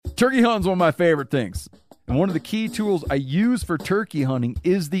Turkey hunting is one of my favorite things. And one of the key tools I use for turkey hunting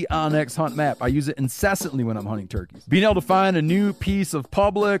is the OnX Hunt Map. I use it incessantly when I'm hunting turkeys. Being able to find a new piece of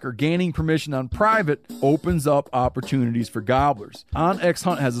public or gaining permission on private opens up opportunities for gobblers. OnX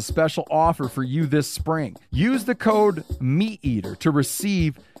Hunt has a special offer for you this spring. Use the code MeatEater to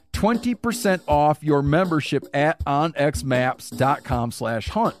receive 20% off your membership at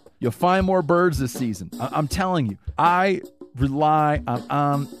onxmaps.com/hunt. You'll find more birds this season. I'm telling you, I rely on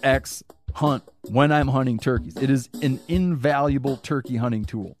OnX Hunt when I'm hunting turkeys. It is an invaluable turkey hunting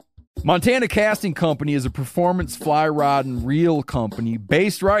tool. Montana Casting Company is a performance fly rod and reel company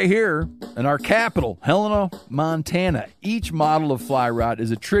based right here in our capital, Helena, Montana. Each model of fly rod is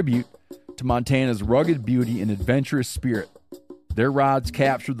a tribute to Montana's rugged beauty and adventurous spirit. Their rods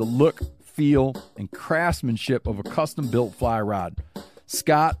capture the look, feel, and craftsmanship of a custom-built fly rod.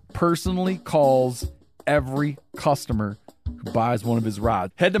 Scott personally calls every customer who buys one of his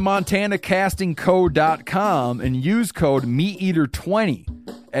rods. Head to montanacastingco.com and use code MeatEater20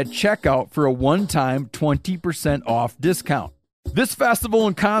 at checkout for a one-time 20% off discount. This festival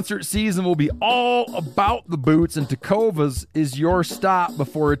and concert season will be all about the boots, and Tecovas is your stop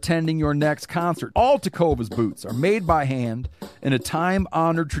before attending your next concert. All Tecovas boots are made by hand in a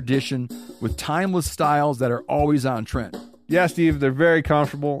time-honored tradition with timeless styles that are always on trend. Yeah, Steve, they're very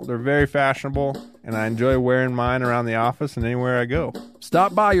comfortable, they're very fashionable, and I enjoy wearing mine around the office and anywhere I go.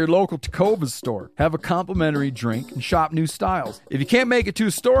 Stop by your local Tecovas store, have a complimentary drink, and shop new styles. If you can't make it to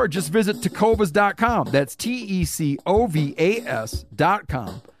a store, just visit tecovas.com. That's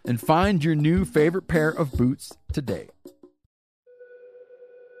TECOVAS.com and find your new favorite pair of boots today.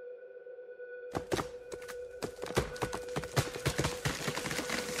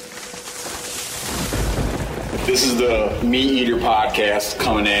 This is the Meat Eater podcast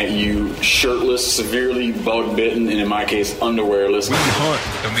coming at you shirtless, severely bug bitten, and in my case, underwearless. We hunt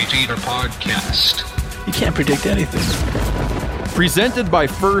the Meat Eater podcast. You can't predict anything. Presented by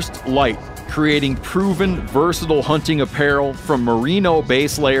First Light, creating proven, versatile hunting apparel from merino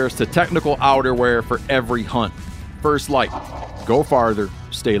base layers to technical outerwear for every hunt. First Light. Go farther,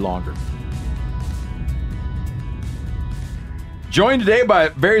 stay longer. Joined today by a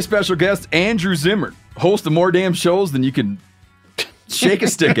very special guest, Andrew Zimmern. Host of more damn shows than you can shake a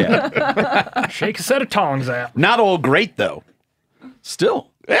stick at. Shake a set of tongs at. Not all great, though.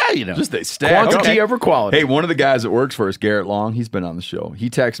 Still. Yeah, you know. Just they stack. Quantity over quality. Hey, one of the guys that works for us, Garrett Long, he's been on the show. He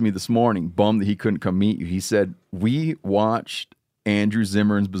texted me this morning, bummed that he couldn't come meet you. He said, we watched Andrew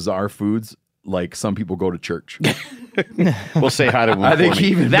Zimmern's Bizarre Foods like some people go to church. We'll say hi to him. I think he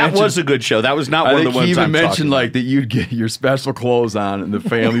even that was a good show. That was not one of the ones he even I'm mentioned like that you'd get your special clothes on and the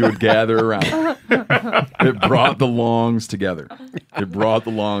family would gather around. It brought the Longs together.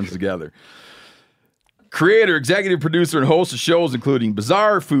 Creator, executive producer, and host of shows including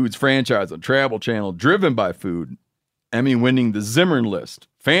Bizarre Foods franchise on Travel Channel, Driven by Food, Emmy-winning The Zimmern List,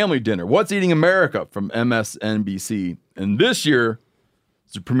 Family Dinner, What's Eating America from MSNBC, and this year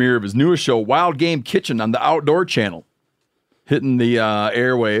it's the premiere of his newest show, Wild Game Kitchen, on the Outdoor Channel, hitting the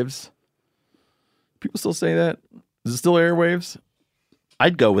airwaves. People still say that? Is it still airwaves?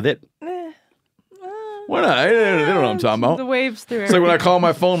 I'd go with it. Why not? They don't know what I'm talking about. The waves through. It's like when I call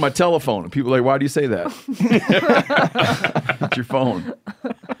my phone my telephone, and people are like, why do you say that? It's your phone.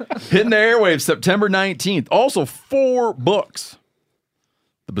 Hitting the airwaves September 19th. Also, 4 books.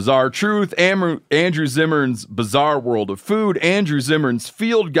 The Bizarre Truth, Andrew Zimmern's Bizarre World of Food, Andrew Zimmern's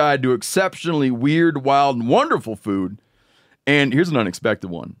Field Guide to Exceptionally Weird, Wild, and Wonderful Food, and here's an unexpected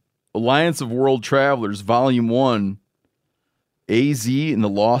one. Alliance of World Travelers, Volume 1, AZ in the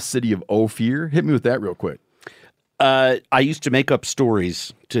Lost City of Ophir. Hit me with that real quick. I used to make up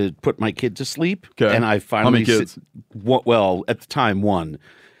stories to put my kid to sleep, Okay. and I finally... How many kids? Well, at the time, 1.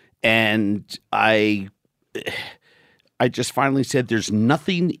 And I just finally said there's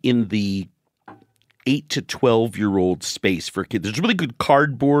nothing in the 8 to 12-year-old space for kids. There's really good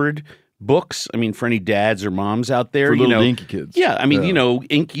cardboard books. I mean, for any dads or moms out there. For little dinky kids. Yeah, I mean,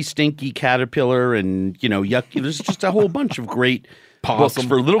 Inky Stinky Caterpillar and, Yucky. There's just a whole bunch of great books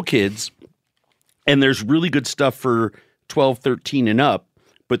for little kids. And there's really good stuff for 12, 13 and up.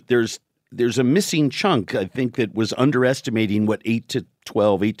 But there's a missing chunk, I think, that was underestimating what 8 to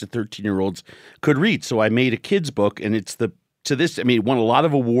 13-year-olds could read. So I made a kid's book, and it won a lot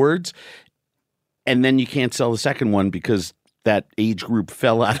of awards, and then you can't sell the second one because that age group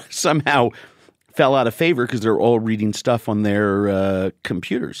fell out of favor because they're all reading stuff on their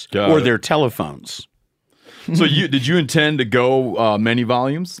computers or their telephones. So did you intend to go many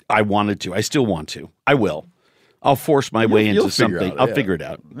volumes? I wanted to. I still want to. I will. I'll force my way into something. I'll figure it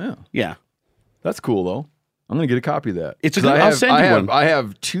out. Yeah. Yeah. That's cool, though. I'm going to get a copy of that. It's a good, I'll send you one. I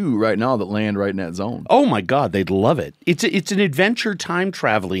have 2 right now that land right in that zone. Oh my God, they'd love it. It's an adventure time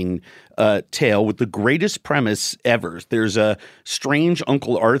traveling tale with the greatest premise ever. There's a strange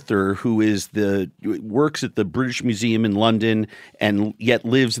Uncle Arthur who works at the British Museum in London and yet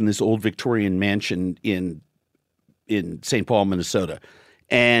lives in this old Victorian mansion in St. Paul, Minnesota.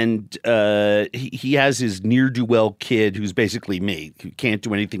 And he has his ne'er-do-well kid who's basically me, who can't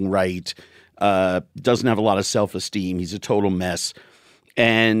do anything right, doesn't have a lot of self-esteem. He's a total mess.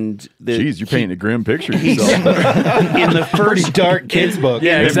 And jeez, you're painting a grim picture of in yourself. the first dark kids book.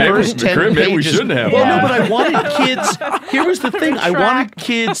 Yeah, exactly. First 10 grim, maybe we pages. shouldn't have. Well, no, but I wanted kids. Here was the thing. I wanted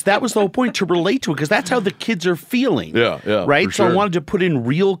kids. That was the whole point, to relate to it, because that's how the kids are feeling. Yeah. Right? For So sure. I wanted to put in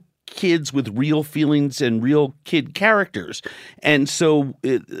real kids with real feelings and real kid characters. And so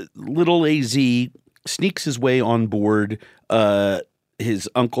little AZ sneaks his way on board his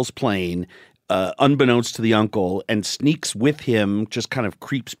uncle's plane, unbeknownst to the uncle, and sneaks with him, just kind of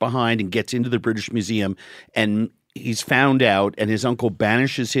creeps behind and gets into the British Museum. And he's found out, and his uncle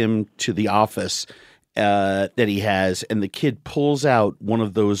banishes him to the office that he has. And the kid pulls out one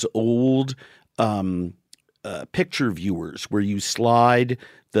of those old picture viewers where you slide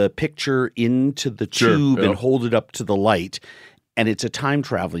the picture into the tube and hold it up to the light. And it's a time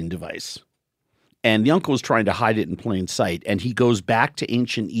traveling device. And the uncle is trying to hide it in plain sight. And he goes back to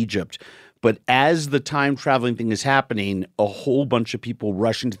ancient Egypt. But as the time traveling thing is happening, a whole bunch of people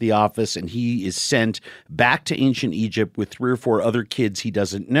rush into the office, and he is sent back to ancient Egypt with 3 or 4 other kids he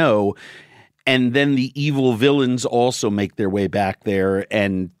doesn't know. And then the evil villains also make their way back there.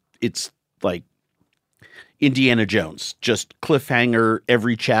 And it's like Indiana Jones, just cliffhanger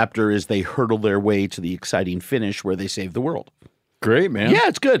every chapter as they hurtle their way to the exciting finish where they save the world. Great, man. Yeah,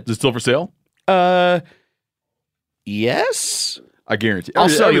 it's good. Is it still for sale? Yes. I guarantee. I'll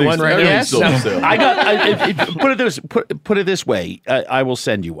sell you one right now. Everything's still for sale. I got. Put it this way. I will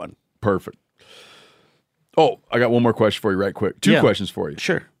send you one. Perfect. Oh, I got one more question for you, right quick. 2 Yeah. questions for you.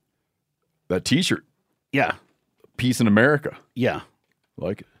 Sure. That T-shirt, Yeah. "Peace in America." Yeah.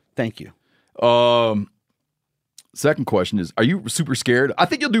 Like it. Thank you. Second question is, are you super scared? I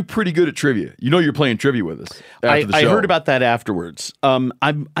think you'll do pretty good at trivia. You know you're playing trivia with us after the I show. heard about that afterwards. I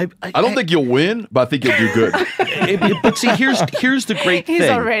don't think you'll win, but I think you'll do good. But see, here's the great thing. He's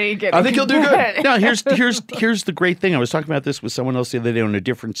already getting. I think you'll do good. No, here's the great thing. I was talking about this with someone else the other day on a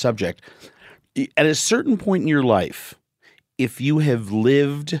different subject. At a certain point in your life, if you have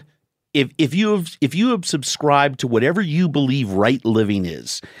lived, if you have subscribed to whatever you believe right living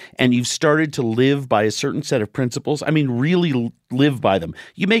is, and you've started to live by a certain set of principles, I mean, really live by them.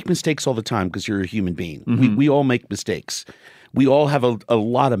 You make mistakes all the time because you're a human being. Mm-hmm. We all make mistakes. We all have a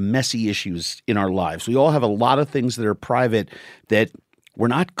lot of messy issues in our lives. We all have a lot of things that are private that we're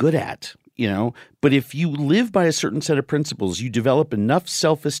not good at. But if you live by a certain set of principles, you develop enough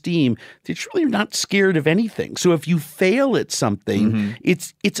self-esteem that you're really not scared of anything. So if you fail at something,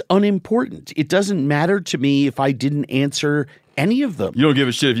 it's unimportant. It doesn't matter to me if I didn't answer any of them. You don't give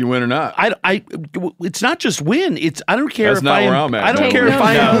a shit if you win or not. It's not just win. I don't care That's if not where I'm at. I don't Take care if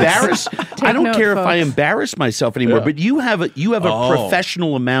I notes. embarrass. I don't note, care if I folks. embarrass myself anymore. Yeah. But you have a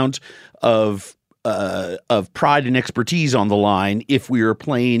professional amount of pride and expertise on the line if we are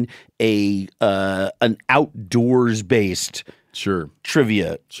playing an outdoors based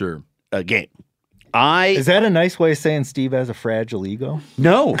trivia game. Is that a nice way of saying Steve has a fragile ego?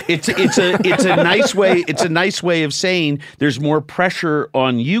 No, it's a nice way. It's a nice way of saying there's more pressure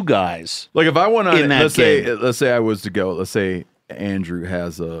on you guys. Like if I went on, in that let's say I was to go. Let's say Andrew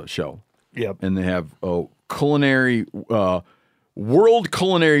has a show. Yep. And they have a culinary, world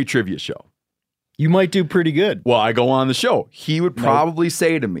culinary trivia show. You might do pretty good. Well, I go on the show. He would probably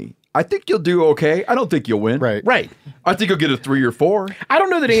say to me, I think you'll do okay. I don't think you'll win. Right. I think you'll get a 3 or 4. I don't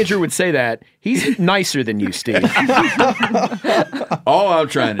know that Andrew would say that. He's nicer than you, Steve. All I'm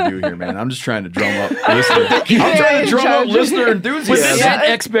trying to do here, man, I'm just trying to drum up listener. I'm trying to drum up listener enthusiasm. Set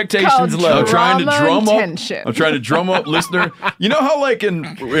expectations low. I'm trying to drum up. Tension. I'm trying to drum up listener. You know how like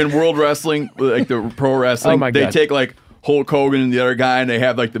in world wrestling, like the pro wrestling, my they God. take like Hulk Hogan and the other guy, and they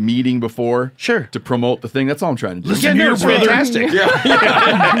have like the meeting before, Sure, to promote the thing. That's all I'm trying to do. Listen here, brother. Fantastic.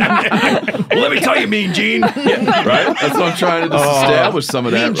 Well, let me tell you, Mean Gene. Right? That's what I'm trying to just establish some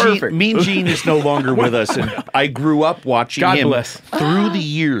of that. Mean Gene is no longer with us, and I grew up watching God him bless. through the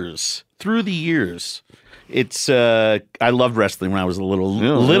years. It's I loved wrestling when I was a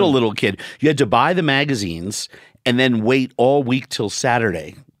little kid. You had to buy the magazines and then wait all week till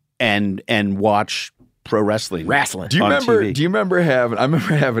Saturday and watch pro wrestling. Do you on remember? TV. Do you remember having? I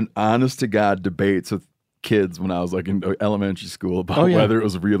remember having honest to God debates with kids when I was like in elementary school about whether it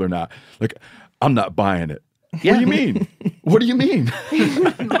was real or not. Like, I'm not buying it. Yeah. What do you mean? What do you mean?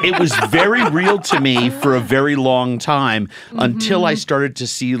 It was very real to me for a very long time until I started to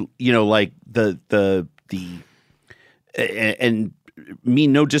see, like the and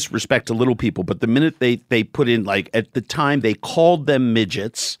mean no disrespect to little people, but the minute they put in, like, at the time they called them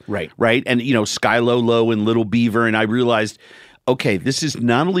midgets, right, and Sky Low and Little Beaver, and I realized, okay, this is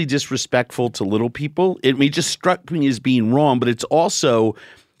not only disrespectful to little people, it just struck me as being wrong, but it's also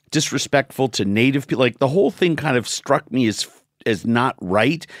disrespectful to native people. Like, the whole thing kind of struck me as not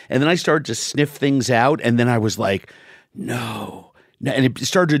right, and then I started to sniff things out, and then I was like, no, and it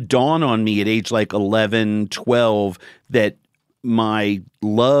started to dawn on me at age like 11, 12 that my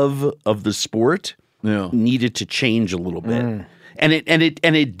love of the sport needed to change a little bit. And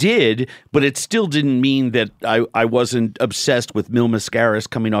it did, but it still didn't mean that I wasn't obsessed with Mil Mascaras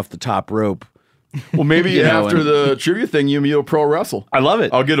coming off the top rope. Well, maybe after the trivia thing, you and me will pro wrestle. I love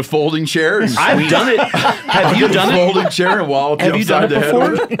it. I'll get a folding chair. I've done it. Have you done it? Folding chair and wallop. Have you done it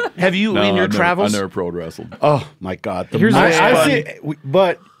before? Have you in your travels? I never pro wrestled. Oh my God! I see,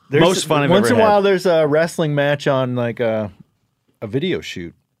 but there's most fun I've once ever in a while. had. There's a wrestling match on like a video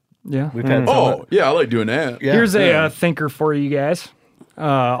shoot. Yeah, we've had. Oh, yeah, I like doing that. Yeah. Here's a thinker for you guys,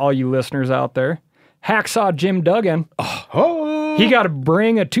 all you listeners out there. Hacksaw Jim Duggan. He got to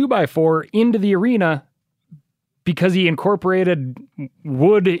bring a 2x4 into the arena because he incorporated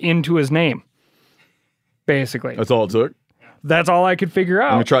wood into his name. Basically, That's all it took. that's all I could figure I'm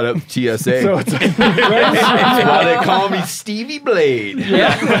out. gonna try that TSA. So it's That's why they call me Stevie Blade.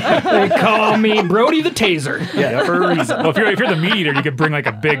 they call me Brody the Taser. Yeah, for a reason. Well, if you're the meat eater, you could bring like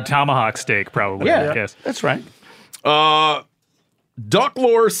a big tomahawk steak, probably. I guess. That's right. Duck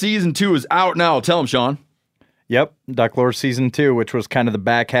Lore Season 2 is out now. Tell him, Sean. Yep, Duck Lore Season 2, which was kind of the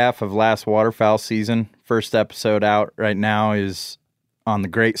back half of last waterfowl season. First episode out right now is on the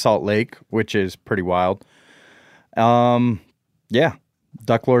Great Salt Lake, which is pretty wild. Yeah,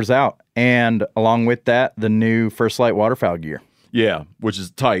 Duck Lore's out. And along with that, the new First Light waterfowl gear. Yeah, which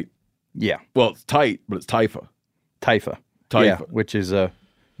is tight. Yeah, Well, it's tight, but it's Typha. Typha. Typha. Yeah, which is a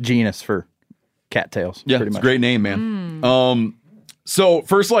genus for cattails. Yeah, pretty it's much. a great name, man. So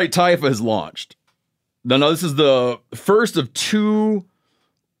First Light Typha has launched. Now, this is the first of two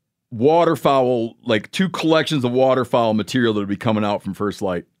waterfowl, like two collections of waterfowl material that will be coming out from First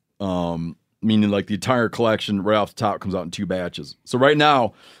Light. Meaning like the entire collection right off the top comes out in two batches. So right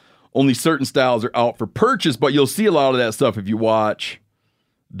now, only certain styles are out for purchase, but you'll see a lot of that stuff if you watch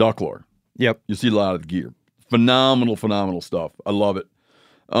Duck Lore. Yep. You'll see a lot of the gear. Phenomenal stuff. I love it.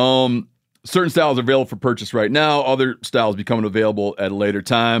 Certain styles are available for purchase right now. Other styles becoming available at a later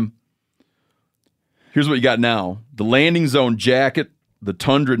time. Here's what you got now. The Landing Zone jacket, the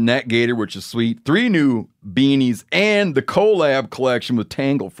Tundra Net Gator, which is sweet, 3 new beanies, and the collab collection with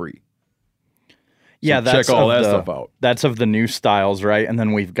Tangle Free. Yeah, So that's check all of that the- stuff out. That's of the new styles, right? And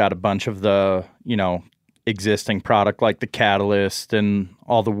then we've got a bunch of the, existing product like the Catalyst and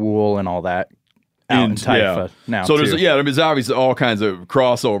all the wool and all that out in Typha now. So too. there's obviously all kinds of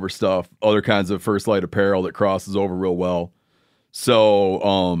crossover stuff, other kinds of First Light apparel that crosses over real well.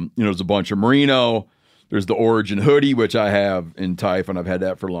 So, there's a bunch of merino. There's the Origin hoodie, which I have in Typha, and I've had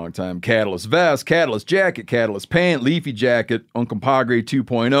that for a long time. Catalyst vest, Catalyst jacket, Catalyst pant, Leafy jacket, Uncompadre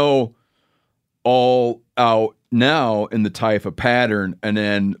 2.0, all out now in the Typha pattern, and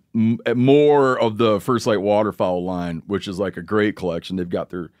then more of the First Light waterfowl line, which is like a great collection. They've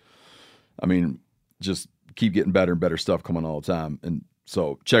got just keep getting better and better stuff coming all the time. And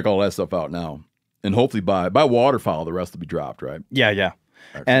so check all that stuff out now. And hopefully by waterfowl, the rest will be dropped, right? Yeah.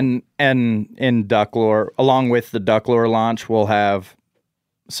 And in Duck Lore, along with the Duck Lore launch, we'll have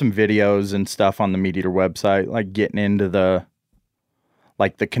some videos and stuff on the Meat Eater website, like getting into the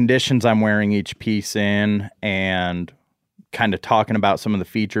conditions I'm wearing each piece in and kind of talking about some of the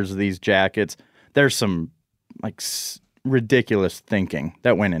features of these jackets. There's some ridiculous thinking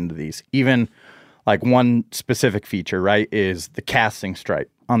that went into these. Even like one specific feature, right, is the casting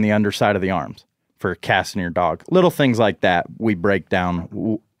stripe on the underside of the arms for casting your dog. Little things like that. We break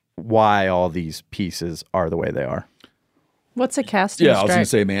down why all these pieces are the way they are. What's a casting Yeah, stripe? I was going to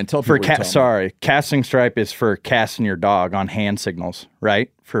say, man, tell people what you're talking about. Casting stripe is for casting your dog on hand signals, right?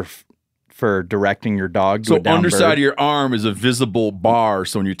 For directing your dog to So a down underside bird. of your arm is a visible bar.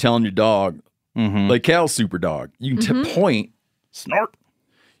 So when you're telling your dog, like Cal's super dog, you can point, snort.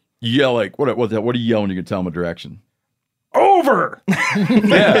 You yell like, what do you yell when you can tell him a direction? Over.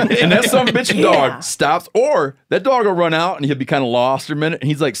 Yeah, and that son of a bitch dog stops, or that dog will run out and he'll be kind of lost for a minute, and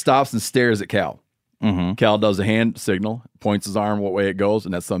he's like stops and stares at Cal. Cal does a hand signal, points his arm what way it goes,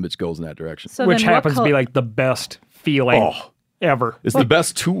 and that son of a bitch goes in that direction. So Which then what happens to be like the best feeling ever. It's the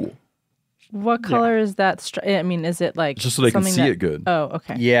best tool. What color is that? I mean, is it like Just so they can something see that- it good. Oh,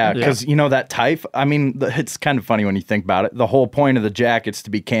 okay. Yeah, because you know that type. I mean, it's kind of funny when you think about it. The whole point of the jacket's to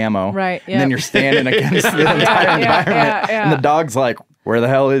be camo, Right, And then yep. you're standing against the entire environment, and the dog's like, "Where the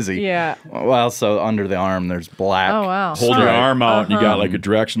hell is he?" Yeah. Well, so under the arm, there's black. Oh wow. Hold your arm out, and you got like a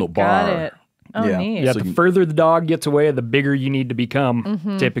directional bar. Got it. Oh, Yeah. neat. Yeah, the further the dog gets away, the bigger you need to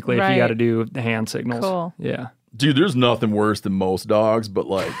become. Typically, if you right. got to do the hand signals. Cool. Yeah. Dude, there's nothing worse than most dogs, but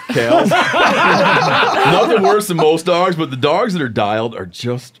like Cal's. Nothing worse than most dogs, but the dogs that are dialed are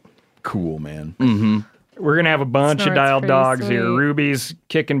just cool, man. We're gonna have a bunch of Snort's dialed pretty dogs here. sweet. Ruby's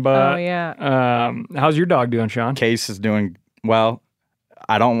kicking butt. Oh yeah. How's your dog doing, Sean? Case is doing well.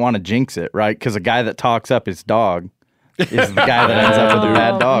 I don't want to jinx it, right? Because a guy that talks up his dog is the guy that ends up with a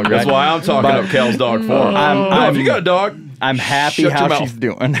bad dog, right? That's why I'm talking up Cal's dog for him. If you got a dog, I'm happy shut your how mouth. she's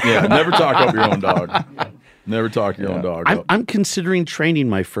doing. Yeah, never talk up your own dog. Never talk your own dog up. I'm considering training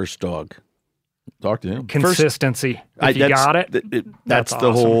my first dog. Talk to him. Consistency. If you got it, that's the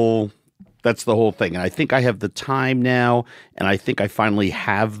awesome. whole. That's the whole thing, and I think I have the time now, and I think I finally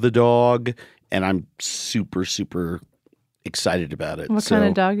have the dog, and I'm super, super excited about it. What kind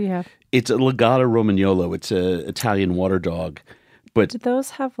of dog do you have? It's a Legato Romagnolo. It's a Italian water dog, but Do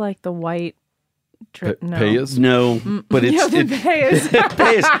those have like the white drip? No. Payas? no, but it's Yeah, the Payas.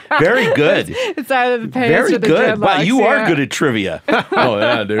 Payas. Very good. It's either the Payas Very or the good. Wow, dreadlocks, you are yeah. good at trivia. Oh,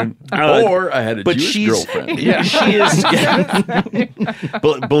 yeah, dude. Or I had a But Jewish she's girlfriend. Yeah, she is.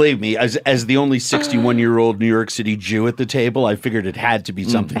 Believe me, as the only 61-year-old New York City Jew at the table, I figured it had to be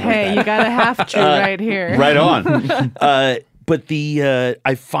something like Hey, that. you got a half Jew right here. Right on. But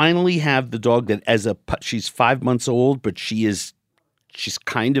I finally have the dog that she's 5 months old, but she's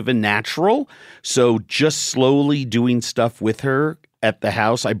kind of a natural. So just slowly doing stuff with her at the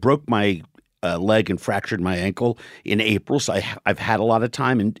house. I broke my leg and fractured my ankle in April, so I've had a lot of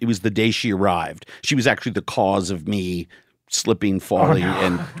time, and it was the day she arrived. She was actually the cause of me slipping, falling,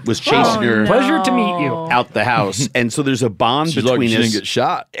 and was chasing her Pleasure to meet you. out the house. And so there's a bond She's lucky between she us. didn't get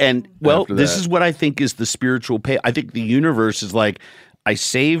shot. And well, after this that. is what I think is the spiritual pay. I think the universe is like, I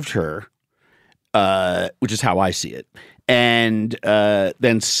saved her, which is how I see it, and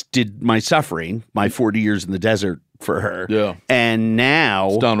then did my suffering, my 40 years in the desert for her. Yeah. And now,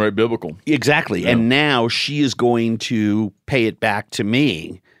 It's downright biblical. exactly. And now she is going to pay it back to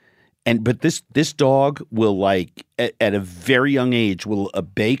me. But this dog will, like, at a very young age, will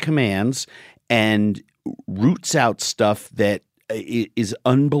obey commands and roots out stuff that is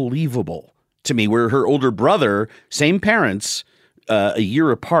unbelievable to me. Where her older brother, same parents, a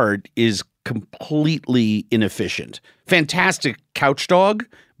year apart, is completely inefficient. Fantastic couch dog,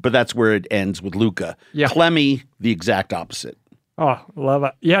 but that's where it ends with Luca. Yeah. Clemmy, the exact opposite. Oh, love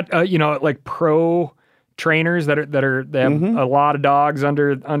it. Yeah, like pro trainers that have a lot of dogs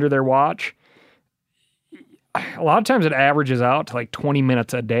under their watch. A lot of times it averages out to like 20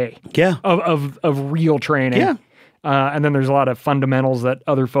 minutes a day Yeah. of real training. Yeah. And then there's a lot of fundamentals that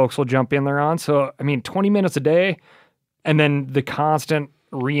other folks will jump in there on. So, I mean, 20 minutes a day, and then the constant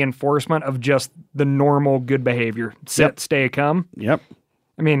reinforcement of just the normal good behavior. Sit, stay, come. Yep.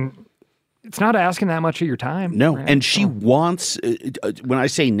 I mean, it's not asking that much of your time. No, right? and she wants. When I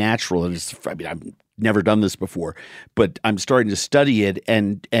say natural, and I've never done this before, but I'm starting to study it,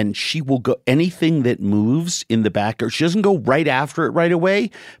 and she will go anything that moves in the back. Or she doesn't go right after it right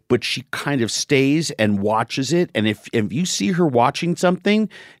away, but she kind of stays and watches it. And if you see her watching something,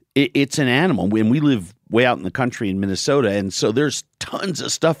 it's an animal. When we live way out in the country in Minnesota, and so there's tons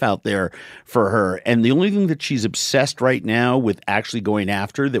of stuff out there for her. And the only thing that she's obsessed right now with actually going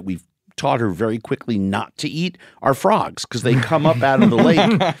after, that we've taught her very quickly not to eat, are frogs, because they come up out of the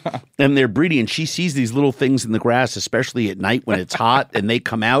lake and they're breeding, and she sees these little things in the grass, especially at night when it's hot, and they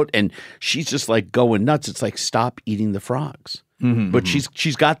come out, and she's just like going nuts. It's like, stop eating the frogs. But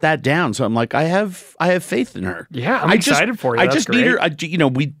she's got that down, so I'm like, I have faith in her. Yeah, I'm excited for you. I That's just need great.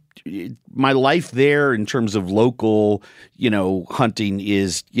 her. My life there in terms of local, hunting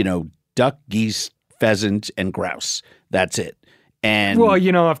is, duck, geese, pheasant, and grouse. That's it. And Well,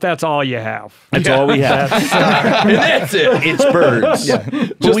 if that's all you have. that's all we have. And that's it. It's birds.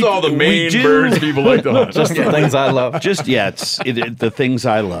 Just all the main birds people like to hunt. Just the things I love. It's the things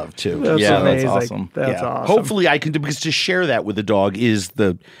I love too. That's Yeah, that's amazing. awesome. That's Yeah. awesome. Hopefully I can do, because to share that with the dog is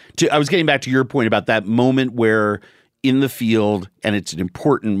I was getting back to your point about that moment where in the field, and it's an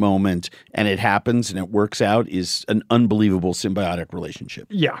important moment, and it happens and it works out, is an unbelievable symbiotic relationship.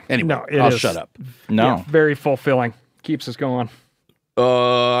 Yeah. Anyway, No, it I'll is- shut up. No. Yeah, very fulfilling. Keeps us going.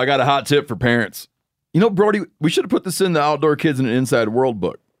 I got a hot tip for parents. Brody, we should have put this in the Outdoor Kids in an Inside World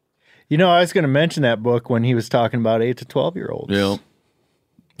book. I was going to mention that book when he was talking about 8 to 12-year-olds. Yeah.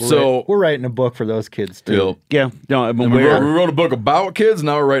 We're writing a book for those kids too. Yeah. No, I'm And we aware. wrote a book about kids.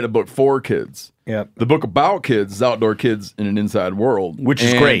 Now we're writing a book for kids. Yep. The book about kids is Outdoor Kids in an Inside World, Which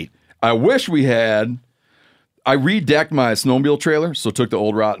is And great. I wish we had. I redecked my snowmobile trailer, so took the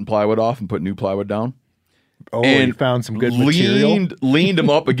old rotten plywood off and put new plywood down. Oh, and you found some good material. Leaned them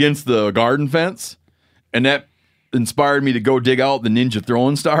up against the garden fence, and that inspired me to go dig out the Ninja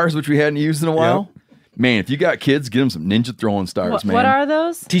throwing stars, which we hadn't used in a while. Man, if you got kids, get them some Ninja throwing stars, man. What are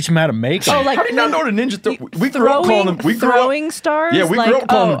those? Teach them how to make them. Oh, like How do you not know the Ninja? We grew up calling them. We grew up, throwing stars. yeah, we grew up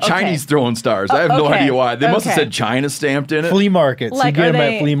calling them Chinese throwing stars. I have no okay. idea why. They must have Okay. said China stamped in it. Flea markets. Like, you get are them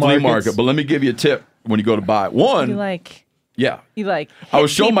they- at flea Flea markets. market. But let me give you a tip when you go to buy one. You like. Yeah. You like. I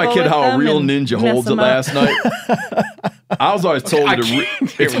was hit showing my people kid with how a them real and ninja mess holds it them up? last night. I was always told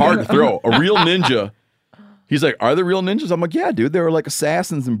it's hard to throw. A real ninja. He's like, are there real ninjas? I'm like, yeah, dude. They were like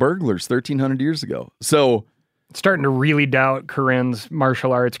assassins and burglars 1,300 years ago. So Starting to really doubt Corinne's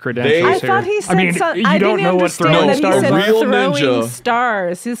martial arts credentials I here. thought he said you something. I don't didn't know what understand throwing that stars he said are? real throwing ninja-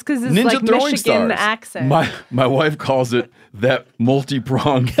 stars. It's because it's ninja like throwing Michigan stars. accent. My wife calls it that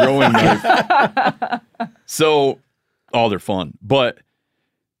multi-pronged throwing knife. So, they're fun, but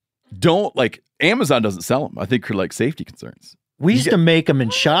don't like Amazon doesn't sell them. I think for like safety concerns. We used to make them in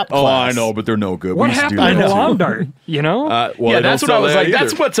shop class. Oh, I know, but they're no good. What We used to do happened to that the too. lawn dart? You know? Well, Yeah, they that's don't what I sell was that like.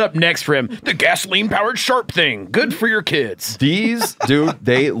 That's either. what's up next for him. The gasoline-powered sharp thing. Good for your kids. These, dude,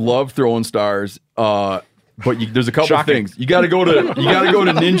 they love throwing stars. But there's a couple Shocking. things. You got to go to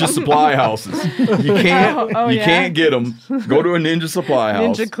Ninja Supply houses. You can't get them. Go to a Ninja Supply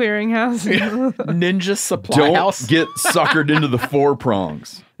house. Ninja clearinghouse. Ninja supply Don't house. get suckered into the 4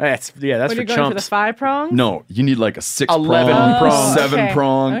 prongs. That's What are for you going for the chumps. 5 prong? No, you need like a 6 11 prong, prongs. 7 Okay.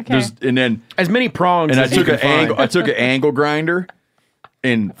 prong. Okay. And then As many prongs. and I as you took can an angle. find. I took an angle grinder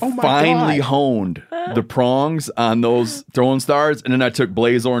and finely honed the prongs on those throwing stars. And then I took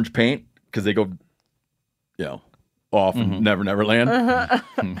blaze orange paint because they go, off and never land.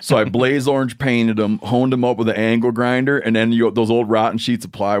 So I blaze orange painted them, honed them up with an angle grinder, and then those old rotten sheets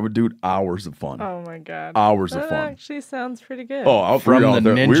of plywood, dude. Hours of fun. Oh my god. Hours of That fun. actually sounds pretty good. From we the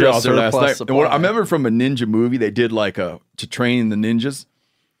were Ninja out there last surplus night. And what I supply. remember from a ninja movie, they did like to train the ninjas.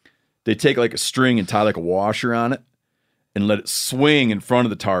 They take like a string and tie like a washer on it and let it swing in front of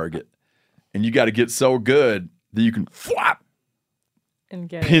the target. And you got to get so good that you can flop, And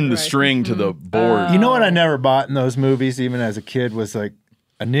get pin it the right. string to the board. You know what I never bought in those movies, even as a kid, was like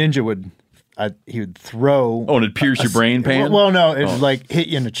a ninja he would throw. Oh, and it'd pierce your brain pan? Well, no, it would like hit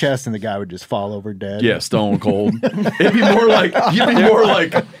you in the chest, and the guy would just fall over dead. Yeah, stone cold. It'd be more like,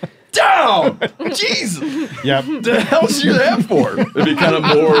 down! Jesus! Yep. The hell's you that for? It'd be kind of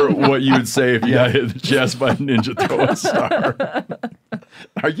more what you would say if you got hit in the chest by a ninja throwing star.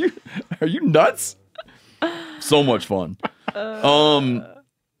 Are you nuts? So much fun.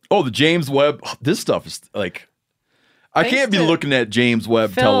 The James Webb. This stuff is like, I Thanks can't be to looking at James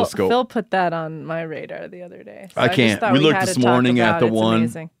Webb telescope. Phil put that on my radar the other day. So I just can't. thought We looked had this to talk morning at about the it. It's one.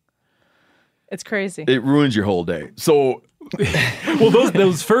 amazing. It's crazy. It ruins your whole day. So Well,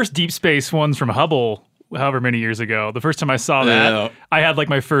 those first deep space ones from Hubble, however many years ago, the first time I saw that, Yeah. I had like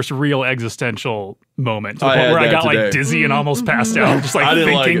my first real existential moment to the I point had where I that got today. like dizzy and almost passed out, just I like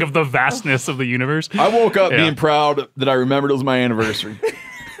didn't like thinking it. of the vastness of the universe. I woke up Yeah. being proud that I remembered it was my anniversary.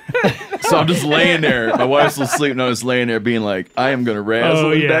 So I'm just laying there. My wife's still asleep, and I was laying there being like, I am going to razzle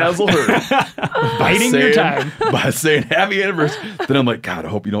Oh, and yeah. dazzle her. Biding your time. By saying happy anniversary. Then I'm like, God, I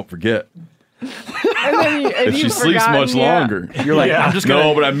hope you don't forget. And then And she sleeps much longer. You're like, Yeah. I'm just gonna.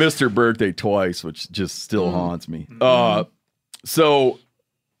 No, but I missed her birthday twice, which just still haunts me. So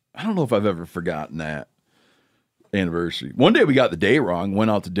I don't know if I've ever forgotten that anniversary. One day we got the day wrong, went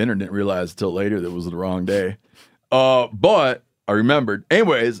out to dinner, didn't realize until later that it was the wrong day. But I remembered.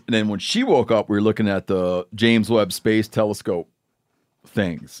 Anyways, and then when she woke up, we were looking at the James Webb Space Telescope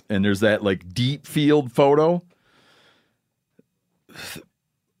things. And there's that like deep field photo.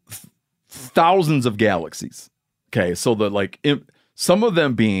 Thousands of galaxies. Okay, so some of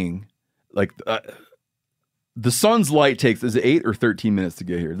them being like the sun's light takes, is it 8 or 13 minutes to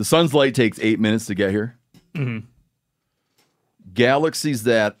get here? The sun's light takes 8 minutes to get here. Mhm. Galaxies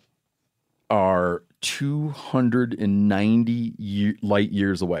that are 290 light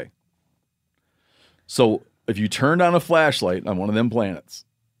years away. So if you turned on a flashlight on one of them planets,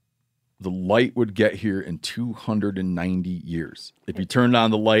 the light would get here in 290 years. If you turned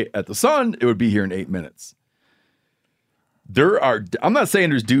on the light at the sun, it would be here in 8 minutes. I'm not saying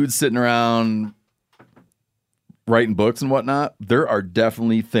there's dudes sitting around writing books and whatnot. There are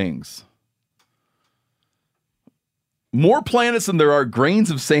definitely things. More planets than there are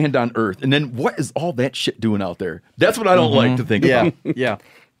grains of sand on Earth. And then what is all that shit doing out there? That's what I don't like to think about. Yeah.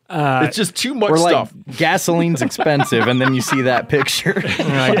 It's just too much We're like, stuff. gasoline's expensive, and then you see that picture.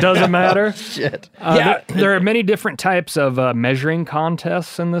 It doesn't matter. Shit. There are many different types of measuring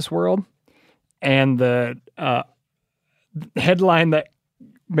contests in this world. And the headline that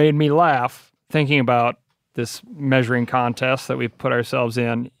made me laugh thinking about this measuring contest that we've put ourselves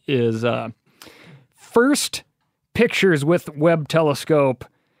in is first pictures with Webb telescope,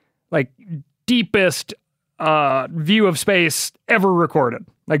 like deepest view of space ever recorded,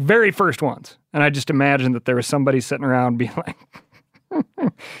 like very first ones. And I just imagine that there was somebody sitting around being like,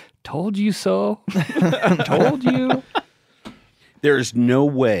 told you so, told you. There is no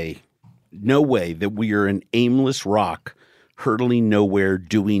way that we are an aimless rock hurtling nowhere,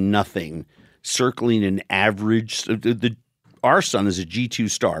 doing nothing, circling an average. Our sun is a G2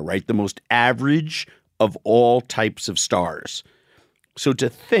 star, right? The most average of all types of stars. So to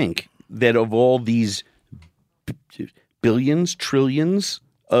think that of all these billions, trillions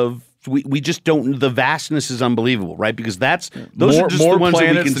of we just don't. The vastness is unbelievable, right? Because those are just the ones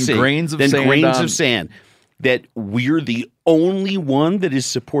that we can see. Grains of sand. That we're the only one that is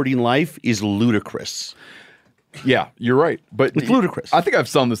supporting life is ludicrous. Yeah, you're right. But it's ludicrous. I think I've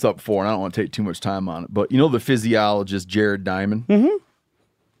summed this up before, and I don't want to take too much time on it. But you know the physiologist Jared Diamond? Mm-hmm.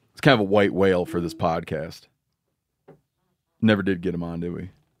 It's kind of a white whale for this podcast. Never did get him on, did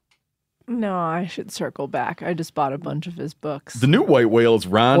we? No, I should circle back. I just bought a bunch of his books. The new white whale is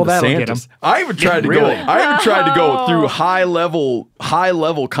Ron Well, that'll get DeSantis. him. I even tried to go. I even tried to go through high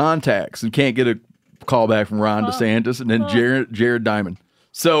level contacts and can't get a call back from Ron DeSantis and then Jared Diamond.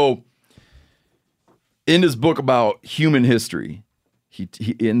 So in his book about human history, he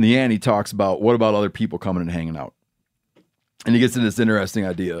in the end he talks about what about other people coming and hanging out, and he gets into this interesting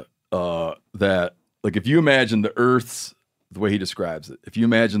idea that like if you imagine the Earth's the way he describes it, if you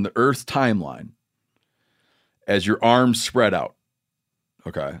imagine the Earth's timeline as your arms spread out,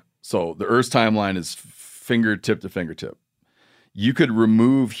 okay, so the Earth's timeline is fingertip to fingertip. You could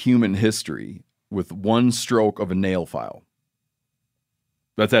remove human history with one stroke of a nail file.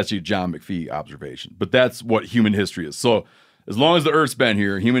 That's actually a John McPhee observation, but that's what human history is. So as long as the Earth's been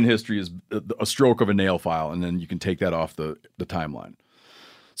here, human history is a stroke of a nail file, and then you can take that off the timeline.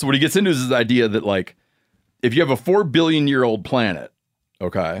 So what he gets into is this idea that like, if you have a 4 billion year old planet,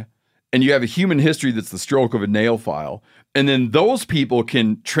 okay, and you have a human history that's the stroke of a nail file, and then those people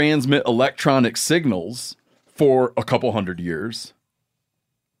can transmit electronic signals for a couple hundred years,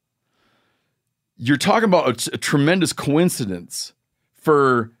 you're talking about a tremendous coincidence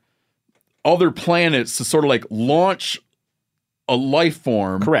for other planets to sort of like launch a life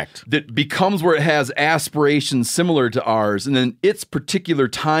form. Correct. That becomes where it has aspirations similar to ours, and then its particular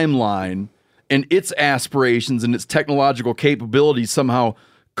timeline and its aspirations and its technological capabilities somehow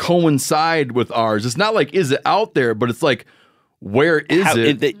coincide with ours. It's not like, is it out there, but it's like, where is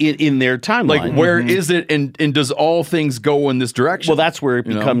it? In their timeline. Like, where is it, and does all things go in this direction? Well, that's where it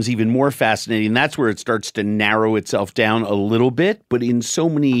becomes even more fascinating. That's where it starts to narrow itself down a little bit, but in so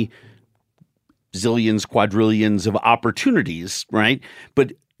many zillions, quadrillions of opportunities, right?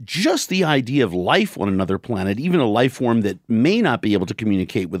 But just the idea of life on another planet, even a life form that may not be able to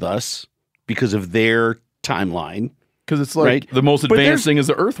communicate with us because of their timeline. Because it's like right? the most advanced thing is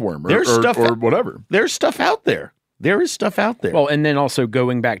the earthworm or whatever. There's stuff out there. There is stuff out there. Well, and then also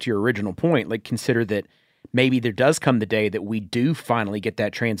going back to your original point, like consider that maybe there does come the day that we do finally get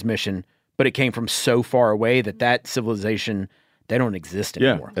that transmission, but it came from so far away that civilization, they don't exist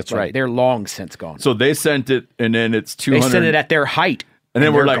anymore. Yeah, that's like, right. They're long since gone. So they sent it, and then it's 200. They sent it at their height. And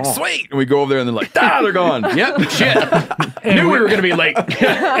then we're like, gone. sweet. And we go over there and they're like, they're gone. Yep, shit. Knew we were going to be late.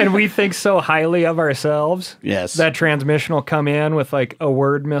 And we think so highly of ourselves. Yes. That transmission will come in with like a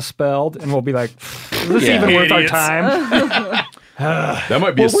word misspelled, and we'll be like, is this even worth our time? That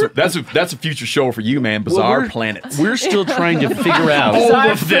might be that's a future show for you, man. Bizarre planets. We're still trying to figure out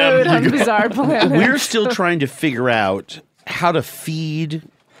Bizarre food on Bizarre Planet. We're still trying to figure out how to feed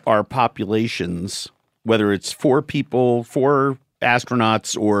our populations, whether it's 4 people, 4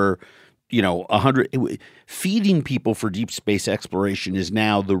 astronauts, or 100. Feeding people for deep space exploration is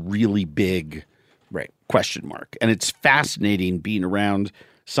now the really big question mark, and it's fascinating being around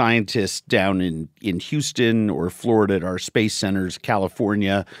scientists down in Houston or Florida at our space centers,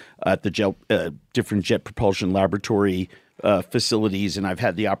 California, at the different jet propulsion laboratory facilities, and I've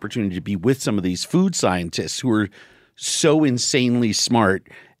had the opportunity to be with some of these food scientists who are so insanely smart,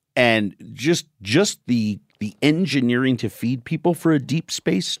 and just the engineering to feed people for a deep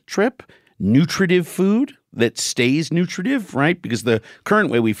space trip, nutritive food that stays nutritive, right? Because the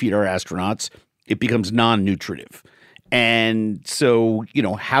current way we feed our astronauts, it becomes non-nutritive. And so,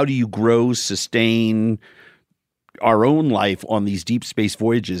 how do you grow, sustain our own life on these deep space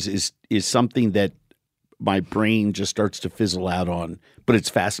voyages is something that my brain just starts to fizzle out on, but it's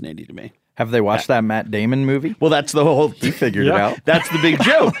fascinating to me. Have they watched that Matt Damon movie? Well, that's the whole. He figured it out. That's the big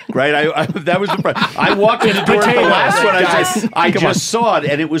joke, right? That was the. I walked in the door at the last one. I just saw it,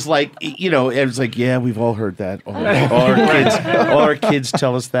 and it was like, it was like, yeah, we've all heard that. All our kids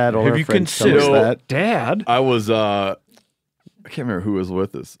tell us that. All Have our you friends tell us considered- that. Dad? I was I can't remember who was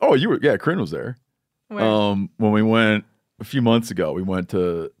with us. Oh, you were. Yeah, Corinne was there. Where? When we went a few months ago,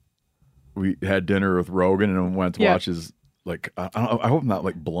 we had dinner with Rogan and went to watch his, like, I hope I'm not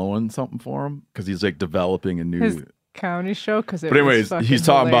like blowing something for him because he's like developing a new His comedy show. But anyways, he's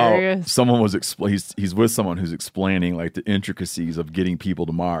talking about someone was he's with someone who's explaining like the intricacies of getting people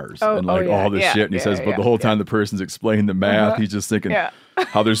to Mars and like all this shit. And he says, but the whole time the person's explaining the math, he's just thinking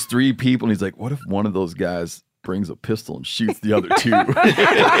how there's 3 people. And he's like, what if one of those guys brings a pistol and shoots the other 2?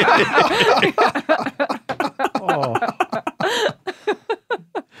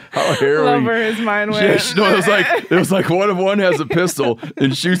 How harrowing. Love where his mind went. Yeah, no, it was like what if one has a pistol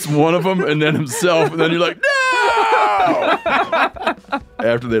and shoots one of them and then himself, and then you're like, no!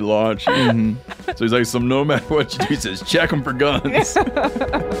 After they launch. So he's like, so no matter what you do, he says, check them for guns.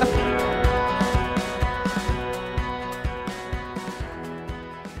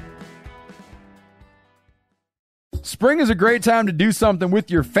 Spring is a great time to do something with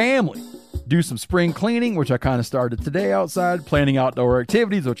your family. Do some spring cleaning, which I kind of started today outside, planning outdoor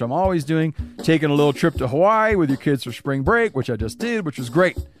activities, which I'm always doing, taking a little trip to Hawaii with your kids for spring break, which I just did, which was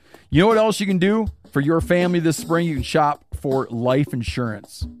great. You know what else you can do for your family this spring? You can shop for life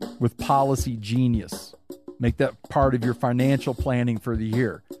insurance with Policy Genius. Make that part of your financial planning for the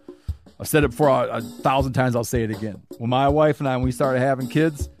year. I've said it before 1,000 times, I'll say it again. When my wife and I, when we started having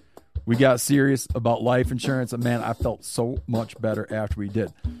kids, we got serious about life insurance, and man, I felt so much better after we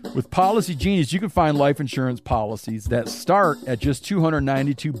did. With Policy Genius, you can find life insurance policies that start at just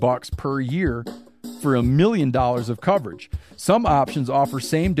 $292 per year for $1 million of coverage. Some options offer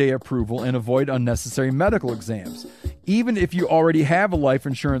same-day approval and avoid unnecessary medical exams. Even if you already have a life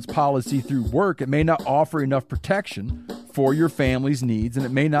insurance policy through work, it may not offer enough protection for your family's needs, and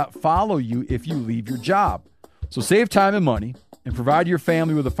it may not follow you if you leave your job. So save time and money and provide your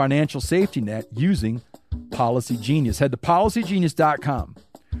family with a financial safety net using Policy Genius. Head to policygenius.com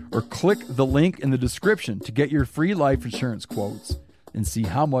or click the link in the description to get your free life insurance quotes and see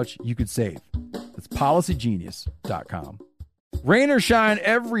how much you could save. That's policygenius.com. Rain or shine,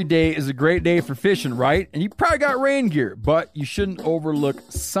 every day is a great day for fishing, right? And you probably got rain gear, but you shouldn't overlook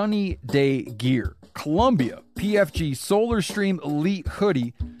sunny day gear. Columbia PFG Solar Stream Elite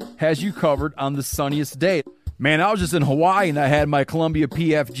Hoodie has you covered on the sunniest day. Man, I was just in Hawaii and I had my Columbia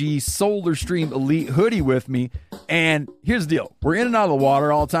PFG Solar Stream Elite hoodie with me. And here's the deal. We're in and out of the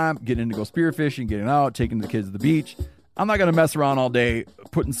water all the time, getting in to go spearfishing, getting out, taking the kids to the beach. I'm not going to mess around all day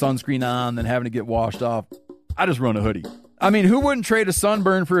putting sunscreen on, then having to get washed off. I just run a hoodie. I mean, who wouldn't trade a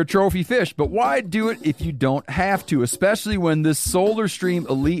sunburn for a trophy fish? But why do it if you don't have to, especially when this Solar Stream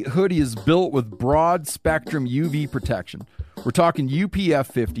Elite hoodie is built with broad spectrum UV protection. We're talking UPF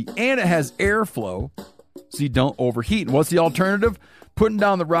 50, and it has airflow so you don't overheat. And what's the alternative? Putting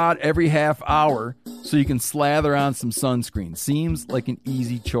down the rod every half hour so you can slather on some sunscreen. Seems like an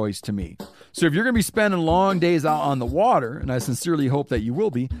easy choice to me. So if you're going to be spending long days out on the water, and I sincerely hope that you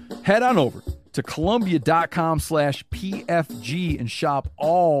will be, head on over to Columbia.com/PFG and shop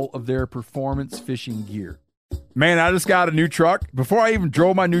all of their performance fishing gear. Man, I just got a new truck. Before I even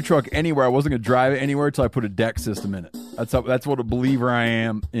drove my new truck anywhere, I wasn't going to drive it anywhere until I put a deck system in it. That's what a believer I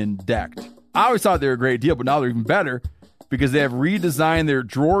am in decked. I always thought they were a great deal, but now they're even better because they have redesigned their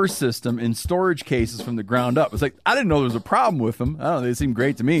drawer system in storage cases from the ground up. It's like, I didn't know there was a problem with them. I don't know, they seem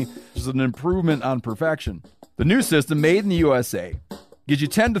great to me. Just an improvement on perfection. The new system, made in the USA, gives you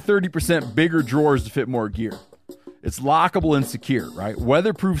 10 to 30% bigger drawers to fit more gear. It's lockable and secure, right?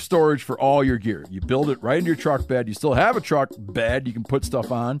 Weatherproof storage for all your gear. You build it right into your truck bed. You still have a truck bed you can put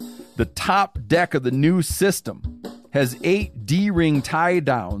stuff on. The top deck of the new system has 8 D-ring tie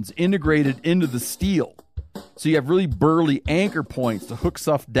downs integrated into the steel. So you have really burly anchor points to hook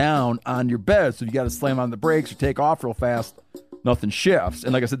stuff down on your bed. So you got to slam on the brakes or take off real fast, nothing shifts.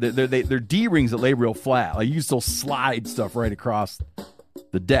 And like I said, they're D-rings that lay real flat. Like you can still slide stuff right across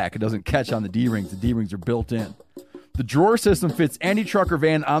the deck. It doesn't catch on the D-rings. The D-rings are built in. The drawer system fits any truck or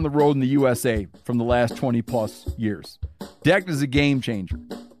van on the road in the USA from the last 20 plus years. Decked is a game changer.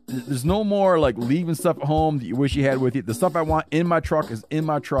 There's no more like leaving stuff at home that you wish you had with you. The stuff I want in my truck is in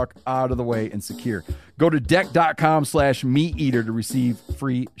my truck, out of the way and secure. Go to deck.com/meateater to receive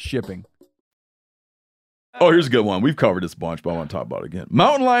free shipping. Oh, here's a good one. We've covered this bunch, but I want to talk about it again.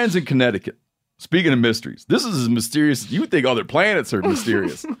 Mountain lions in Connecticut. Speaking of mysteries, this is as mysterious as you think other planets are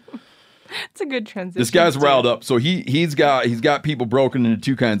mysterious. It's a good transition. This guy's riled up. So he's got people broken into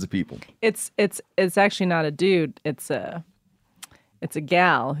two kinds of people. It's actually not a dude. It's a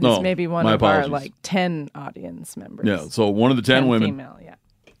gal who's maybe one of our like 10 audience members. Yeah. So one of the 10 women female,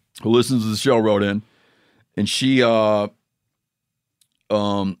 who listens to the show wrote in, and she is talking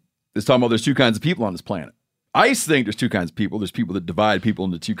about there's two kinds of people on this planet. I used to think there's two kinds of people. There's people that divide people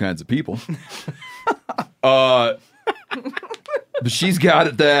into two kinds of people. But she's got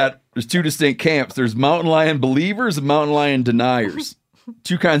it that there's two distinct camps. There's mountain lion believers and mountain lion deniers.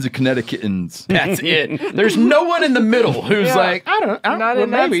 Two kinds of Connecticutans. That's it. There's no one in the middle who's like, I don't not well, in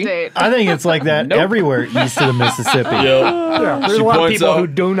maybe. that state. I think it's like that everywhere east of the Mississippi. There's a lot of people who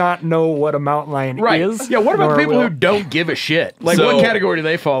do not know what a mountain lion is. Yeah, what about the people who don't give a shit? Like, what category do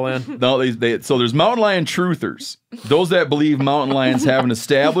they fall in? No, so there's mountain lion truthers. Those that believe mountain lions have an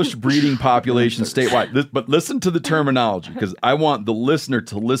established breeding population statewide. But listen to the terminology, because I want the listener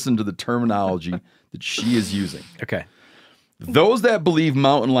to listen to the terminology that she is using. Okay. Those that believe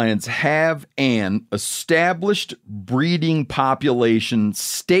mountain lions have an established breeding population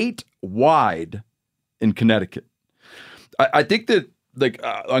statewide in Connecticut. I think that,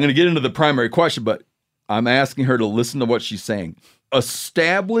 I'm going to get into the primary question, but I'm asking her to listen to what she's saying.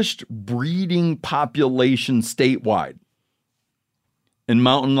 Established breeding population statewide. And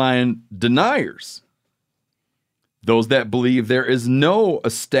mountain lion deniers. Those that believe there is no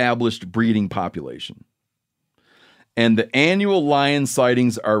established breeding population. And the annual lion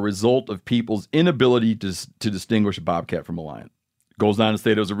sightings are a result of people's inability to distinguish a bobcat from a lion. Goes on to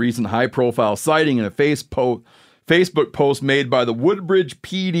say there was a recent high-profile sighting in a Facebook post made by the Woodbridge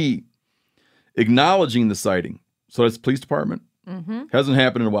PD acknowledging the sighting. So that's the police department. Mm-hmm. Hasn't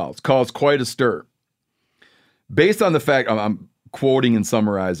happened in a while. It's caused quite a stir. Based on the fact, I'm quoting and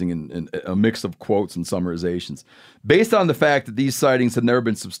summarizing in a mix of quotes and summarizations. Based on the fact that these sightings have never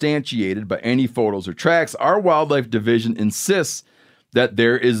been substantiated by any photos or tracks, our wildlife division insists that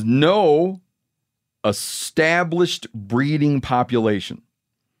there is no established breeding population.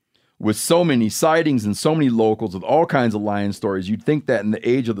 With so many sightings and so many locals with all kinds of lion stories, you'd think that in the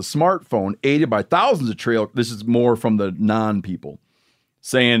age of the smartphone, aided by thousands of this is more from the non-people,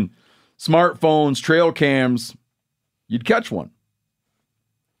 saying smartphones, trail cams, you'd catch one.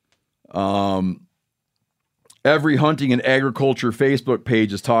 Every hunting and agriculture Facebook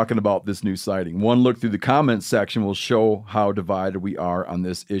page is talking about this new sighting. One look through the comments section will show how divided we are on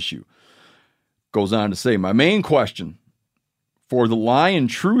this issue. Goes on to say, my main question for the lion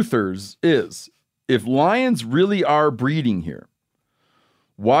truthers is, if lions really are breeding here,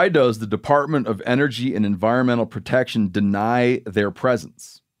 why does the Department of Energy and Environmental Protection deny their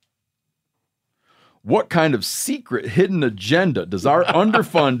presence? What kind of secret hidden agenda does our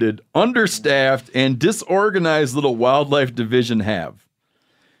underfunded, understaffed, and disorganized little wildlife division have?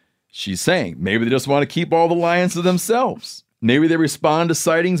 She's saying maybe they just want to keep all the lions to themselves. Maybe they respond to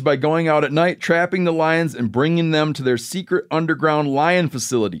sightings by going out at night, trapping the lions, and bringing them to their secret underground lion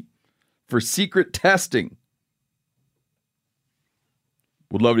facility for secret testing.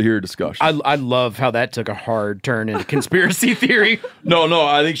 Would love to hear a discussion. I love how that took a hard turn into conspiracy theory. No,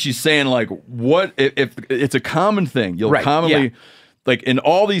 I think she's saying, like, what if it's a common thing? You'll commonly, like, in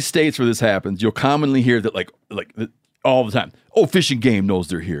all these states where this happens, you'll commonly hear that, like all the time. Oh, Fish and Game knows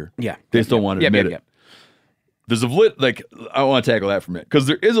they're here. Yeah, they just don't want to admit it. There's I want to tackle that for a minute, because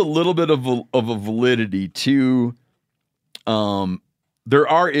there is a little bit of a validity to. There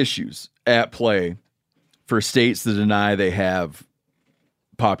are issues at play for states that deny they have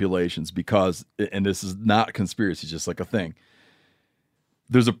populations because, and this is not conspiracy, just like a thing.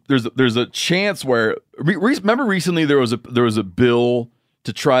 There's a chance where remember recently there was a bill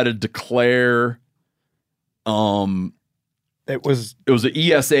to try to declare it was an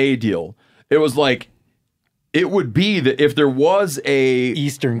ESA deal. It was like, it would be that if there was an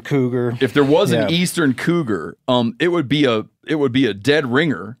eastern cougar, it would be a dead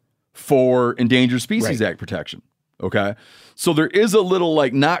ringer for Endangered Species Act protection. Okay. So there is a little,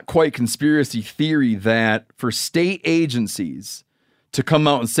 like, not quite conspiracy theory that for state agencies to come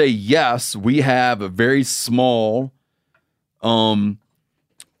out and say, yes, we have a very small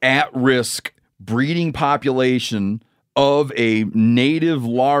at-risk breeding population of a native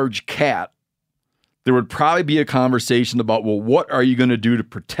large cat, there would probably be a conversation about, well, what are you going to do to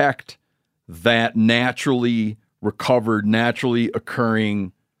protect that naturally recovered, naturally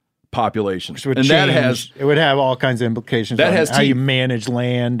occurring population? Which would change. It would have all kinds of implications on how you manage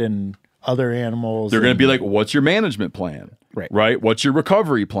land and other animals. They're going to be like, what's your management plan? Right? What's your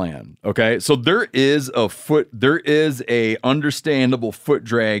recovery plan? Okay. So there is a understandable foot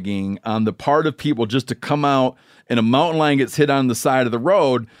dragging on the part of people just to come out and a mountain lion gets hit on the side of the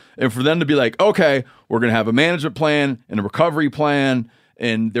road, and for them to be like, okay, we're going to have a management plan and a recovery plan,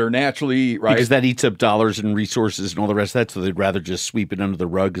 and they're naturally, right? Because that eats up dollars and resources and all the rest of that, so they'd rather just sweep it under the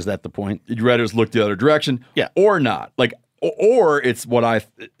rug. Is that the point? You'd rather just look the other direction? Yeah. Or not. Like, or it's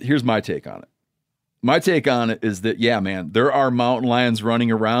here's my take on it. My take on it is that, yeah, man, there are mountain lions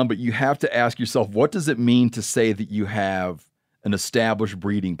running around, but you have to ask yourself, what does it mean to say that you have an established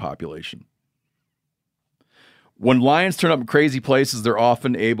breeding population? When lions turn up in crazy places, they're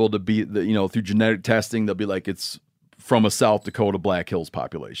often able to be, through genetic testing, they'll be like, it's from a South Dakota Black Hills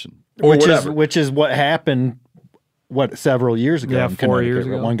population. Or which is what happened, several years ago. Yeah, in 4 years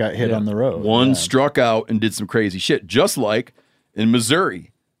ago. One got hit on the road. One struck out and did some crazy shit, just like in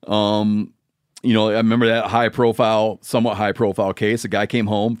Missouri. I remember that somewhat high profile case. A guy came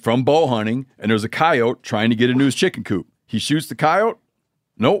home from bow hunting and there's a coyote trying to get into his chicken coop. He shoots the coyote.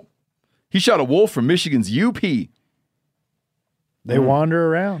 Nope. He shot a wolf from Michigan's UP. They wander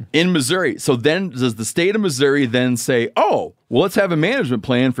around in Missouri. So then does the state of Missouri then say, oh, well, let's have a management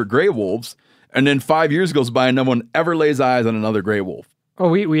plan for gray wolves. And then 5 years goes by and no one ever lays eyes on another gray wolf. Oh,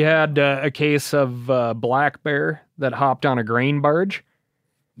 we had a case of black bear that hopped on a grain barge.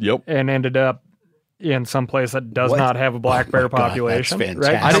 Yep. And ended up in some place that does not have a black bear population. That's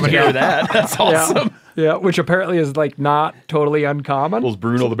fantastic. Right? I didn't hear that. That's awesome. Yeah, which apparently is like not totally uncommon. Well, it's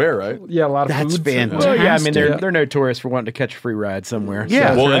Bruno the bear, right? Yeah, a lot of That's foods. fantastic. Well, yeah, I mean, they're notorious for wanting to catch a free ride somewhere.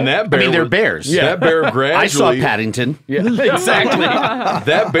 Yeah. Well, and that bear, they're bears. Yeah. That bear gradually. I saw Paddington. Yeah, exactly.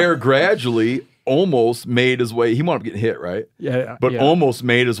 That bear gradually almost made his way. He wound up getting hit, right? Yeah. But almost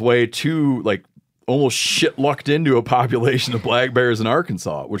made his way to, like, almost shit lucked into a population of black bears in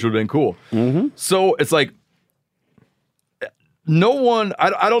Arkansas, which would have been cool. Mm-hmm. So it's like, no one,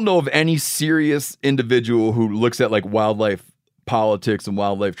 I don't know of any serious individual who looks at like wildlife politics and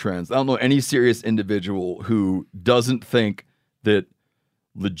wildlife trends. I don't know any serious individual who doesn't think that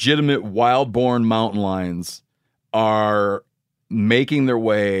legitimate wild-born mountain lions are making their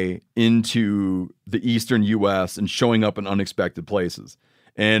way into the eastern U.S. and showing up in unexpected places.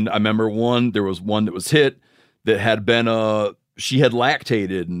 And I remember there was one that was hit that had been, she had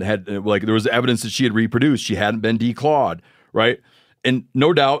lactated and had, like, there was evidence that she had reproduced. She hadn't been declawed. Right. And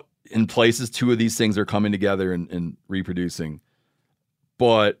no doubt in places, two of these things are coming together and reproducing.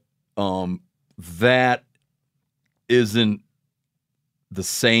 But that isn't the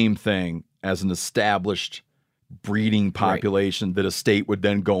same thing as an established breeding population that a state would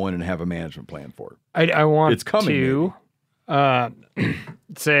then go in and have a management plan for. I want it's coming, to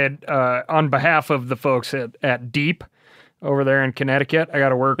say on behalf of the folks at Deep over there in Connecticut, I got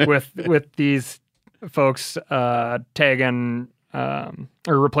to work with these folks tagging or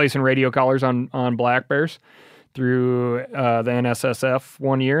replacing radio collars on black bears through the NSSF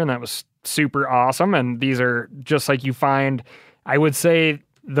 1 year, and that was super awesome. And these are just like you find, I would say,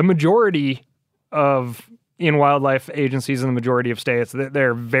 the majority in wildlife agencies in the majority of states,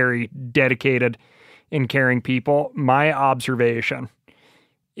 they're very dedicated in caring people. My observation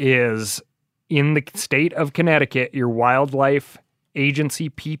is in the state of Connecticut, your wildlife agency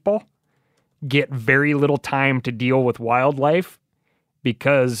people get very little time to deal with wildlife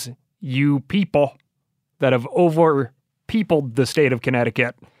because you people that have over-peopled the state of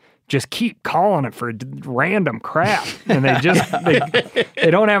Connecticut just keep calling it for random crap. And they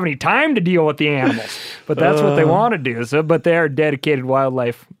don't have any time to deal with the animals. But that's what they want to do. But they are dedicated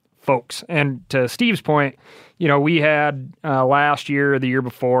wildlife folks. And to Steve's point, we had last year, the year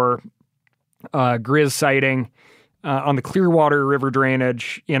before, grizz sighting on the Clearwater River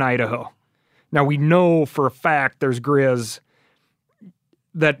drainage in Idaho. Now, we know for a fact there's grizz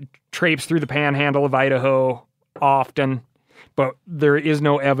that traipse through the panhandle of Idaho often, but there is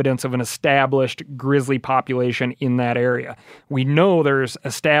no evidence of an established grizzly population in that area. We know there's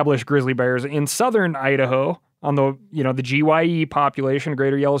established grizzly bears in southern Idaho on the GYE population,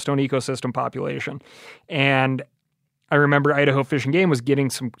 Greater Yellowstone Ecosystem population. And I remember Idaho Fish and Game was getting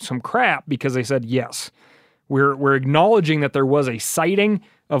some crap because they said, yes, we're acknowledging that there was a sighting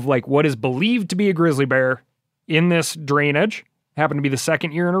of like what is believed to be a grizzly bear in this drainage. Happened to be the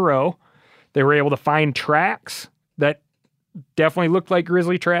second year in a row. They were able to find tracks that definitely looked like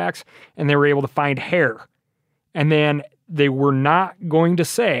grizzly tracks, and they were able to find hair. And then they were not going to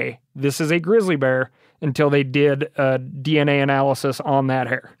say this is a grizzly bear until they did a DNA analysis on that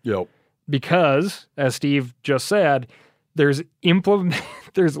hair. Yep. Because, as Steve just said, there's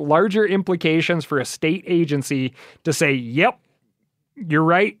larger implications for a state agency to say, yep, you're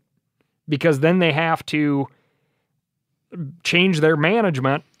right, because then they have to change their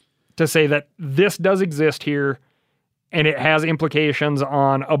management to say that this does exist here and it has implications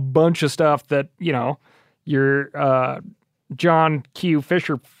on a bunch of stuff that, your John Q.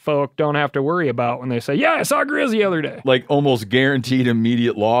 Fisher folk don't have to worry about when they say, yeah, I saw Grizz the other day. Like almost guaranteed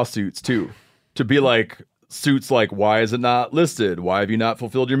immediate lawsuits too. To be like suits like, why is it not listed? Why have you not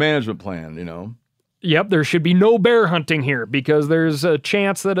fulfilled your management plan, Yep, there should be no bear hunting here because there's a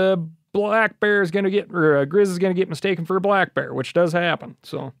chance that a black bear is going to get, or a Grizz is going to get mistaken for a black bear, which does happen.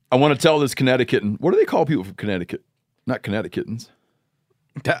 So I want to tell this Connecticut, what do they call people from Connecticut? Not Connecticutans.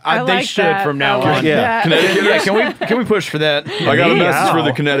 They should from now on. Yeah, Connecticut. Yeah, can we push for that? I got a message for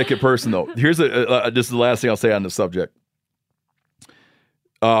the Connecticut person though. Here's this is the last thing I'll say on this subject.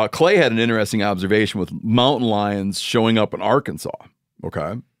 Clay had an interesting observation with mountain lions showing up in Arkansas.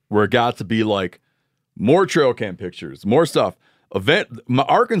 Okay, where it got to be like more trail cam pictures, more stuff.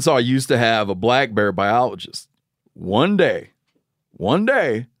 Arkansas used to have a black bear biologist. One day,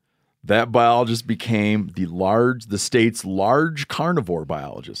 that biologist became the state's large carnivore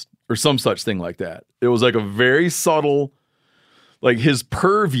biologist, or some such thing like that. It was like a very subtle, like his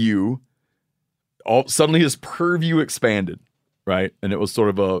purview. Suddenly, his purview expanded, right? And it was sort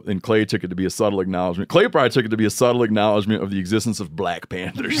of and Clay took it to be a subtle acknowledgement. Clay probably took it to be a subtle acknowledgement of the existence of black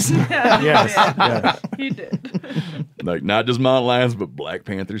panthers. Yes. He did. Like not just mountain lions, but black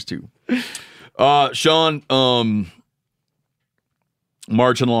panthers too. Sean,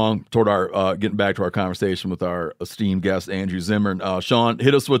 marching along toward our getting back to our conversation with our esteemed guest Andrew Zimmern. Sean,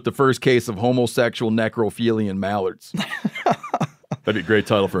 hit us with the first case of homosexual necrophilia in mallards. That'd be a great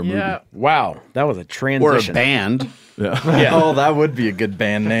title for a movie. Wow, that was a transition. Or a band. Yeah. Oh, that would be a good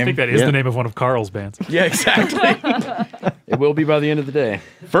band name. I think that is the name of one of Carl's bands. Yeah, exactly. It will be by the end of the day.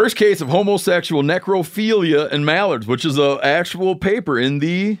 First case of homosexual necrophilia in mallards, which is an actual paper in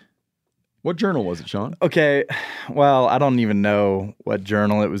the... What journal was it, Sean? Okay, well, I don't even know what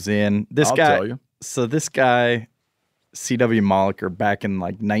journal it was in. I'll tell you. So this guy, C.W. Moliker, back in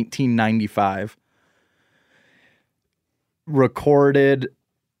like 1995, recorded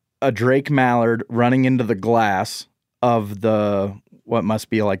a Drake mallard running into the glass of what must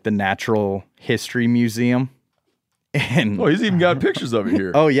be like the Natural History Museum. And he's even got pictures of it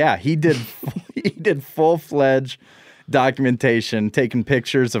here. Oh yeah, he did full-fledged documentation, taking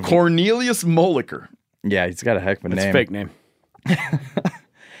pictures of Cornelius Moliker. Yeah, he's got a heck of a name. It's a fake name.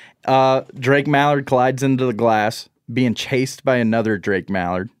 Drake mallard collides into the glass, being chased by another Drake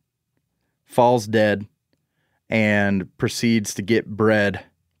mallard, falls dead, and proceeds to get bred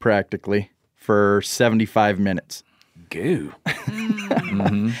practically for 75 minutes. Goo.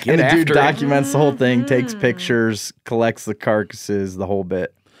 And the dude documents the whole thing, takes pictures, collects the carcasses, the whole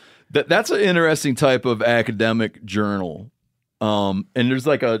bit. That's an interesting type of academic journal. And there's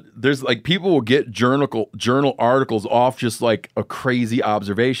like people will get journal articles off just like a crazy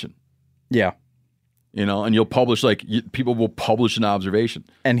observation. Yeah. And you'll publish people will publish an observation.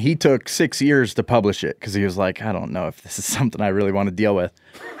 And he took 6 years to publish it because he was like, I don't know if this is something I really want to deal with.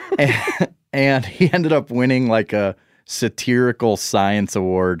 and he ended up winning like a satirical science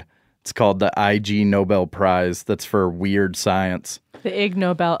award. It's called the IG Nobel Prize. That's for weird science. The Ig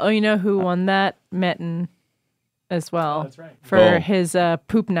Nobel. Oh, you know who won that? Metten as well. Oh, that's right. For his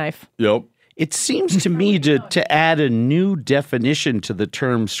poop knife. Yep. It seems to me to add a new definition to the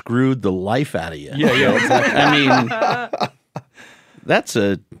term "screwed the life out of you." Yeah, exactly. I mean,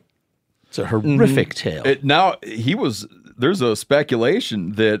 it's a horrific tale. There's a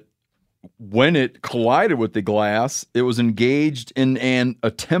speculation that when it collided with the glass, it was engaged in an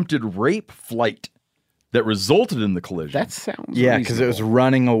attempted rape flight that resulted in the collision. That sounds because it was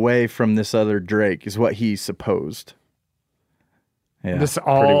running away from this other Drake, is what he supposed. Yeah, this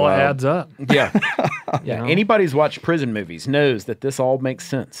all adds up. Yeah. Yeah. Anybody who's watched prison movies knows that this all makes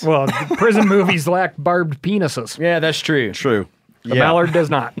sense. Well, prison movies lack barbed penises. Yeah, that's true. True. The mallard does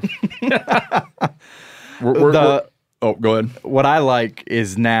not. Go ahead. What I like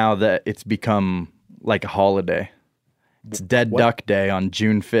is now that it's become like a holiday. It's Dead Duck Day on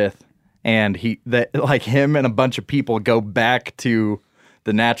June 5th. And him and a bunch of people go back to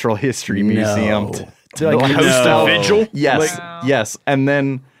the Natural History Museum to host a vigil. Yes, yes, and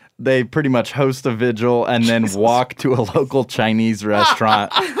then they pretty much host a vigil and then walk to a local Chinese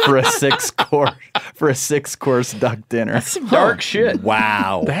restaurant for a 6-course duck dinner. That's some dark shit.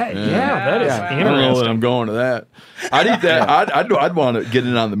 Wow. That is interesting. I don't know that I'm going to that. I'd eat that. I'd want to get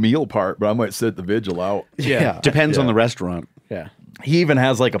in on the meal part, but I might sit the vigil out. Yeah. Depends on the restaurant. Yeah. He even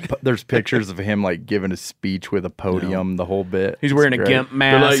has there's pictures of him like giving a speech with a podium, the whole bit. He's wearing a gimp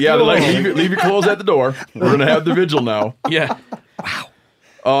mask. They're like, leave your clothes at the door. We're going to have the vigil now. Yeah.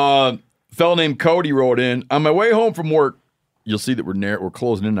 Wow. Fellow named Cody wrote in, on my way home from work, you'll see that we're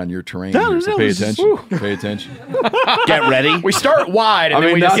closing in on your terrain here, so pay attention. Pay attention. Get ready. We start wide, and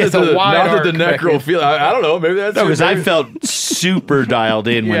then we just get the wide not that the arc necrophilia. I don't know. Maybe that's because I felt super dialed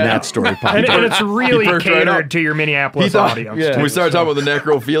in when that story popped and up. it's really catered to your Minneapolis audience. Yeah. When we started talking about the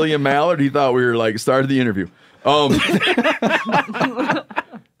necrophilia mallard, he thought we were like started the interview. What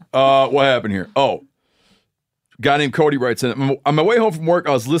happened here? Oh, guy named Cody writes in, on my way home from work,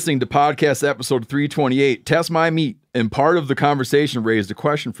 I was listening to podcast episode 328, Test My Meat, and part of the conversation raised a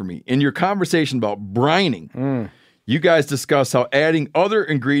question for me. In your conversation about brining, you guys discussed how adding other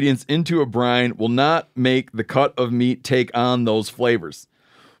ingredients into a brine will not make the cut of meat take on those flavors.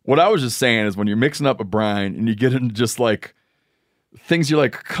 What I was just saying is when you're mixing up a brine and you get into just like things you're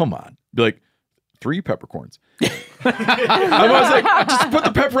like, come on, be like 3 peppercorns. I was like, just put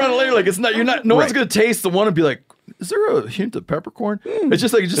the pepper on it later. Like it's not, no one's gonna taste the one and be like, is there a hint of peppercorn? It's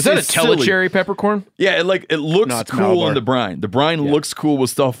just like, is that a telecherry peppercorn? Yeah, it looks cool in the brine. The brine looks cool with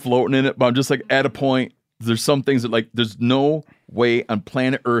stuff floating in it, but I'm just like at a point, there's some things that like, there's no way on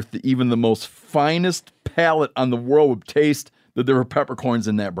planet Earth that even the most finest palate on the world would taste that there were peppercorns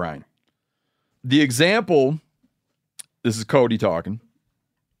in that brine. The example, this is Cody talking.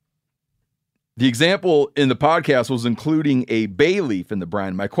 The example in the podcast was including a bay leaf in the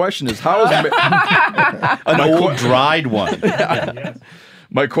brine. My question is, how is an old dried one?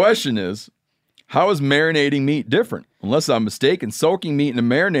 My question is, how is marinating meat different? Unless I'm mistaken, soaking meat in a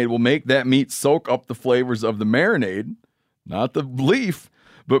marinade will make that meat soak up the flavors of the marinade, not the leaf.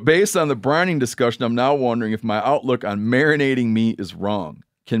 But based on the brining discussion, I'm now wondering if my outlook on marinating meat is wrong.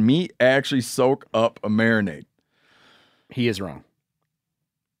 Can meat actually soak up a marinade? He is wrong.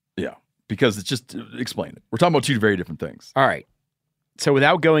 Yeah. Because it's just, explain it. We're talking about 2 very different things. All right. So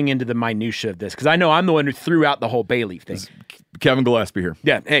without going into the minutia of this, because I know I'm the one who threw out the whole bay leaf thing. Kevin Gillespie here.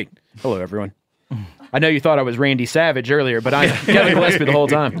 Yeah. Hey. Hello, everyone. I know you thought I was Randy Savage earlier, but I'm Kevin Gillespie the whole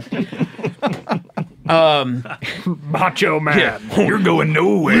time. Macho man. Yeah. You're going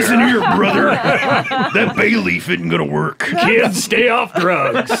nowhere. Listen here, brother. That bay leaf isn't going to work. Kids, stay off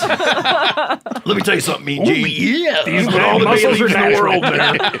drugs. Let me tell you something, Mean Gene. yeah. These put all the muscles in the world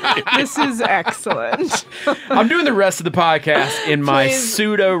there. This is excellent. I'm doing the rest of the podcast in my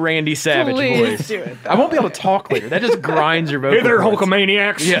pseudo Randy Savage voice. Do it, I won't be able to talk later. That just grinds your vocal. Hey there, cords.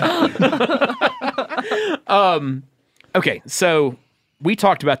 Hulkamaniacs. Yeah. Okay, so we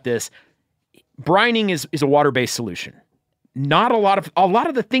talked about this. Brining is a water-based solution. Not a lot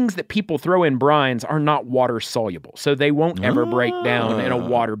of the things that people throw in brines are not water soluble, so they won't ever break down in a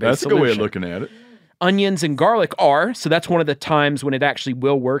water-based solution. That's a good way of looking at it. Onions and garlic are, so that's one of the times when it actually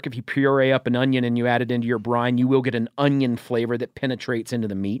will work. If you puree up an onion and you add it into your brine, you will get an onion flavor that penetrates into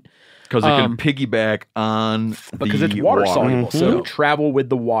the meat. Because it can piggyback on because it's water soluble, so travel with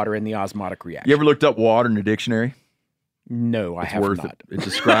the water in the osmotic reaction. You ever looked up water in a dictionary? No, I have not. It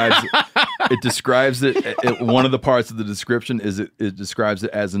describes it describes it. One of the parts of the description is it describes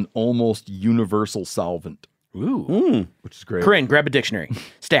it as an almost universal solvent. Ooh, which is great. Corinne, grab a dictionary.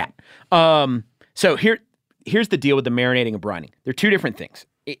 Stat. So here's the deal with the marinating and brining. They're 2 different things.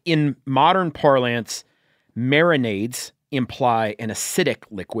 In modern parlance, marinades imply an acidic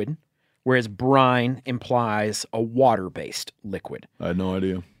liquid, whereas brine implies a water-based liquid. I had no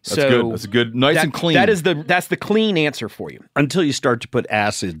idea. That's So good. That's good. Nice and clean. That's the clean answer for you. Until you start to put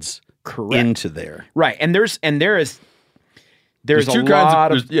acids into there. Right. And there's a 2 lot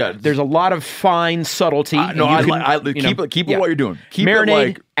kinds of there's a lot of fine subtlety. keep it what you're doing. Keep marinade, it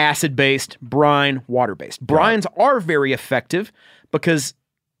like acid-based, brine, water-based. Brines are very effective because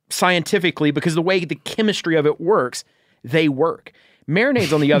scientifically, because the way the chemistry of it works, they work.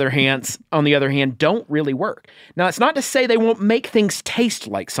 Marinades, on the other hand, don't really work. Now, it's not to say they won't make things taste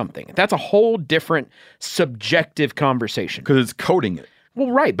like something. That's a whole different subjective conversation. Because it's coating it.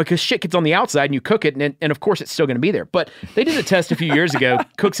 Well, right, because shit gets on the outside and you cook it, and of course it's still going to be there. But they did a test a few years ago.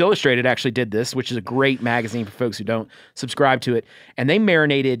 Cooks Illustrated actually did this, which is a great magazine for folks who don't subscribe to it. And they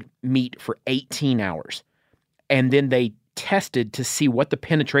marinated meat for 18 hours. And then they tested to see what the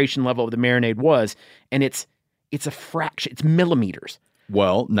penetration level of the marinade was, and it's a fraction. It's millimeters.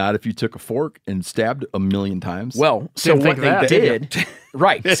 Well, not if you took a fork and stabbed 1,000,000 times. Well, so what they did,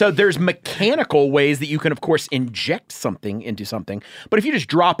 right. So there's mechanical ways that you can, of course, inject something into something. But if you just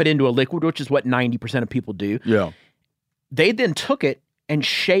drop it into a liquid, which is what 90% of people do, they then took it and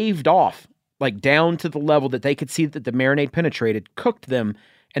shaved off, like down to the level that they could see that the marinade penetrated, cooked them,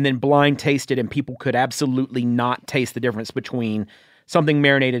 and then blind tasted, and people could absolutely not taste the difference between something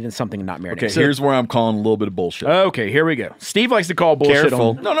marinated and something not marinated. Okay, so here's where I'm calling a little bit of bullshit. Okay, here we go. Steve likes to call bullshit.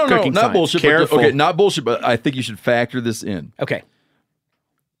 Careful. On No, not science. bullshit. Careful. Okay, not bullshit, but I think you should factor this in. Okay.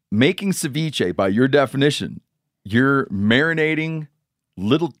 Making ceviche, by your definition, you're marinating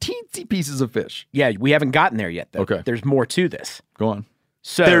little teensy pieces of fish. Yeah, we haven't gotten there yet, though. Okay. There's more to this. Go on.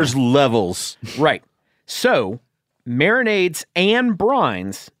 So There's levels. Right. So marinades and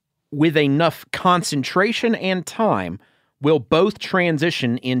brines with enough concentration and time will both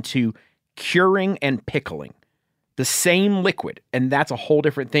transition into curing and pickling. The same liquid, and that's a whole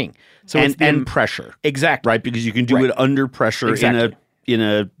different thing. So and pressure. Exactly. Right, because you can do it under pressure Exactly. in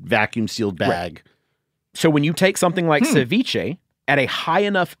a vacuum sealed bag. Right. So when you take something like ceviche at a high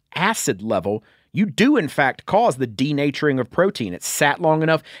enough acid level, you do in fact cause the denaturing of protein. It's sat long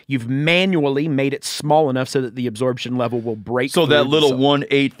enough. You've manually made it small enough so that the absorption level will break. So that little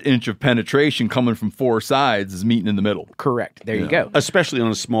 1/8 inch of penetration coming from four sides is meeting in the middle. Correct. There you go. Especially on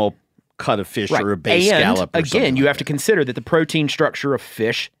a small cut of fish or a bay scallop. And again, you have to consider that the protein structure of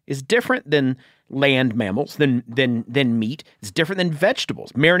fish is different than land mammals, than meat. It's different than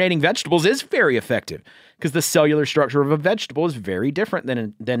vegetables. Marinating vegetables is very effective because the cellular structure of a vegetable is very different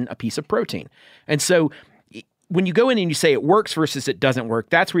than a piece of protein. And so when you go in and you say it works versus it doesn't work,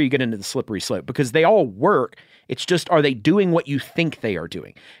 that's where you get into the slippery slope, because they all work. It's just, are they doing what you think they are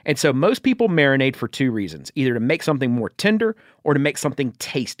doing? And so most people marinate for two reasons, either to make something more tender or to make something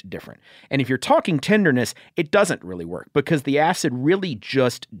taste different. And if you're talking tenderness, it doesn't really work because the acid really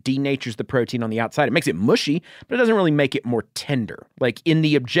just denatures the protein on the outside. It makes it mushy, but it doesn't really make it more tender. Like in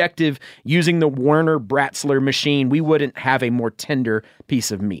the objective, using the Werner Bratzler machine, we wouldn't have a more tender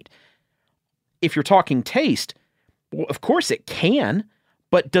piece of meat. If you're talking taste, well, of course it can,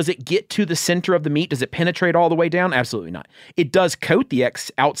 but does it get to the center of the meat? Does it penetrate all the way down? Absolutely not. It does coat the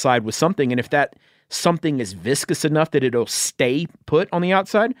outside with something, and if that something is viscous enough that it'll stay put on the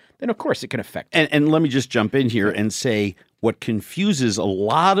outside, then of course it can affect it. And let me just jump in here and say what confuses a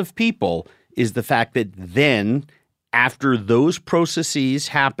lot of people is the fact that then, after those processes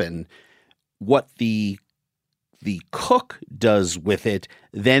happen, what the cook does with it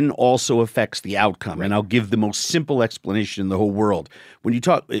then also affects the outcome. Right. And I'll give the most simple explanation in the whole world. When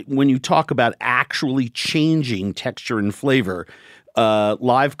you talk about actually changing texture and flavor,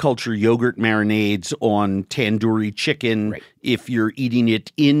 live culture yogurt marinades on tandoori chicken, right, if you're eating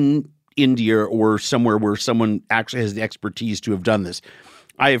it in India or somewhere where someone actually has the expertise to have done this.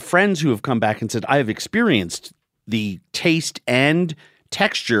 I have friends who have come back and said, I have experienced the taste and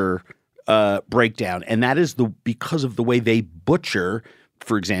texture breakdown, and that is because of the way they butcher,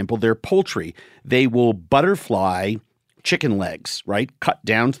 for example, their poultry. They will butterfly chicken legs, right? Cut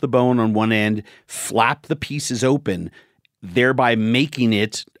down to the bone on one end, flap the pieces open, thereby making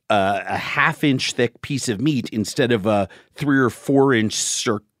it a half-inch thick piece of meat instead of a 3 or 4 inch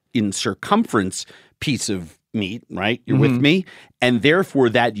in circumference piece of meat, right? You're with me? And therefore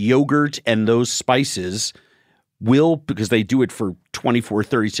that yogurt and those spices will, because they do it for 24,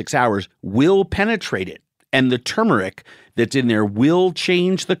 36 hours, will penetrate it. And the turmeric that's in there will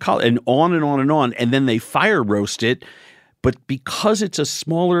change the color, and on and on and on. And then they fire roast it. But because it's a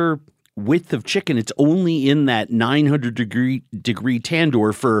smaller width of chicken, it's only in that 900 degree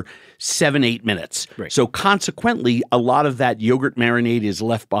tandoor for 7-8 minutes. Right. So consequently, a lot of that yogurt marinade is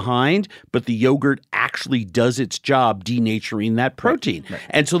left behind, but the yogurt actually does its job denaturing that protein. Right.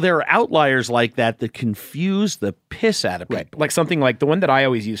 And so there are outliers like that confuse the piss out of people. Right. Like something like the one that I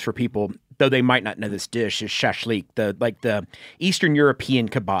always use for people, though they might not know this dish, is shashlik, the Eastern European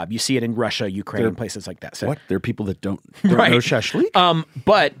kebab. You see it in Russia, Ukraine, places like that. So, what? There are people that don't know shashlik?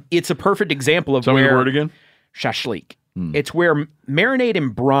 But it's a perfect example of Tell where... me the word again. Shashlik. It's where marinade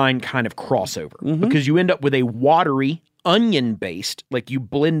and brine kind of cross over because you end up with a watery, onion-based, like you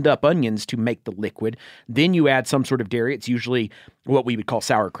blend up onions to make the liquid. Then you add some sort of dairy. It's usually what we would call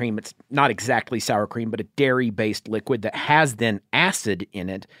sour cream. It's not exactly sour cream, but a dairy-based liquid that has then acid in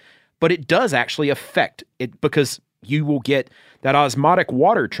it. But it does actually affect it because you will get that osmotic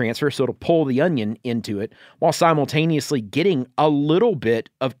water transfer, so it'll pull the onion into it while simultaneously getting a little bit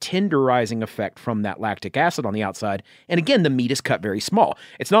of tenderizing effect from that lactic acid on the outside. And again, the meat is cut very small.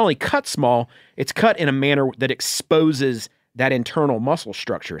 It's not only cut small, it's cut in a manner that exposes that internal muscle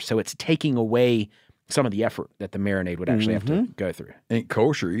structure. So it's taking away some of the effort that the marinade would actually have to go through. Ain't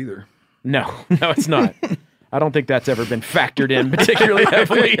kosher either. No, it's not. I don't think that's ever been factored in particularly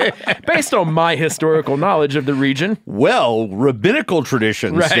heavily based on my historical knowledge of the region. Well, rabbinical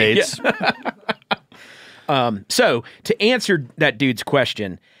tradition states. Yeah. So to answer that dude's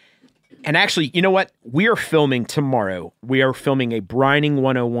question, and actually, you know what? We are filming tomorrow. We are filming a Brining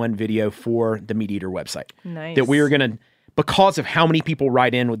 101 video for the Meat Eater website. Nice. That we are going to, because of how many people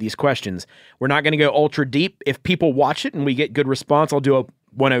write in with these questions, we're not going to go ultra deep. If people watch it and we get good response, I'll do a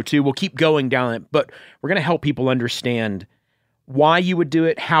 102. We'll keep going down it, but we're going to help people understand why you would do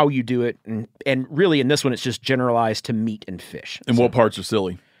it, how you do it, and really in this one it's just generalized to meat and fish. And what parts are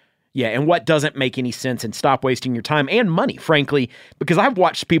silly. Yeah, and what doesn't make any sense, and stop wasting your time and money, frankly, because I've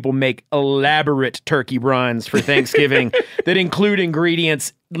watched people make elaborate turkey brines for Thanksgiving that include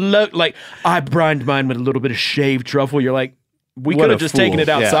ingredients like I brined mine with a little bit of shaved truffle. You're like, we could have just taken it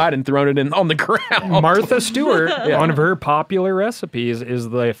outside and thrown it in on the ground. Martha Stewart, one of her popular recipes is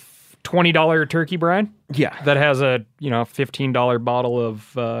the $20 turkey brine. Yeah. That has a, $15 bottle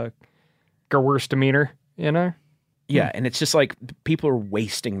of Gewürztraminer in there. Yeah, and it's just like people are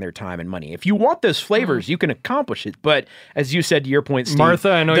wasting their time and money. If you want those flavors, you can accomplish it. But as you said to your point, Steve,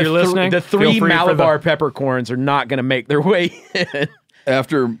 Martha, I know you're listening. The three Malabar peppercorns are not going to make their way in.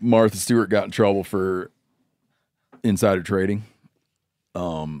 After Martha Stewart got in trouble for insider trading,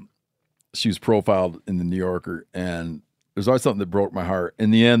 she was profiled in the New Yorker, and there's always something that broke my heart.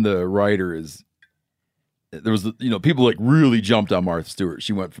 In the end, the writer there was, people like really jumped on Martha Stewart.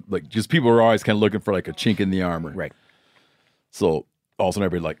 She went just people were always kind of looking for like a chink in the armor. Right. So all of a sudden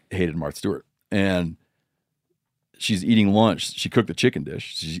everybody hated Martha Stewart. And she's eating lunch. She cooked the chicken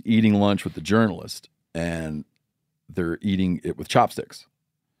dish. She's eating lunch with the journalist, and they're eating it with chopsticks.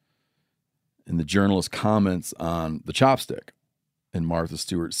 And the journalist comments on the chopstick. And Martha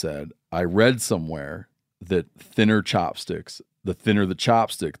Stewart said, I read somewhere that thinner chopsticks, the thinner the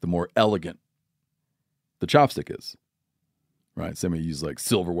chopstick, the more elegant the chopstick is. Right? Somebody used like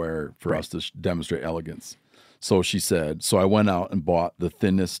silverware for us to demonstrate elegance. So she said, so I went out and bought the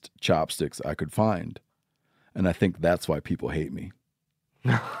thinnest chopsticks I could find. And I think that's why people hate me.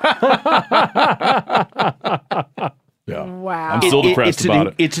 Yeah. Wow. I'm still depressed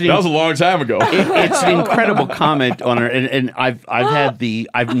about it. That was a long time ago. It's an incredible comment on her. And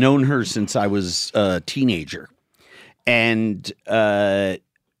I've known her since I was a teenager. And the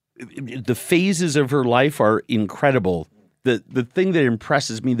phases of her life are incredible. The thing that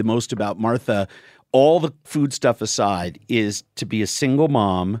impresses me the most about Martha, all the food stuff aside, is to be a single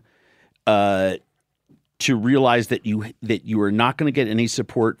mom, to realize that you are not going to get any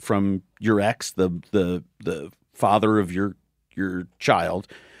support from your ex, the father of your child.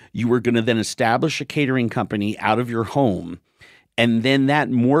 You are going to then establish a catering company out of your home, and then that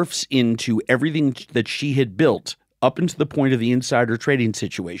morphs into everything that she had built up until the point of the insider trading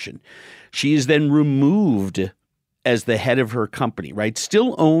situation. She is then removed as the head of her company, right?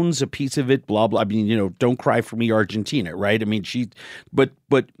 Still owns a piece of it, blah, blah. I mean, don't cry for me, Argentina, right? I mean, but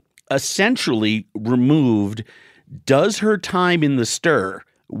essentially removed, does her time in the stir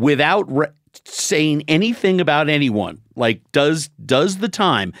without saying anything about anyone, like does the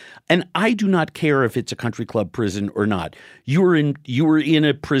time. And I do not care if it's a country club prison or not. You were in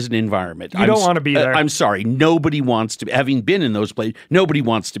a prison environment. You don't want to be there. I'm sorry. Nobody wants to be, having been in those places, nobody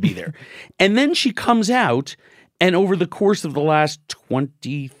wants to be there. And then she comes out, and over the course of the last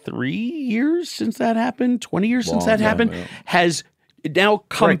 23 years since that happened, 20 years since that happened, has now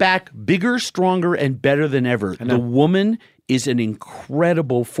come back bigger, stronger, and better than ever. The woman is an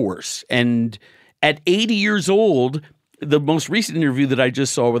incredible force. And at 80 years old, the most recent interview that I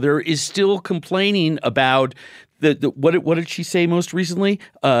just saw with her is still complaining about what did she say most recently?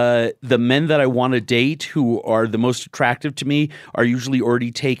 The men that I want to date who are the most attractive to me are usually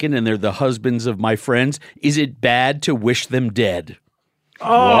already taken, and they're the husbands of my friends. Is it bad to wish them dead?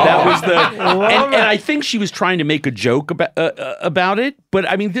 Oh, that was and I think she was trying to make a joke about it. But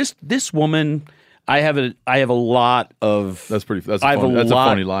I mean, this woman, I have a lot of. That's a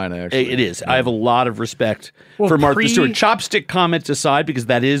funny line, actually. It is. Yeah. I have a lot of respect for Martha Stewart. Chopstick comments aside, because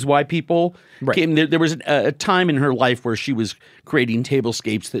that is why people came. There was a time in her life where she was creating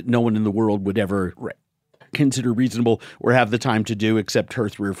tablescapes that no one in the world would ever consider reasonable or have the time to do, except her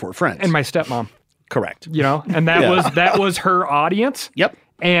 3 or 4 friends and my stepmom. Correct. And that was her audience. Yep.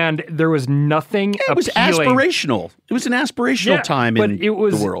 And there was nothing It was appealing. Aspirational. It was an aspirational time in the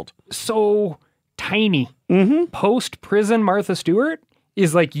world. So tiny. Mm-hmm. Post-prison Martha Stewart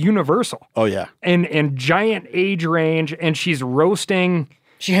is like universal. Oh, yeah. And giant age range, and she's roasting.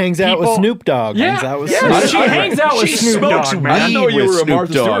 She hangs out with Snoop Dogg. Yeah, she hangs out with Snoop Dogg, man. I didn't know you were a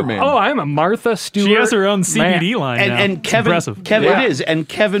Martha Stewart man. Oh, I'm a Martha Stewart. She has her own CBD line now. And Kevin, it is. And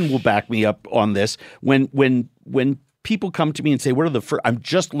Kevin will back me up on this. When people come to me and say, "What are the first?" I'm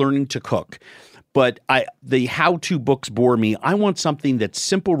just learning to cook. but the how-to books bore me. I want something that's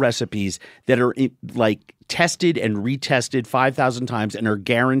simple recipes that are like tested and retested 5,000 times and are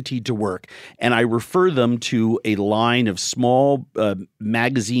guaranteed to work. And I refer them to a line of small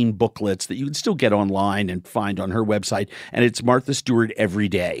magazine booklets that you can still get online and find on her website. And it's Martha Stewart Every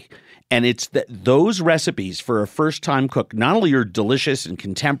Day. And it's those recipes for a first-time cook not only are delicious and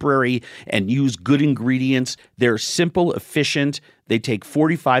contemporary and use good ingredients, they're simple, efficient. They take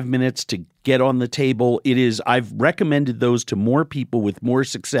 45 minutes to get on the table. I've recommended those to more people with more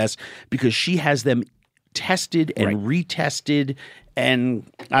success because she has them tested and retested, and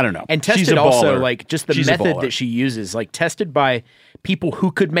I don't know. And tested also, like, just the method that she uses, like tested by people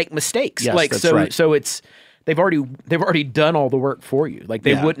who could make mistakes. Yes, like, that's right. So it's they've already done all the work for you. Like,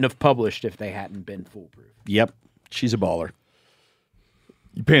 they wouldn't have published if they hadn't been foolproof. Yep. She's a baller.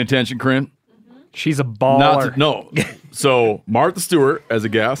 You paying attention, Corinne? She's a baller. No. So, Martha Stewart as a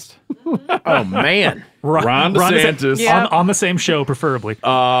guest. Oh, man. Ron DeSantis. On the same show, preferably.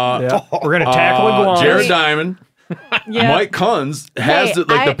 We're going to tackle iguanas. Jared Diamond. Mike Kunz has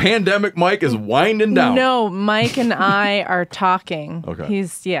the pandemic. Mike is winding down. No, Mike and I are talking. Okay.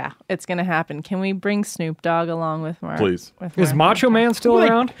 It's going to happen. Can we bring Snoop Dogg along with Mark? Please. Is Macho Man still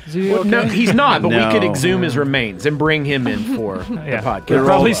around? Is he okay? No, he's not, but we could exhume his remains and bring him in for the podcast. They're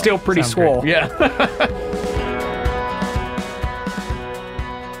probably still pretty swole. Yeah.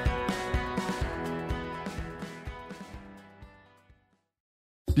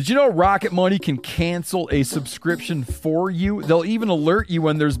 Did you know Rocket Money can cancel a subscription for you? They'll even alert you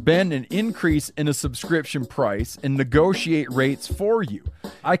when there's been an increase in a subscription price and negotiate rates for you.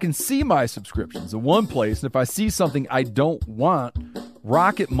 I can see my subscriptions in one place, and if I see something I don't want,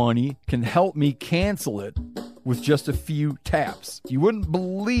 Rocket Money can help me cancel it with just a few taps. You wouldn't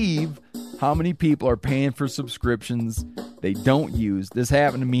believe how many people are paying for subscriptions they don't use. This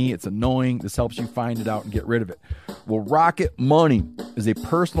happened to me. It's annoying. This helps you find it out and get rid of it. Well, Rocket Money is a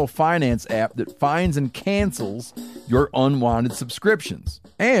personal finance app that finds and cancels your unwanted subscriptions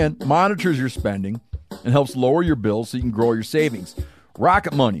and monitors your spending and helps lower your bills so you can grow your savings.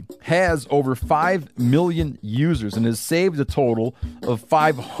 Rocket Money has over 5 million users and has saved a total of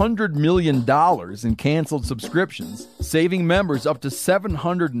 $500 million in canceled subscriptions, saving members up to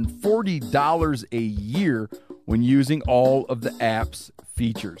 $740 a year when using all of the app's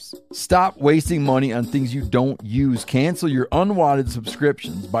features. Stop wasting money on things you don't use. Cancel your unwanted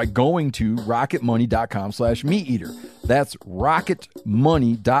subscriptions by going to rocketmoney.com/meateater. That's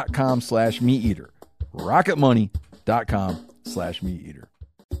rocketmoney.com/meateater. rocketmoney.com/meateater.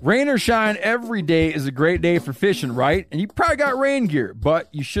 Rain or shine, every day is a great day for fishing, right? And you probably got rain gear, but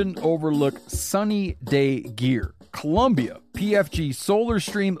you shouldn't overlook sunny day gear. Columbia PFG Solar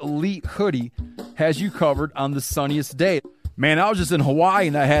Stream Elite Hoodie has you covered on the sunniest day. Man, I was just in Hawaii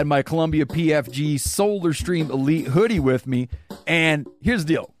and I had my Columbia PFG Solar Stream Elite Hoodie with me. And here's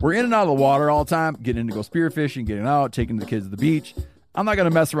the deal. We're in and out of the water all the time, getting in to go spearfishing, getting out, taking the kids to the beach. I'm not going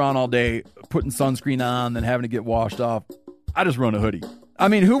to mess around all day, putting sunscreen on, then having to get washed off. I just run a hoodie. I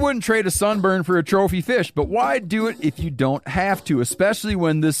mean, who wouldn't trade a sunburn for a trophy fish? But why do it if you don't have to, especially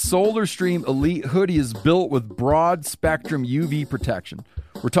when this Solar Stream Elite Hoodie is built with broad spectrum UV protection.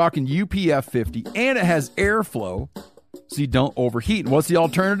 We're talking UPF 50, and it has airflow so you don't overheat. And what's the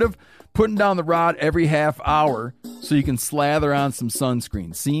alternative? Putting down the rod every half hour so you can slather on some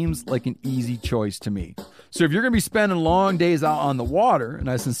sunscreen. Seems like an easy choice to me. So if you're going to be spending long days out on the water, and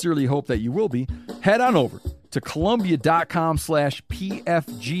I sincerely hope that you will be, head on over to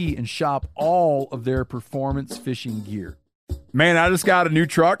Columbia.com/PFG and shop all of their performance fishing gear. Man, I just got a new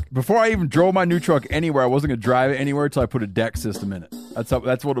truck. Before I even drove my new truck anywhere, I wasn't going to drive it anywhere until I put a deck system in it.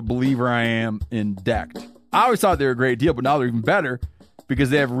 That's what a believer I am in decked. I always thought they were a great deal, but now they're even better because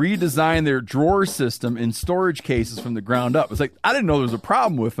they have redesigned their drawer system in storage cases from the ground up. It's like, I didn't know there was a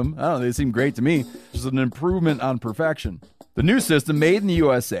problem with them. I don't know, they seem great to me. It's an improvement on perfection. The new system, made in the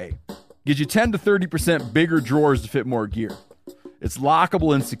USA, gives you 10 to 30% bigger drawers to fit more gear. It's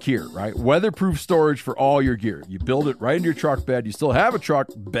lockable and secure, right? Weatherproof storage for all your gear. You build it right into your truck bed. You still have a truck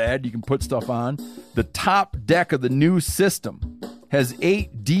bed you can put stuff on. The top deck of the new system has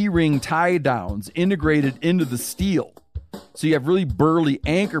 8 D-ring tie downs integrated into the steel. So you have really burly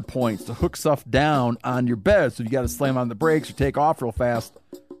anchor points to hook stuff down on your bed. So you got to slam on the brakes or take off real fast.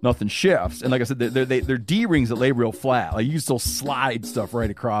 Nothing shifts. And like I said, they're D-rings that lay real flat. Like you can still slide stuff right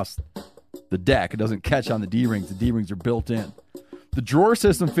across the deck. It doesn't catch on the D-rings. The D-rings are built in. The drawer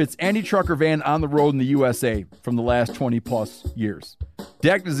system fits any truck or van on the road in the USA from the last 20 plus years.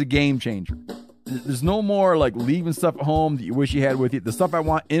 Decked is a game changer. There's no more like leaving stuff at home that you wish you had with you. The stuff I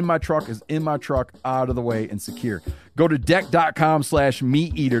want in my truck is in my truck, out of the way and secure. Go to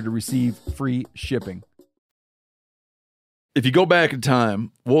deck.com/meateater to receive free shipping. If you go back in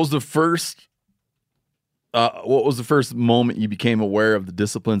time, what was the first moment you became aware of the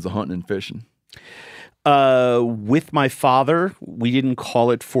disciplines of hunting and fishing? With my father, we didn't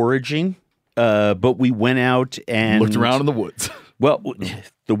call it foraging, but we went out and looked around in the woods. Well,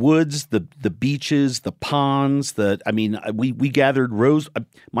 the woods, the beaches, the ponds. We gathered rose.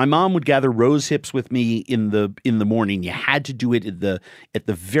 My mom would gather rose hips with me in the morning. You had to do it at the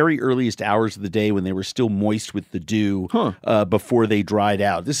very earliest hours of the day when they were still moist with the dew, before they dried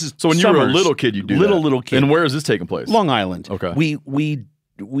out. This is so when you were a little kid, you do little kid. And where is this taking place? Long Island. Okay. We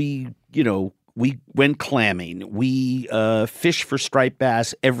went clamming. We fished for striped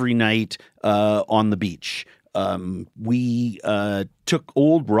bass every night on the beach. We took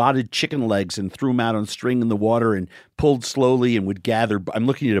old rotted chicken legs and threw them out on string in the water and pulled slowly and would gather. I'm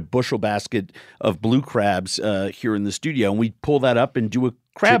looking at a bushel basket of blue crabs here in the studio, and we'd pull that up and do a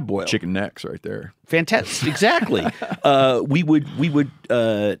crab boil. Chicken necks right there. Fantastic. Exactly. We would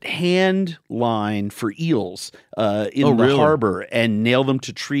hand line for eels in the harbor and nail them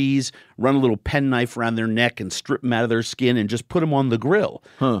to trees, run a little penknife around their neck and strip them out of their skin and just put them on the grill.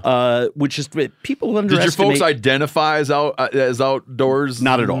 Which is people underestimate. Did your folks identify as outdoors?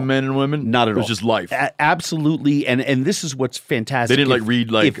 Not at all. Men and women? Not at all. It was just life. Absolutely. And this is what's fantastic. They didn't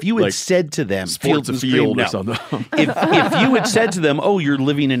read if you had said to them Sports of Field or something. if you had said to them, "Oh, you're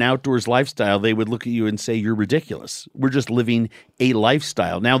living an outdoors lifestyle," they would look at you and say, "You're ridiculous. We're just living a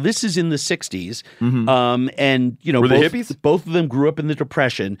lifestyle." Now, this is in the 60s. And were they hippies? Both of them grew up in the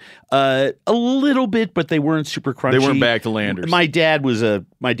Depression. A little bit, but they weren't super crunchy. They weren't back to landers. My dad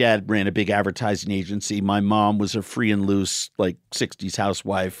ran a big advertising agency. My mom was a free and loose, like 60s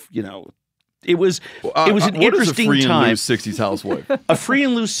housewife. It was an interesting what is a free time. And loose 60s housewife? A free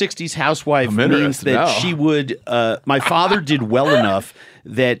and loose 60s housewife means that she would. My father did well enough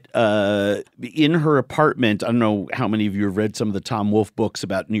that in her apartment, I don't know how many of you have read some of the Tom Wolfe books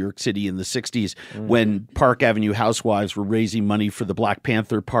about New York City in the 60s when Park Avenue housewives were raising money for the Black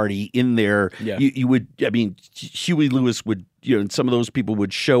Panther Party. In there, you would. Huey Lewis would. And some of those people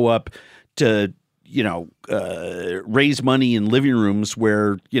would show up to raise money in living rooms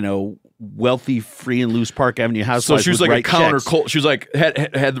where wealthy free and loose Park Avenue housewives. So she was like a counterculture. She was like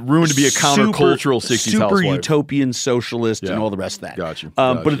had room to be a countercultural 60s housewife. Super utopian socialist and all the rest of that. Gotcha.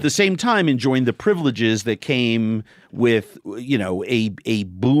 But at the same time, enjoying the privileges that came with a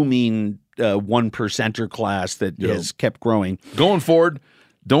booming 1%er class that has kept growing. Going forward,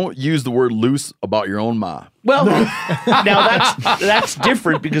 don't use the word loose about your own ma. Well, now that's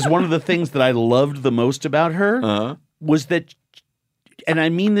different because one of the things that I loved the most about her was that, and I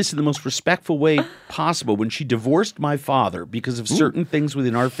mean this in the most respectful way possible, when she divorced my father because of certain things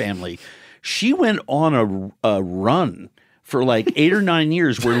within our family, she went on a run for like 8 or 9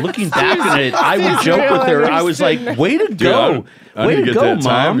 years. Where looking back on it, I would joke with her. I was like, "Way to go, I way need to get go, that mom!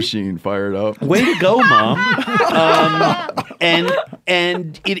 Time machine fired up. Way to go, mom!"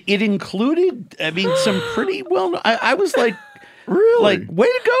 And it included, some pretty well. I was like, really, like, way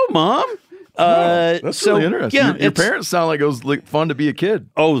to go, mom! That's really interesting. Your parents sound like it was fun to be a kid.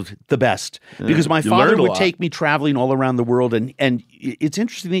 Oh, the best. Because my father would take me traveling all around the world, and it's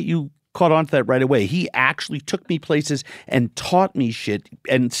interesting that you caught on to that right away. He actually took me places and taught me shit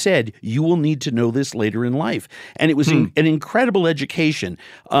and said, "You will need to know this later in life." And it was an incredible education.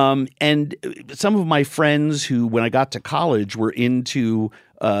 And some of my friends who, when I got to college, were into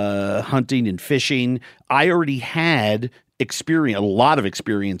hunting and fishing. I already had a lot of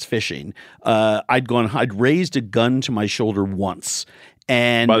experience fishing. I'd raised a gun to my shoulder once.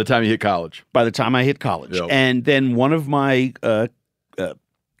 And by the time you hit college? By the time I hit college. Yep. And then one of my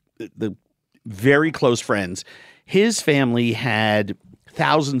the very close friends, his family had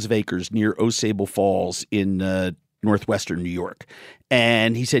thousands of acres near Osable Falls in northwestern New York.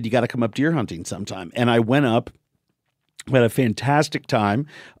 And he said, "You got to come up deer hunting sometime." And I went up, had a fantastic time,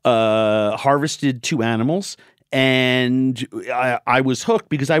 harvested 2 animals, and I was hooked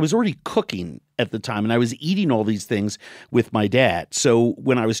because I was already cooking at the time, and I was eating all these things with my dad. So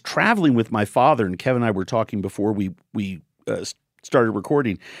when I was traveling with my father, and Kevin and I were talking before we started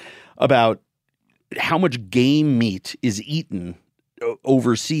recording about how much game meat is eaten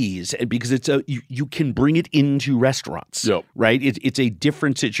overseas, and because you can bring it into restaurants, right? It's a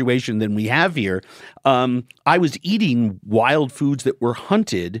different situation than we have here. I was eating wild foods that were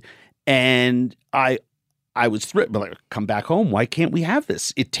hunted, and I was thrilled. But come back home, why can't we have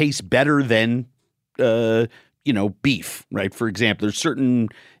this? It tastes better than beef, right? For example, there's certain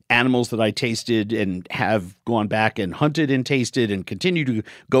animals that I tasted and have gone back and hunted and tasted and continue to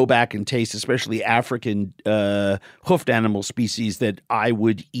go back and taste, especially African hoofed animal species that I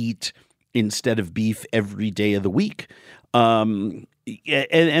would eat instead of beef every day of the week. And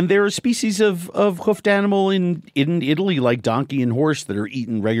there are species of hoofed animal in Italy, like donkey and horse, that are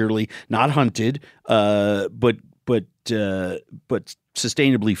eaten regularly, not hunted, but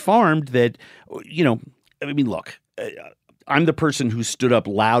sustainably farmed. That, I mean, look, I'm the person who stood up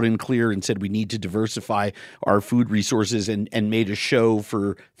loud and clear and said we need to diversify our food resources and made a show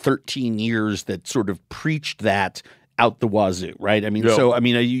for 13 years that sort of preached that out the wazoo, right? I mean,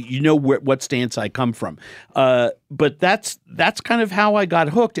 what stance I come from. But that's kind of how I got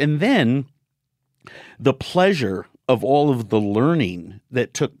hooked. And then the pleasure of all of the learning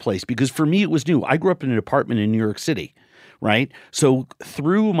that took place, because for me it was new. I grew up in an apartment in New York City, right? So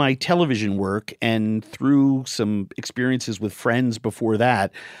through my television work and through some experiences with friends before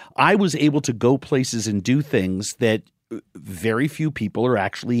that, I was able to go places and do things that very few people are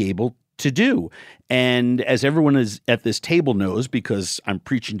actually able to do. And as everyone is at this table knows, because I'm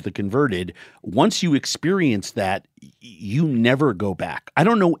preaching to the converted, once you experience that, you never go back. I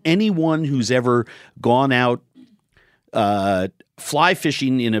don't know anyone who's ever gone out fly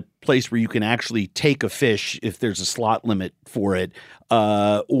fishing in a place where you can actually take a fish if there's a slot limit for it,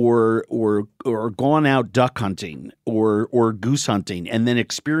 or gone out duck hunting or goose hunting and then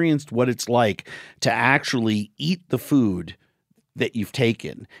experienced what it's like to actually eat the food that you've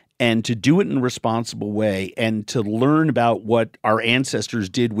taken and to do it in a responsible way and to learn about what our ancestors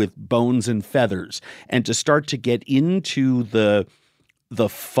did with bones and feathers and to start to get into the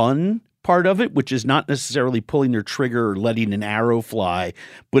fun part of it, which is not necessarily pulling your trigger or letting an arrow fly,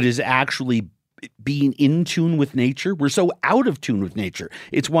 but is actually being in tune with nature. We're so out of tune with nature.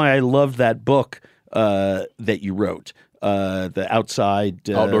 It's why I love that book that you wrote, the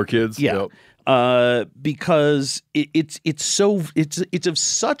Outdoor Kids. Yeah. Yep. Because it's of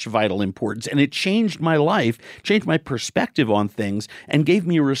such vital importance, and it changed my life, changed my perspective on things, and gave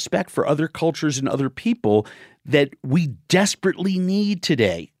me a respect for other cultures and other people that we desperately need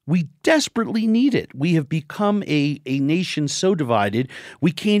today. We desperately need it. We have become a nation so divided,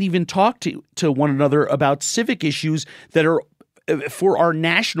 we can't even talk to one another about civic issues that are for our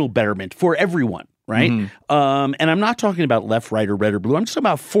national betterment, for everyone. Right. Mm-hmm. And I'm not talking about left, right, or red or blue. I'm just talking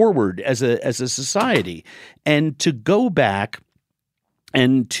about forward as a society. And to go back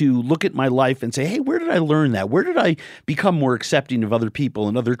and to look at my life and say, hey, where did I learn that? Where did I become more accepting of other people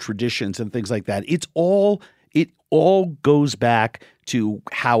and other traditions and things like that? It all goes back to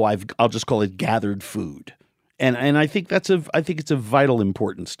how I'll just call it gathered food. And I think it's of vital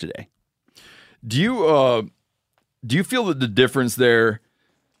importance today. Do you feel that the difference there?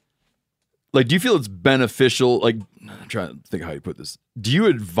 Like, do you feel it's beneficial? Like, I'm trying to think how you put this. Do you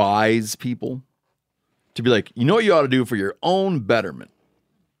advise people to be like, you know what you ought to do for your own betterment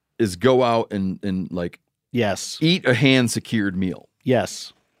is go out and like, yes, eat a hand-secured meal.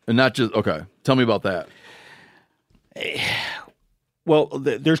 Yes. And not just, okay, tell me about that. Well,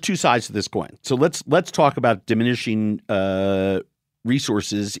 there's two sides to this coin. So let's talk about diminishing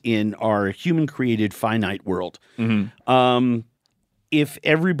resources in our human-created finite world. Mm-hmm. If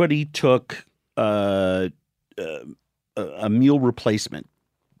everybody took a meal replacement,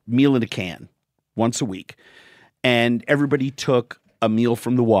 meal in a can, once a week, and everybody took a meal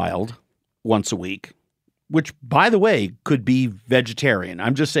from the wild once a week, which, by the way, could be vegetarian.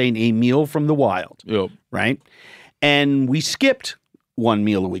 I'm just saying a meal from the wild, right? And we skipped one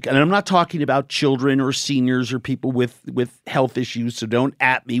meal a week. And I'm not talking about children or seniors or people with health issues, so don't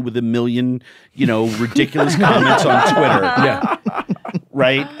at me with a million, ridiculous comments on Twitter. Yeah.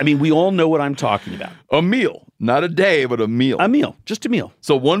 Right? I mean, we all know what I'm talking about. A meal. Not a day, but a meal. A meal. Just a meal.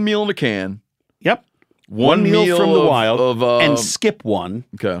 So one meal in a can. Yep. One meal from the wild and skip one.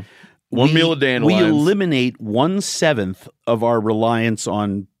 Okay. One meal of dandelions. We eliminate 1/7 of our reliance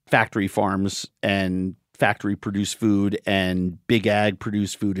on factory farms and factory-produced food and big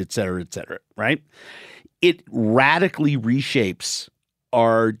ag-produced food, et cetera, right? It radically reshapes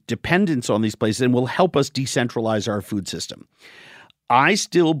our dependence on these places and will help us decentralize our food system. I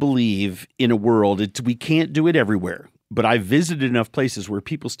still believe in a world, we can't do it everywhere, but I've visited enough places where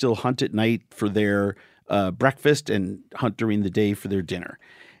people still hunt at night for their breakfast and hunt during the day for their dinner.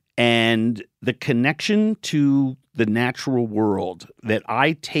 And the connection to the natural world that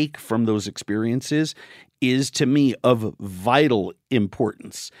I take from those experiences is, to me, of vital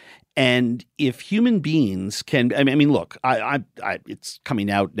importance. And if human beings can, I mean, look, I it's coming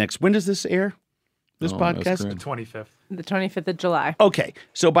out next. When does this air? this podcast? The 25th. The 25th of July. Okay,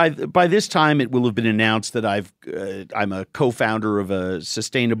 so by this time, it will have been announced that I'm a co-founder of a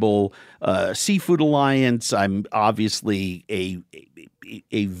sustainable seafood alliance. I'm obviously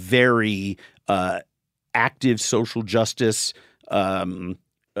a very active social justice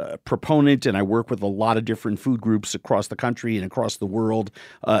proponent, and I work with a lot of different food groups across the country and across the world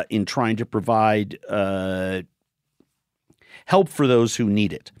in trying to provide help for those who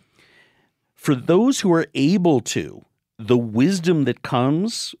need it. For those who are able to, the wisdom that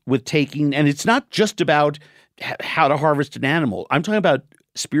comes with taking, and it's not just about how to harvest an animal. I'm talking about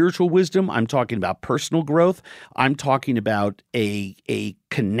spiritual wisdom. I'm talking about personal growth. I'm talking about a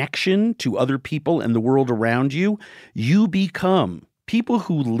connection to other people and the world around you. You become people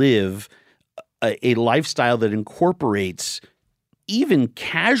who live a lifestyle that incorporates, even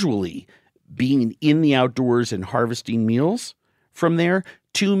casually, being in the outdoors and harvesting meals from there,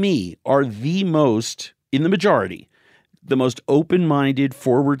 to me, are the most, in the majority, the most open-minded,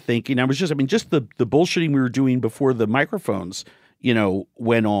 forward-thinking. Just the bullshitting we were doing before the microphones,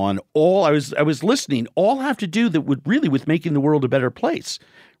 went on. I was listening. All have to do with making the world a better place,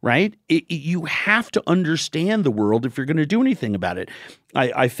 right? You have to understand the world if you're going to do anything about it.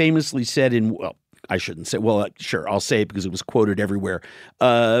 I famously said I shouldn't say. Well, sure, I'll say it because it was quoted everywhere.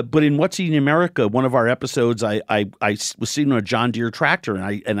 But in What's Eating America, one of our episodes, I was sitting on a John Deere tractor,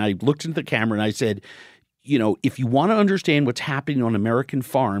 and I looked into the camera and I said, if you want to understand what's happening on American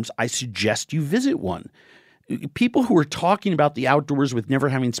farms, I suggest you visit one. People who are talking about the outdoors with never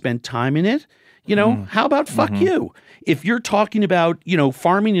having spent time in it, how about fuck you? If you're talking about,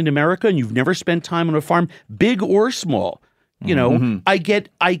 farming in America and you've never spent time on a farm, big or small, I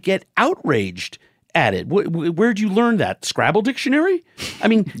get outraged at it. Where'd you learn that? Scrabble dictionary? I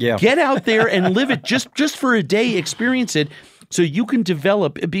mean, Get out there and live it just for a day, experience it. So you can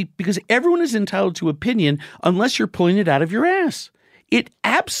develop, because everyone is entitled to opinion unless you're pulling it out of your ass. It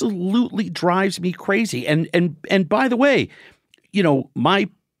absolutely drives me crazy. And by the way, my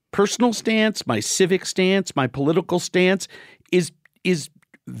personal stance, my civic stance, my political stance is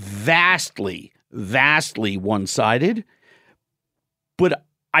vastly, vastly one-sided. But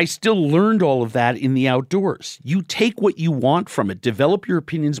I still learned all of that in the outdoors. You take what you want from it, develop your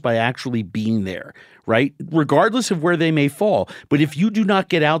opinions by actually being there, right? Regardless of where they may fall. But if you do not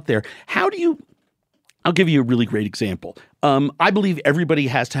get out there, I'll give you a really great example. I believe everybody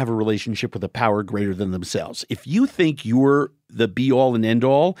has to have a relationship with a power greater than themselves. If you think you're the be all and end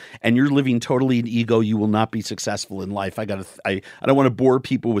all and you're living totally in ego, you will not be successful in life. I don't want to bore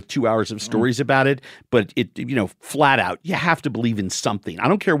people with 2 hours of stories about it, but flat out, you have to believe in something. I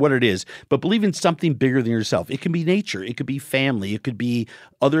don't care what it is, but believe in something bigger than yourself. It can be nature. It could be family. It could be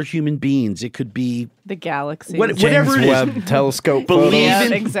other human beings. It could be the galaxy. Whatever it is. Webb telescope.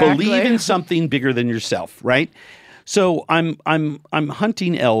 Believe in something bigger than yourself, right? So I'm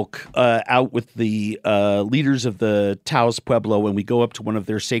hunting elk out with the leaders of the Taos Pueblo, and we go up to one of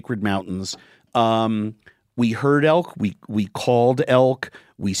their sacred mountains. We heard elk, we called elk,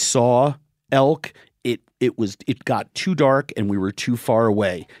 we saw elk. It got too dark and we were too far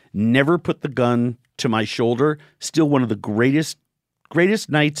away. Never put the gun to my shoulder. Still one of the greatest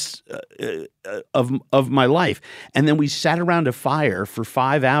nights of my life. And then we sat around a fire for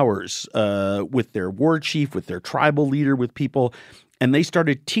 5 hours with their war chief, with their tribal leader, with people, and they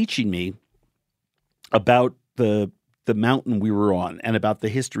started teaching me about the mountain we were on and about the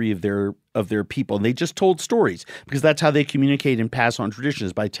history of their people. And they just told stories because that's how they communicate and pass on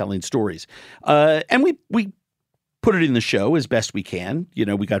traditions, by telling stories. And we put it in the show as best we can.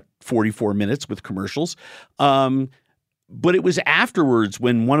 We got 44 minutes with commercials. But it was afterwards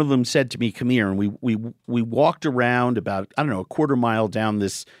when one of them said to me, "Come here," and we walked around about, a quarter mile down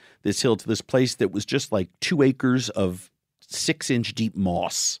this hill to this place that was just like 2 acres of 6-inch deep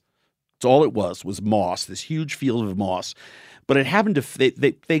moss. That's all it was moss, this huge field of moss. But it happened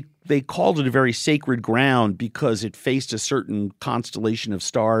to they called it a very sacred ground because it faced a certain constellation of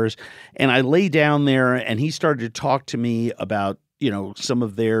stars. And I lay down there, and he started to talk to me about some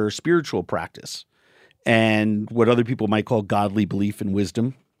of their spiritual practice and what other people might call godly belief and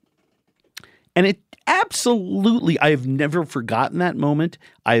wisdom. And it absolutely, I have never forgotten that moment.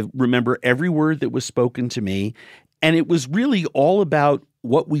 I remember every word that was spoken to me. And it was really all about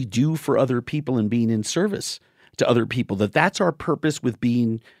what we do for other people and being in service to other people, that's our purpose with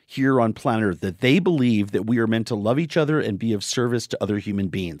being here on planet Earth, that they believe that we are meant to love each other and be of service to other human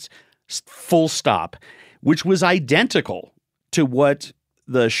beings. Full stop, which was identical to what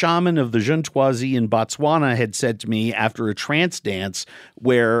the shaman of the Juntoisi in Botswana had said to me after a trance dance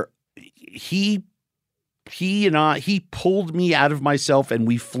where he he pulled me out of myself, and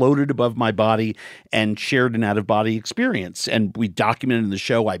we floated above my body and shared an out-of-body experience. And we documented in the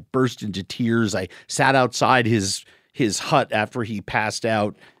show. I burst into tears. I sat outside his hut after he passed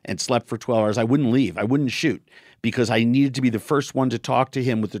out and slept for 12 hours. I wouldn't leave. I wouldn't shoot because I needed to be the first one to talk to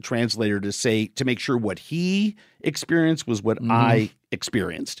him with the translator to make sure what he experienced was what I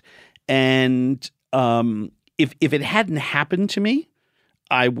experienced. And if it hadn't happened to me,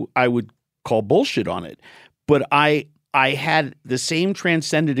 I would call bullshit on it. But I had the same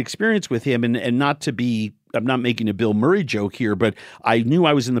transcendent experience with him, and not to be, I'm not making a Bill Murray joke here, but I knew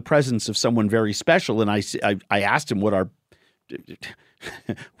I was in the presence of someone very special, and I asked him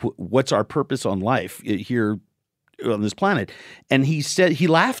what's our purpose on life here on this planet, and he said, he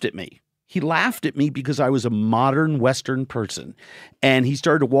laughed at me. He laughed at me because I was a modern Western person, and he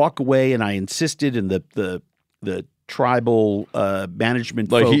started to walk away, and I insisted, and the tribal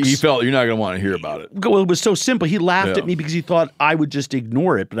management like folks. He felt you're not going to want to hear about it. Well, it was so simple. He laughed at me because he thought I would just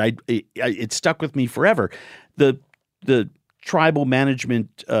ignore it, but it stuck with me forever. The tribal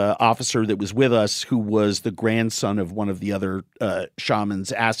management officer that was with us, who was the grandson of one of the other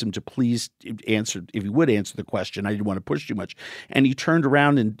shamans, asked him to please answer, if he would answer the question. I didn't want to push too much. And he turned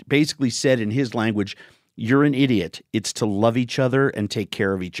around and basically said in his language, "You're an idiot. It's to love each other and take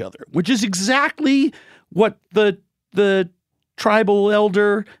care of each other," which is exactly what the tribal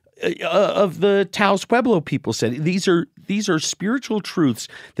elder of the Taos Pueblo people said. These are spiritual truths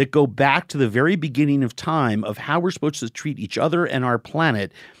that go back to the very beginning of time of how we're supposed to treat each other and our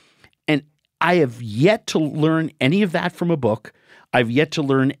planet. And I have yet to learn any of that from a book. I've yet to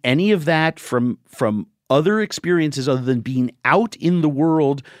learn any of that from other experiences other than being out in the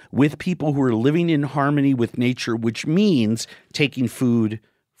world with people who are living in harmony with nature, which means taking food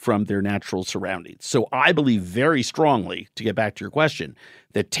from their natural surroundings. So I believe very strongly, to get back to your question,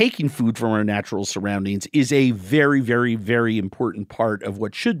 that taking food from our natural surroundings is a very, very, very important part of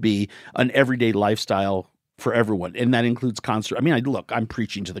what should be an everyday lifestyle for everyone. And that includes I'm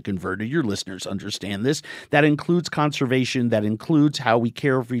preaching to the converted. Your listeners understand this. That includes conservation. That includes how we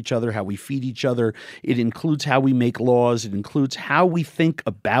care for each other, how we feed each other. It includes how we make laws. It includes how we think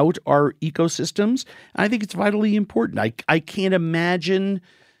about our ecosystems. And I think it's vitally important. I can't imagine.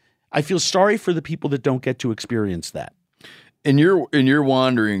 I feel sorry for the people that don't get to experience that. In your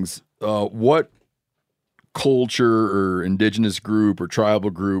wanderings, what culture or indigenous group or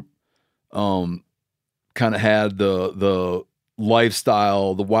tribal group kind of had the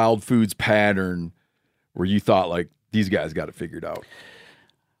lifestyle, the wild foods pattern where you thought, like, these guys got it figured out?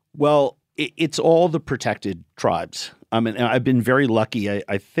 Well, it's all the protected tribes. I mean, I've been very lucky.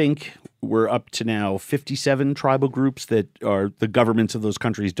 I think we're up to now 57 tribal groups that are the governments of those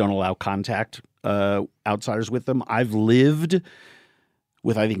countries don't allow contact outsiders with them. I've lived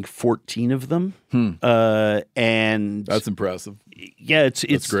with, I think, 14 of them. And that's impressive. Yeah,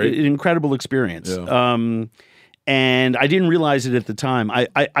 it's great. An incredible experience. Yeah. And I didn't realize it at the time.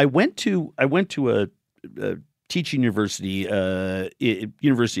 I went to a teaching university,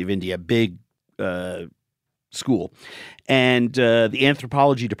 University of India, big school, and the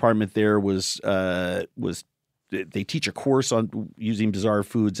anthropology department there was they teach a course on using bizarre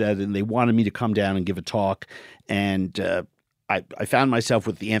foods, and they wanted me to come down and give a talk, and I found myself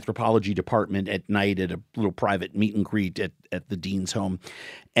with the anthropology department at night at a little private meet and greet at the dean's home,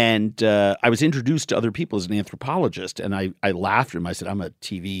 and I was introduced to other people as an anthropologist, and I laughed at him. I said, I'm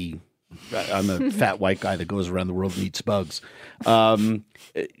a fat white guy that goes around the world and eats bugs.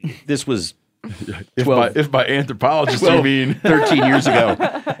 This was if by anthropologist you mean 13 years ago.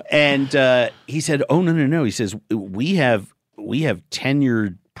 And he said, "Oh, no. He says, we have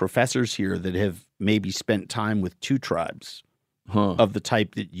tenured professors here that have maybe spent time with two tribes of the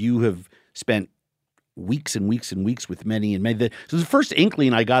type that you have spent weeks and weeks and weeks with many and many." So the first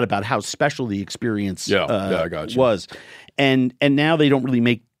inkling I got about how special the experience I got you. was. And now they don't really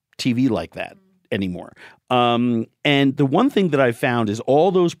make TV like that anymore. And the one thing that I found is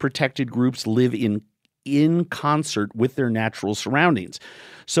all those protected groups live in concert with their natural surroundings.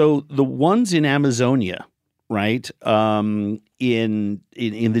 So the ones in Amazonia, right, in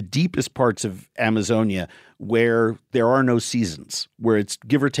the deepest parts of Amazonia, where there are no seasons, where it's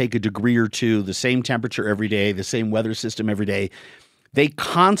give or take a degree or two, the same temperature every day, the same weather system every day, they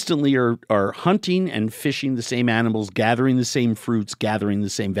constantly are hunting and fishing the same animals, gathering the same fruits, gathering the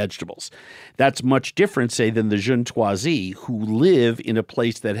same vegetables. That's much different, say, than the Juntoisi, who live in a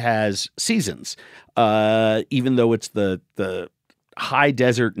place that has seasons. Even though it's the high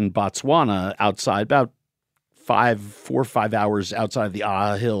desert in Botswana outside, about 4 or 5 hours outside of the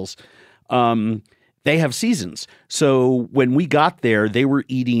Aha Hills, they have seasons. So when we got there, they were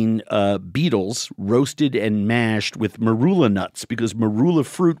eating beetles roasted and mashed with marula nuts because marula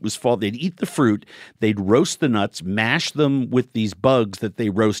fruit was fall. They'd eat the fruit, they'd roast the nuts, mash them with these bugs that they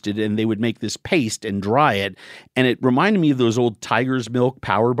roasted, and they would make this paste and dry it. And it reminded me of those old Tiger's Milk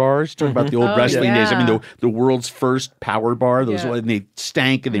power bars. Talking about the old wrestling days. I mean, the world's first power bar. Those and they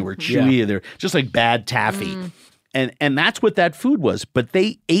stank and they were chewy and they're just like bad taffy. And that's what that food was. But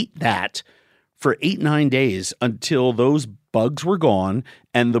they ate that for 8-9 days until those bugs were gone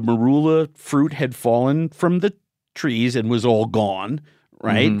and the marula fruit had fallen from the trees and was all gone,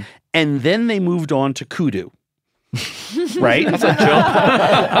 right? And then they moved on to kudu, right? That's a jump.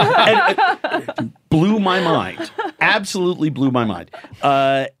 And blew my mind. Absolutely blew my mind.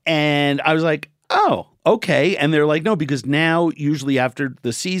 And I was like, oh, okay. And they're like, no, because now usually after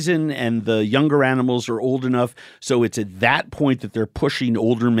the season and the younger animals are old enough, so it's at that point that they're pushing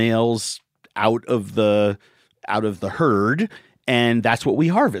older males out of the herd, and that's what we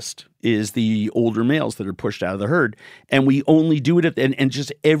harvest is the older males that are pushed out of the herd, and we only do it and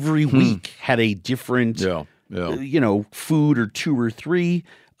just every week had a different food or 2 or 3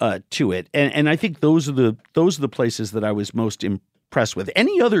 to it, and I think those are the places that I was most impressed with.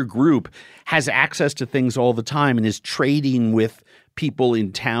 Any other group has access to things all the time and is trading with people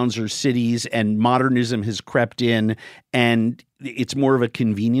in towns or cities, and modernism has crept in and it's more of a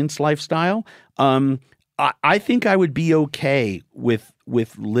convenience lifestyle. I think I would be okay with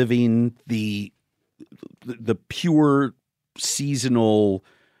living the pure seasonal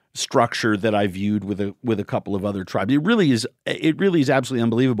structure that I viewed with a couple of other tribes. It really is absolutely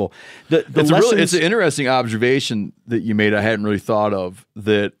unbelievable. It's an interesting observation that you made. I hadn't really thought of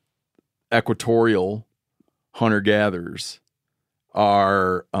that. Equatorial hunter-gatherers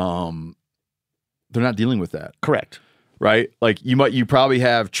are they're not dealing with that. Correct. Right? Like you probably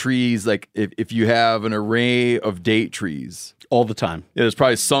have trees, like if you have an array of date trees all the time. Yeah, there's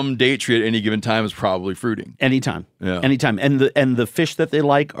probably some date tree at any given time is probably fruiting. Anytime. And the fish that they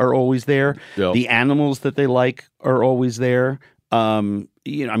like are always there. Yep. The animals that they like are always there.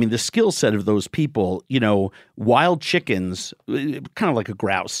 The skill set of those people, wild chickens, kind of like a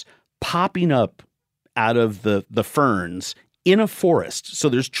grouse, popping up out of the ferns in a forest. So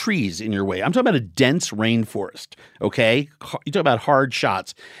there's trees in your way. I'm talking about a dense rainforest, okay? You talk about hard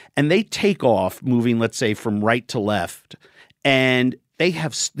shots. And they take off moving, let's say, from right to left. And they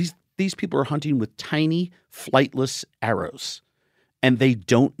have these people are hunting with tiny flightless arrows. And they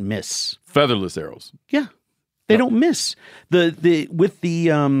don't miss. Featherless arrows. Yeah. They don't miss. With the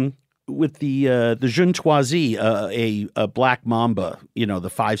Juntoisie, a black mamba, the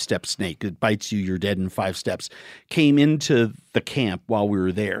 5-step snake that bites you, you're dead in 5 steps, came into the camp while we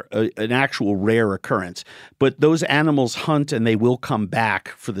were there, an actual rare occurrence. But those animals hunt and they will come back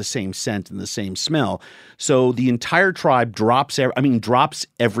for the same scent and the same smell. So the entire tribe drops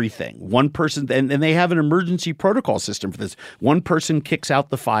everything. One person, and they have an emergency protocol system for this. One person kicks out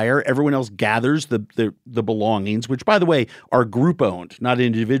the fire. Everyone else gathers the belongings, which, by the way, are group owned, not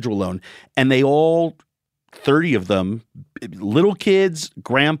individual owned. And they all, 30 of them, little kids,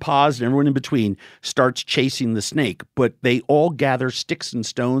 grandpas, and everyone in between, starts chasing the snake. But they all gather sticks and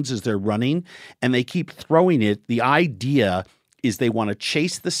stones as they're running, and they keep throwing it. The idea is they want to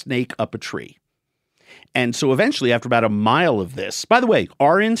chase the snake up a tree. And so eventually, after about a mile of this, by the way,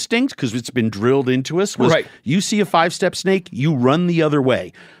 our instinct, because it's been drilled into us, was you see a 5-step snake, you run the other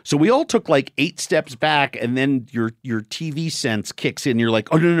way. So we all took like 8 steps back, and then your TV sense kicks in. You're like,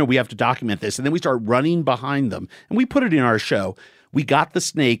 oh, no, we have to document this. And then we start running behind them. And we put it in our show. We got the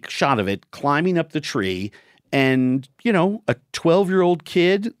snake, shot of it, climbing up the tree. And, a 12-year-old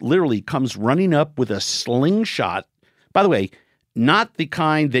kid literally comes running up with a slingshot. By the way, not the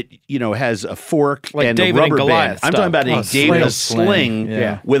kind that, has a fork like and David a rubber and band. I'm talking about a David sling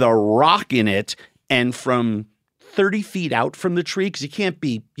with a rock in it, and from 30 feet out from the tree, because you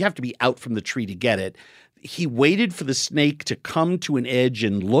have to be out from the tree to get it. He waited for the snake to come to an edge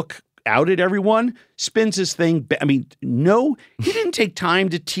and look out at everyone, spins his thing. He didn't take time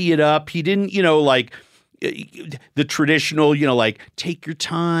to tee it up. He didn't, the traditional, take your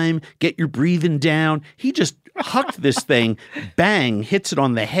time, get your breathing down. He just hucked this thing, bang, hits it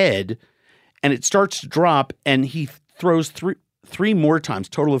on the head, and it starts to drop, and he throws three more times,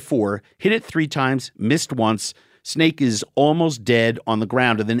 total of 4, hit it 3 times, missed once. Snake is almost dead on the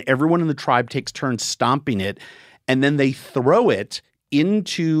ground, and then everyone in the tribe takes turns stomping it, and then they throw it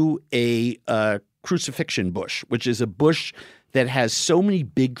into a crucifixion bush, which is a bush that has so many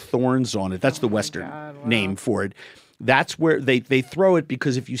big thorns on it. That's the Western name for it. That's where they throw it,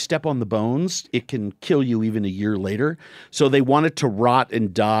 because if you step on the bones, it can kill you even a year later. So they want it to rot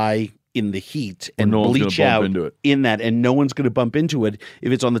and die in the heat and no one's gonna bleach bump out into it. in that, and no one's going to bump into it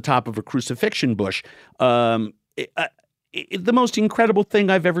if it's on the top of a crucifixion bush. The most incredible thing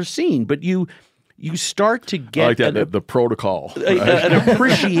I've ever seen. But you start to get I like that, the protocol. an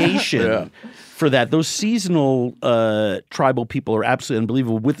appreciation for that. Those seasonal tribal people are absolutely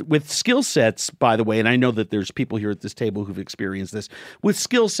unbelievable with skill sets, by the way. And I know that there's people here at this table who've experienced this with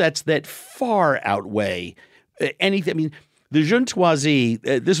skill sets that far outweigh anything. I mean, the Juntoisie,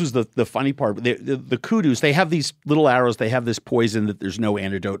 this was the funny part. The Kudus, they have these little arrows. They have this poison that there's no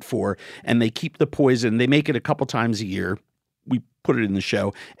antidote for, and they keep the poison. They make it a couple times a year. We put it in the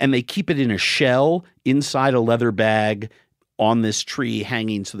show, and they keep it in a shell inside a leather bag on this tree,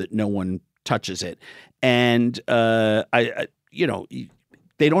 hanging so that no one touches it. And they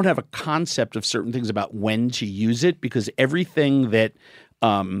don't have a concept of certain things about when to use it, because everything that,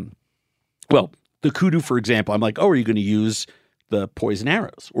 the kudu, for example, I'm like, oh, are you going to use the poison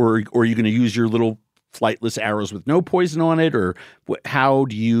arrows, or are you going to use your little flightless arrows with no poison on it, or how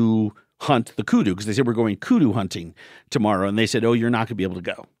do you hunt the kudu? Because they said we're going kudu hunting tomorrow, and they said, oh, you're not going to be able to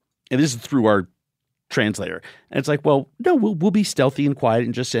go. And this is through our translator. And it's like, well, no, we'll be stealthy and quiet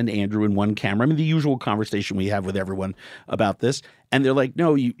and just send Andrew in one camera. I mean, the usual conversation we have with everyone about this. And they're like,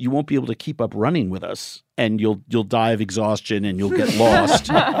 no, you won't be able to keep up running with us, and you'll die of exhaustion and you'll get lost.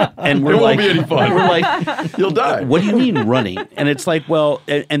 And we're like, won't be any fun. We're like, you'll die. What do you mean running? And it's like, well,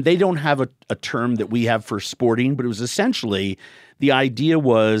 and they don't have a term that we have for sporting, but it was essentially, the idea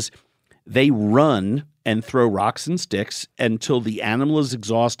was they run and throw rocks and sticks until the animal is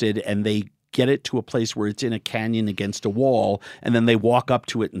exhausted, and they get it to a place where it's in a canyon against a wall, and then they walk up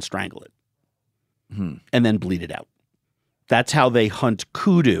to it and strangle it, and then bleed it out. That's how they hunt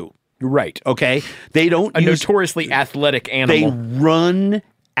kudu. Right. Okay? They don't notoriously athletic animal. They run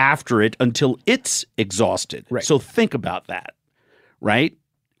after it until it's exhausted. Right. So think about that, right?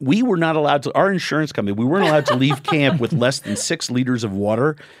 We were not allowed to, our insurance company, we weren't allowed to leave camp with less than 6 liters of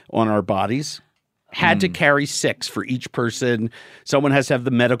water on our bodies. Had to carry 6 for each person. Someone has to have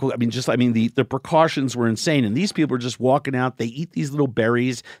the medical. The precautions were insane. And these people are just walking out. They eat these little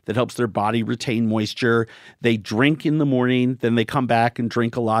berries that helps their body retain moisture. They drink in the morning. Then they come back and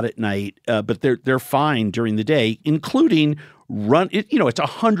drink a lot at night. But they're fine during the day, including it's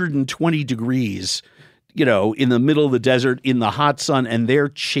 120 degrees, in the middle of the desert in the hot sun, and they're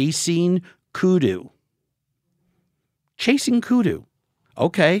chasing kudu. Chasing kudu.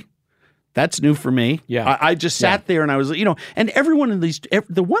 Okay. That's new for me. Yeah. I just sat there and I was, and everyone in these,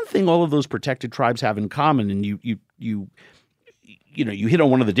 the one thing all of those protected tribes have in common, and you hit on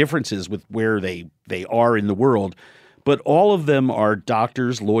one of the differences with where they are in the world, but all of them are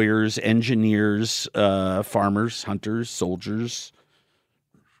doctors, lawyers, engineers, farmers, hunters, soldiers,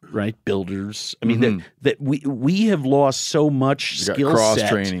 right? Builders. I mean, that we have lost so much skill set. Cross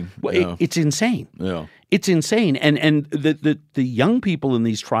training. Well, it's insane. Yeah. It's insane. And the young people in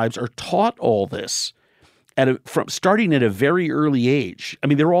these tribes are taught all this from starting at a very early age. I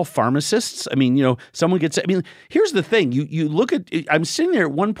mean, they're all pharmacists. I mean, someone gets, here's the thing. You look at, I'm sitting there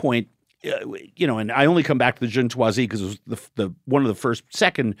at one point, and I only come back to the Juntoisie because it was the one of the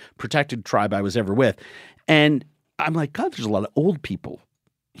second protected tribe I was ever with. And I'm like, God, there's a lot of old people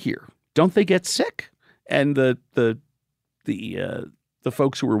here. Don't they get sick? And the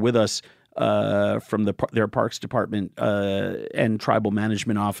folks who were with us from their parks department and tribal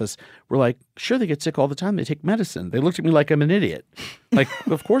management office were like, sure, they get sick all the time. They take medicine. They looked at me like I'm an idiot. Like,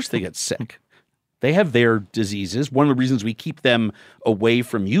 of course they get sick. They have their diseases. One of the reasons we keep them away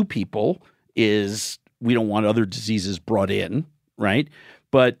from you people is we don't want other diseases brought in, right?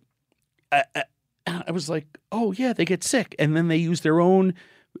 But I was like, oh, yeah, they get sick. And then they use their own,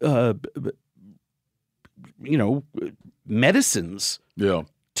 medicines. Yeah.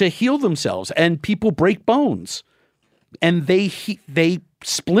 To heal themselves, and people break bones, and they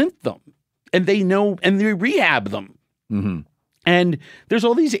splint them, and they rehab them. Mm-hmm. And there's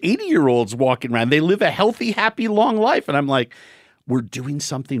all these 80-year-olds walking around. They live a healthy, happy, long life, and I'm like, we're doing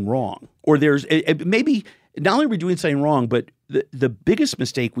something wrong. Or there's maybe not only are we doing something wrong, but the biggest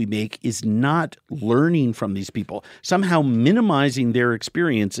mistake we make is not learning from these people, somehow minimizing their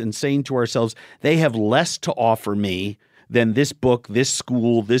experience and saying to ourselves, they have less to offer me than this book, this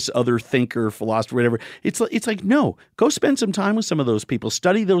school, this other thinker, philosopher, whatever. It's like, no, go spend some time with some of those people,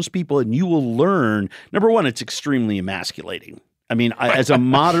 study those people, and you will learn. Number one, it's extremely emasculating. I mean, as a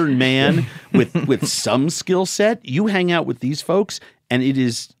modern man with some skill set, you hang out with these folks, and it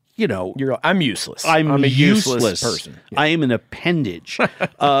is, I'm useless. I'm a useless person. Yeah. I am an appendage.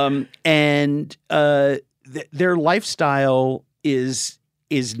 And their lifestyle is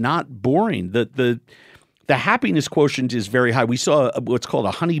not boring. the happiness quotient is very high. We saw what's called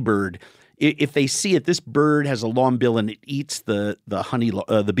a honey bird. If they see it, this bird has a long bill and it eats the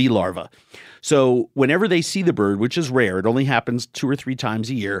bee larva. So whenever they see the bird, which is rare, it only happens 2 or 3 times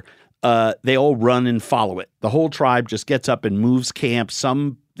a year, they all run and follow it. The whole tribe just gets up and moves camp.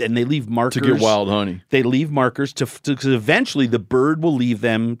 And they leave markers. To get wild honey. They leave markers because eventually the bird will leave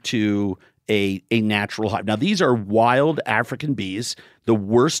them to a natural hive. Now, these are wild African bees, the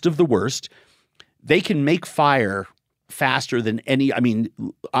worst of the worst. They can make fire faster than any. I mean,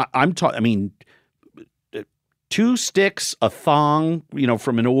 I'm talking. 2 sticks, a thong,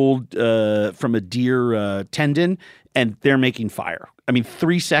 from an old from a deer tendon, and they're making fire. I mean,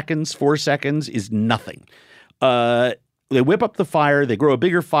 3 seconds, 4 seconds is nothing. They whip up the fire, they grow a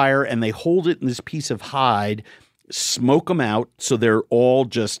bigger fire, and they hold it in this piece of hide, smoke them out so they're all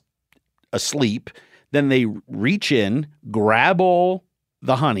just asleep. Then they reach in, grab all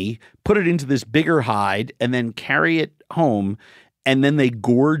the honey, put it into this bigger hide, and then carry it home, and then they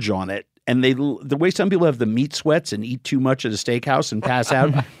gorge on it. And the way some people have the meat sweats and eat too much at a steakhouse and pass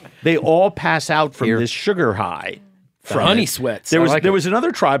out, they all pass out from this sugar high. From honey sweats. There was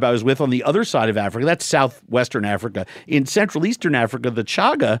another tribe I was with on the other side of Africa. That's southwestern Africa. In Central Eastern Africa, the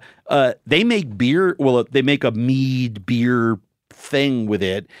Chaga, they make beer. Well, they make a mead beer thing with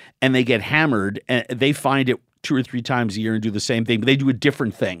it, and they get hammered. And they find it 2 or 3 times a year and do the same thing, but they do a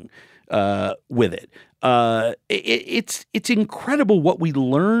different thing with it. It's incredible what we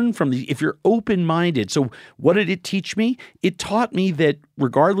learn from if you're open-minded. So what did it teach me? It taught me that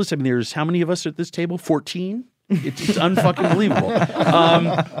regardless, there's how many of us at this table? 14? It's unfucking believable.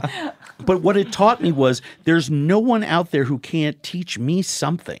 But what it taught me was there's no one out there who can't teach me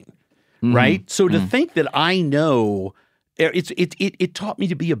something, right? So to think that I know, it taught me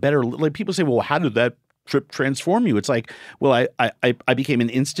to be a better, like people say, well, how did that trip transform you? It's like, well, I became an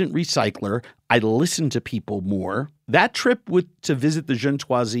instant recycler. I listened to people more. That trip to visit the Jeune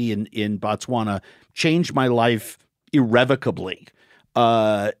in Botswana changed my life irrevocably.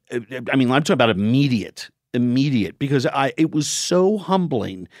 I'm talking about immediate, because it was so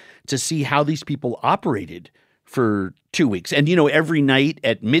humbling to see how these people operated for 2 weeks. And, every night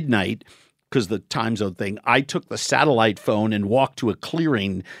at midnight, because the time zone thing, I took the satellite phone and walked to a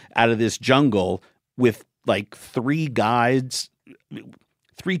clearing out of this jungle with like 3 guides,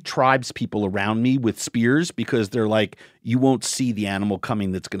 3 tribes people around me with spears, because they're like, you won't see the animal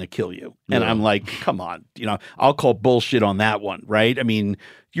coming that's going to kill you. And I'm like, come on, I'll call bullshit on that one, right?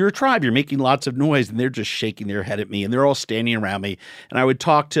 You're a tribe, you're making lots of noise, and they're just shaking their head at me, and they're all standing around me. And I would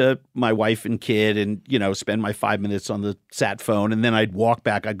talk to my wife and kid and, spend my 5 minutes on the sat phone, and then I'd walk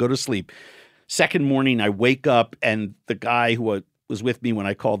back, I'd go to sleep. Second morning, I wake up, and the guy who was with me when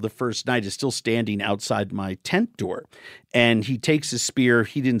I called the first night is still standing outside my tent door. And he takes his spear.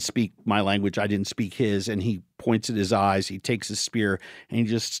 He didn't speak my language. I didn't speak his. And he points at his eyes. He takes his spear and he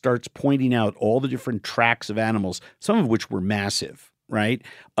just starts pointing out all the different tracks of animals, some of which were massive, right?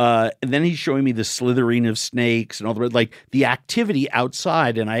 And then he's showing me the slithering of snakes and all the activity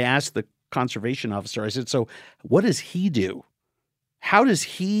outside. And I asked the conservation officer, I said, so what does he do? How does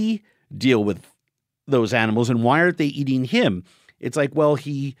he deal with those animals, and why aren't they eating him? It's like, well,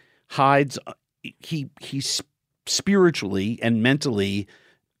 he hides, he spiritually and mentally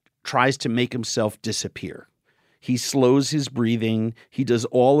tries to make himself disappear. He slows his breathing. He does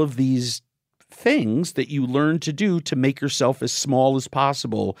all of these things that you learn to do to make yourself as small as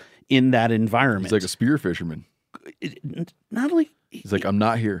possible in that environment. He's like a spear fisherman. Not only he's like, I'm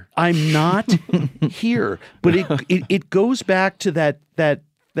not here. I'm not here. But it goes back to that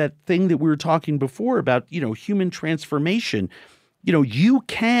thing that we were talking before about, human transformation. You were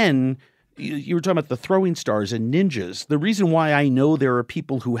talking about the throwing stars and ninjas. The reason why I know there are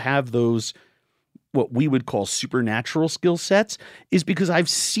people who have those, what we would call supernatural skill sets, is because I've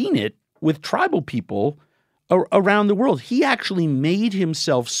seen it with tribal people around the world. He actually made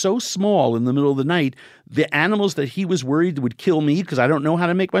himself so small in the middle of the night, the animals that he was worried would kill me because I don't know how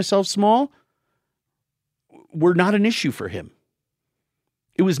to make myself small were not an issue for him.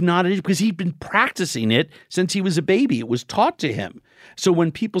 It was not an issue because he'd been practicing it since he was a baby. It was taught to him. So when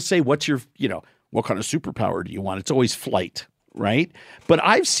people say, what's your, what kind of superpower do you want? It's always flight, right? But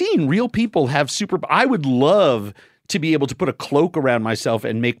I've seen real people have I would love to be able to put a cloak around myself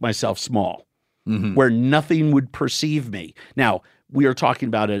and make myself small, where nothing would perceive me. Now, we are talking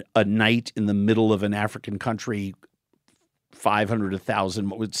about a night in the middle of an African country, 500,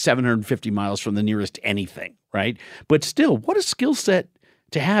 1,000, 750 miles from the nearest anything, right? But still, what a skill set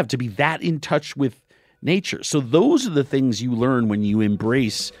to have, to be that in touch with nature. So those are the things you learn when you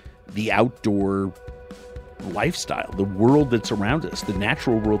embrace the outdoor lifestyle, the world that's around us, the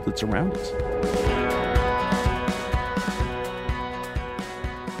natural world that's around us.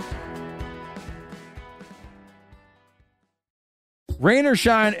 Rain or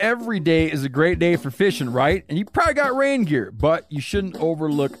shine, every day is a great day for fishing, right? And you probably got rain gear, but you shouldn't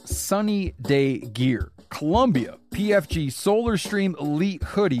overlook sunny day gear. Columbia PFG Solar Stream Elite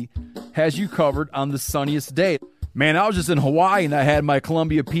Hoodie has you covered on the sunniest day. Man, I was just in Hawaii and I had my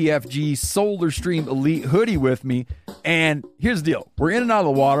Columbia PFG Solar Stream Elite Hoodie with me. And here's the deal. We're in and out of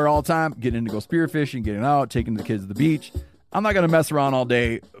the water all the time, getting in to go spearfishing, getting out, taking the kids to the beach. I'm not going to mess around all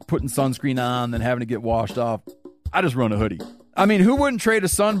day, putting sunscreen on, then having to get washed off. I just run a hoodie. I mean, who wouldn't trade a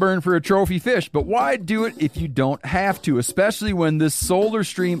sunburn for a trophy fish? But why do it if you don't have to, especially when this Solar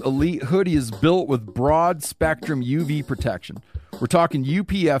Stream Elite Hoodie is built with broad spectrum UV protection. We're talking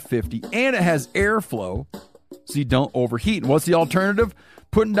UPF 50, and it has airflow so you don't overheat. And what's the alternative?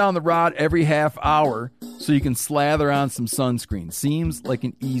 Putting down the rod every half hour so you can slather on some sunscreen. Seems like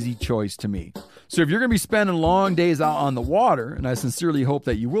an easy choice to me. So if you're going to be spending long days out on the water, and I sincerely hope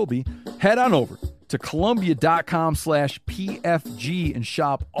that you will be, head on over to Columbia.com/PFG and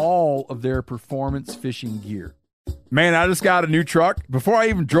shop all of their performance fishing gear. Man, I just got a new truck. Before I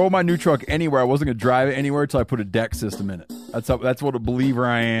even drove my new truck anywhere, I wasn't going to drive it anywhere until I put a deck system in it. That's what a believer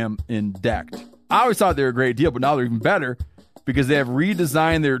I am in decked. I always thought they were a great deal, but now they're even better because they have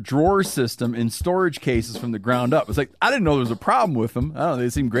redesigned their drawer system and storage cases from the ground up. It's like, I didn't know there was a problem with them. I don't know, they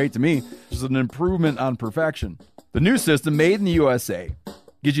seem great to me. Just an improvement on perfection. The new system, made in the USA,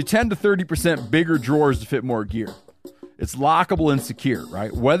 gives you 10 to 30% bigger drawers to fit more gear. It's lockable and secure,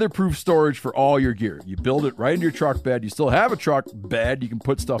 right? Weatherproof storage for all your gear. You build it right into your truck bed. You still have a truck bed you can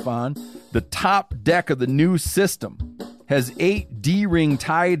put stuff on. The top deck of the new system has 8 D-ring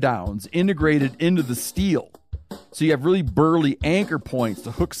tie downs integrated into the steel. So you have really burly anchor points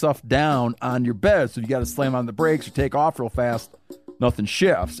to hook stuff down on your bed. So you got to slam on the brakes or take off real fast. Nothing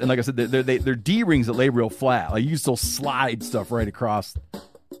shifts. And like I said, they're D-rings that lay real flat. Like you can still slide stuff right across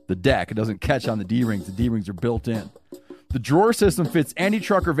the deck. It doesn't catch on the D-rings. The D-rings are built in. The drawer system fits any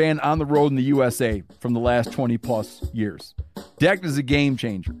truck or van on the road in the USA from the last 20 plus years. Decked is a game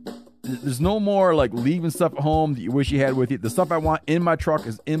changer. There's no more like leaving stuff at home that you wish you had with you. The stuff I want in my truck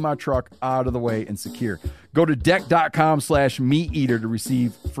is in my truck, out of the way and secure. Go to deck.com/meateater to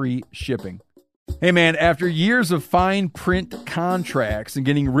receive free shipping. Hey man, after years of fine print contracts and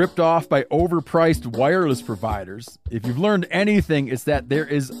getting ripped off by overpriced wireless providers, if you've learned anything, it's that there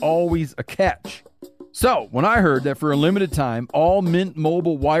is always a catch. So, when I heard that for a limited time, all Mint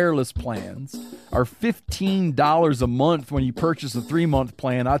Mobile wireless plans are $15 a month when you purchase a 3-month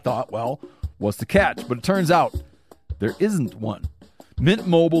plan, I thought, well, what's the catch? But it turns out there isn't one. Mint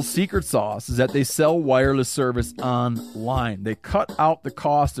Mobile's secret sauce is that they sell wireless service online. They cut out the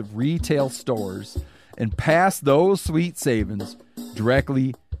cost of retail stores and pass those sweet savings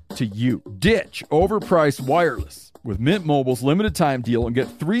directly to you. Ditch overpriced wireless with Mint Mobile's limited time deal and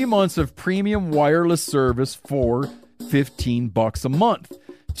get 3 months of premium wireless service for $15 a month.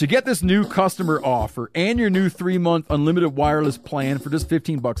 To get this new customer offer and your new 3-month unlimited wireless plan for just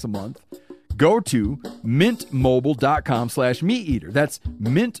 $15 a month, go to mintmobile.com/meateater. That's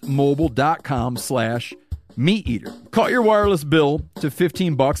mintmobile.com/meateater. Cut your wireless bill to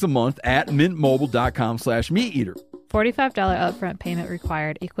 $15 a month at mintmobile.com/meateater. $45 upfront payment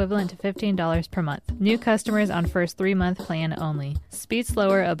required, equivalent to $15 per month. New customers on first 3-month plan only. Speed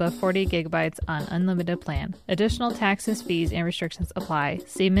slower above 40 gigabytes on unlimited plan. Additional taxes, fees, and restrictions apply.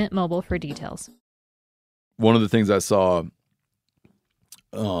 See Mint Mobile for details. One of the things I saw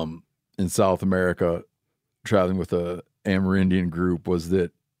in South America, traveling with a Amerindian group, was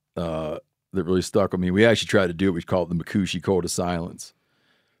that that really stuck with me. We actually tried to do it. We call it the Makushi Code of Silence.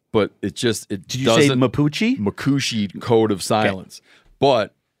 But it Did you say Mapuche? Makushi Code of Silence. Okay.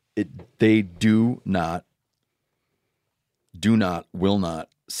 But they will not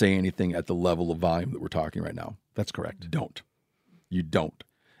say anything at the level of volume that we're talking right now. That's correct. You don't.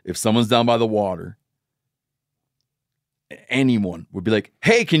 If someone's down by the water, anyone would be like,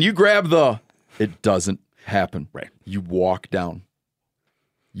 hey, can you grab the... It doesn't happen. Right. You walk down.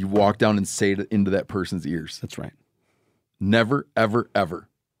 You walk down and say it into that person's ears. That's right. Never, ever, ever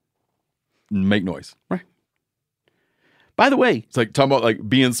make noise. Right. By the way, it's like talking about like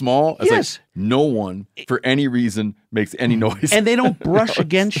being small. It's yes. Like no one for any reason makes any noise. And they don't brush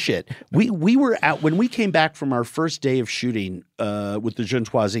against shit. We were out when we came back from our first day of shooting with the Jeune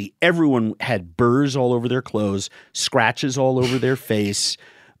Choisie. Everyone had burrs all over their clothes, scratches all over their face.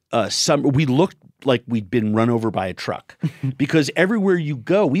 We looked like we'd been run over by a truck because everywhere you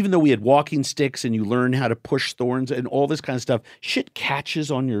go, even though we had walking sticks and you learn how to push thorns and all this kind of stuff, shit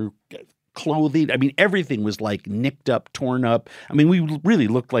catches on your clothing. I mean, everything was like nicked up, torn up. I mean, we really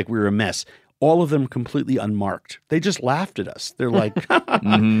looked like we were a mess. All of them completely unmarked. They just laughed at us. They're like,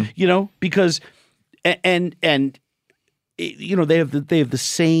 you know, because, and they have the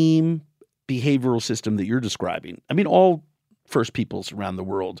same behavioral system that you're describing. I mean, all first peoples around the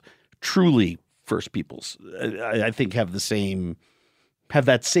world, truly first peoples, I think have that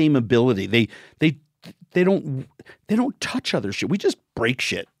same ability. They don't touch other shit. We just break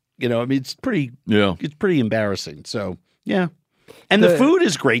shit. I mean, it's pretty embarrassing. So yeah. And the food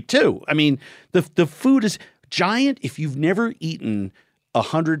is great too. I mean, the food is giant. If you've never eaten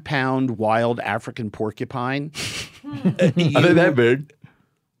 100-pound wild African porcupine, are they that big?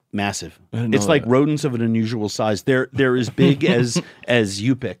 Massive. It's like rodents of an unusual size. They're as big as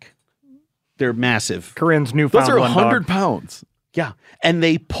Yupik. They're massive. Corinne's newfound. Those are 100 pounds. Yeah, and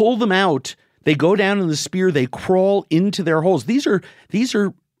they pull them out. They go down in the spear. They crawl into their holes. These are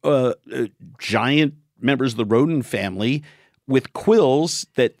giant members of the rodent family with quills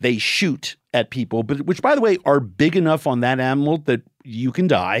that they shoot at people, but which, by the way, are big enough on that animal that you can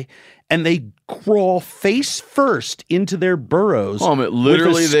die. And they crawl face first into their burrows.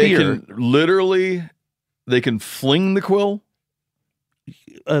 Literally, they can fling the quill.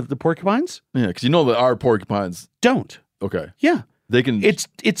 The porcupines? Yeah, because that our porcupines don't. Okay. Yeah, they can. It's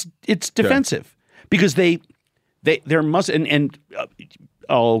defensive because they're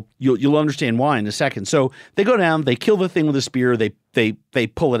you'll understand why in a second. So they go down, they kill the thing with a spear, they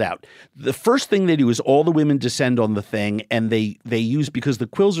pull it out. The first thing they do is all the women descend on the thing, and they use, because the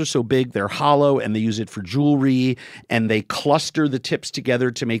quills are so big, they're hollow, and they use it for jewelry, and they cluster the tips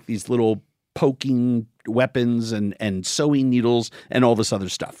together to make these little poking weapons and sewing needles and all this other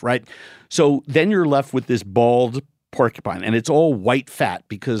stuff, right? So then you're left with this bald porcupine, and it's all white fat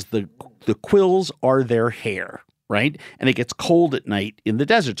because the quills are their hair. Right? And it gets cold at night in the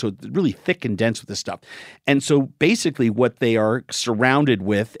desert. So it's really thick and dense with this stuff. And so basically what they are surrounded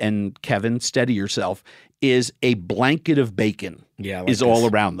with, and Kevin, steady yourself, is a blanket of bacon all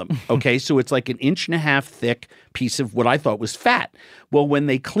around them. Okay? So it's like 1.5 inches thick piece of what I thought was fat. Well, when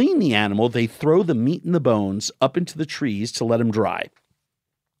they clean the animal, they throw the meat and the bones up into the trees to let them dry.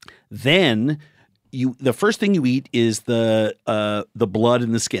 Then the first thing you eat is the blood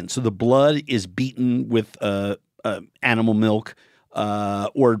and the skin. So the blood is beaten with animal milk,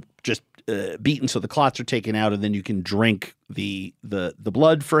 or just beaten so the clots are taken out, and then you can drink the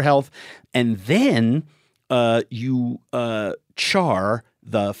blood for health. And then you char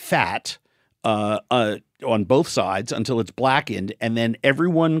the fat on both sides until it's blackened, and then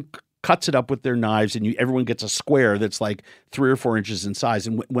everyone cuts it up with their knives, and everyone gets a square that's like 3 or 4 inches in size.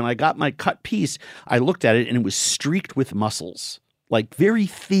 And when I got my cut piece, I looked at it, and it was streaked with muscles, like very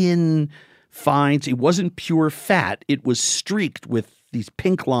thin fines. It wasn't pure fat. It was streaked with these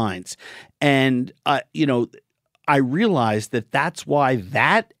pink lines. And, I realized that that's why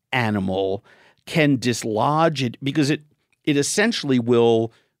that animal can dislodge it, because it essentially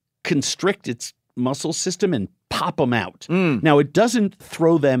will constrict its muscle system and pop them out. Now, it doesn't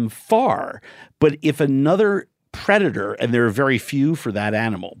throw them far, but if another predator, and there are very few for that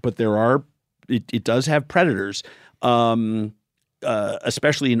animal, but it does have predators,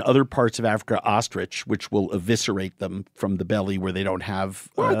 especially in other parts of Africa, ostrich, which will eviscerate them from the belly where they don't have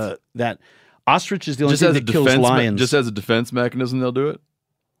that. Ostrich is the only thing that kills lions. Just as a defense mechanism, they'll do it?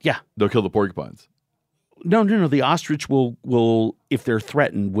 Yeah. They'll kill the porcupines. No. The ostrich will if they're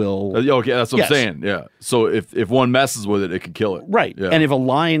threatened, will. Okay, that's what I'm saying. Yeah. So if one messes with it, it can kill it. Right. Yeah. And if a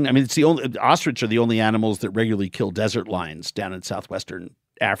lion, ostrich are the only animals that regularly kill desert lions down in southwestern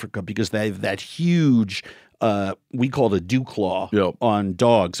Africa, because they have that huge, we call it a dew claw on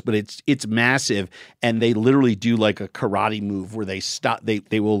dogs, but it's massive, and they literally do like a karate move where they stop.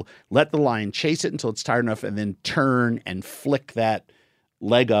 They will let the lion chase it until it's tired enough, and then turn and flick that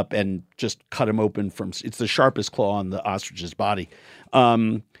leg up and just cut him open it's the sharpest claw on the ostrich's body.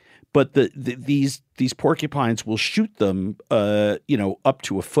 But these porcupines will shoot them, up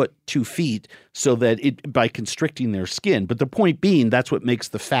to 1 foot, 2 feet, so that by constricting their skin. But the point being, that's what makes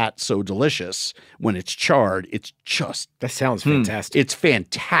the fat so delicious when it's charred. It's just that sounds fantastic. It's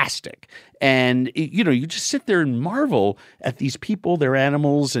fantastic, and you just sit there and marvel at these people, their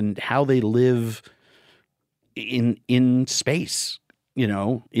animals, and how they live in space.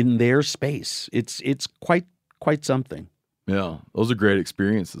 In their space. It's quite something. Yeah, those are great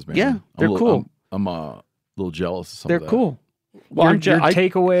experiences, man. Yeah, they're cool. I'm a little jealous of some they're of that. Cool. Well, your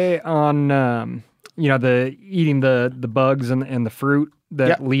takeaway on the eating the bugs and the fruit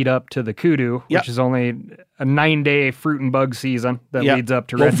that lead up to the kudu, which is only a 9-day fruit and bug season that leads up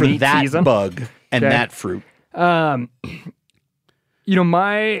to red meat that season. Bug and that fruit. My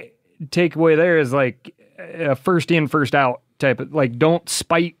takeaway there is like a first in, first out type of, like, don't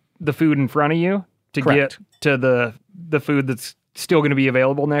spite the food in front of you to Correct. get to the food that's still going to be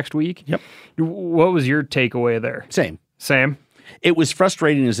available next week. Yep. What was your takeaway there? Same. Same. It was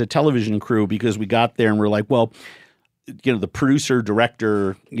frustrating as a television crew because we got there and we're like, well, the producer,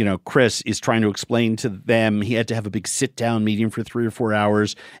 director, Chris is trying to explain to them. He had to have a big sit-down meeting for 3 or 4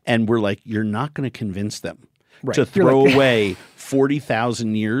 hours. And we're like, you're not going to convince them to throw away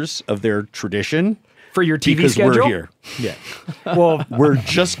 40,000 years of their tradition. For your TV because schedule? We're here. Yeah. Well, we're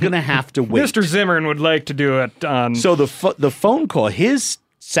just going to have to wait. Mr. Zimmern would like to do it on... So the phone call, his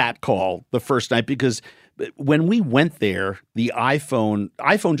sat call the first night, because when we went there, the iPhone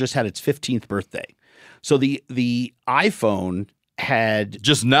just had its 15th birthday. So the iPhone had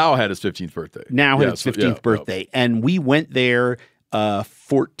just now had its 15th birthday. Its 15th birthday. And we went there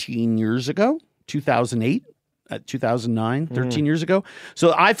 14 years ago, 2008. 2009, 13 years ago. So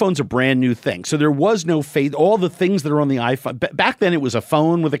the iPhone's a brand new thing. So there was no all the things that are on the iPhone. Back then it was a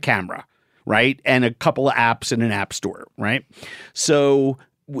phone with a camera, right? And a couple of apps in an app store, right? So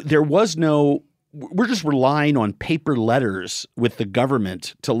there was no, we're just relying on paper letters with the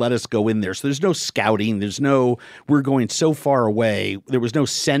government to let us go in there. So there's no scouting. There's no, we're going so far away. There was no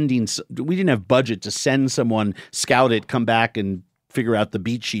sending. We didn't have budget to send someone, scout it, come back and figure out the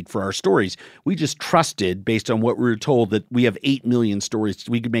beat sheet for our stories. We just trusted, based on what we were told, that we have 8 million stories.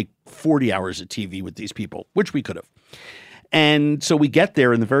 We could make 40 hours of TV with these people, which we could have. And so we get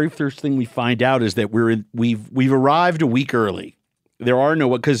there, and the very first thing we find out is that we've arrived a week early. There are no,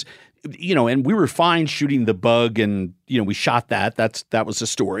 because and we were fine shooting the bug, and we shot that. That was the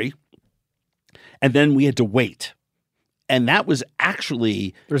story. And then we had to wait. And that was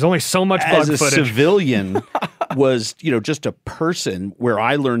actually, there's only so much bug footage. As a civilian was, just a person where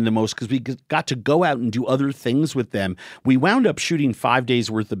I learned the most, because we got to go out and do other things with them. We wound up shooting 5 days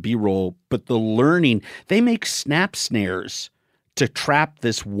worth of B-roll, but the learning, they make snap snares to trap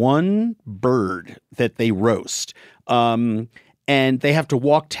this one bird that they roast. And they have to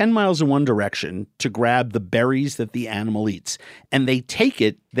walk 10 miles in one direction to grab the berries that the animal eats. And they take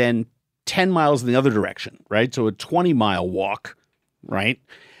it then 10 miles in the other direction, right? So a 20-mile walk, right?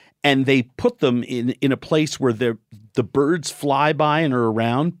 And they put them in a place where the birds fly by and are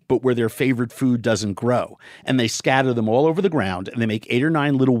around, but where their favorite food doesn't grow. And they scatter them all over the ground, and they make 8 or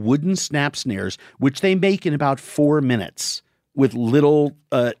 9 little wooden snap snares, which they make in about 4 minutes with little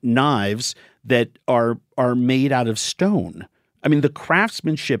knives that are made out of stone. I mean, the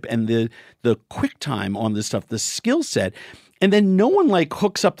craftsmanship and the quick time on this stuff, the skill set. And then no one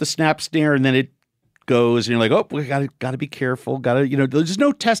hooks up the snap snare and then it goes and you're like, oh, we gotta be careful. There's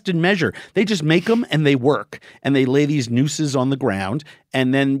no test and measure. They just make them and they work. And they lay these nooses on the ground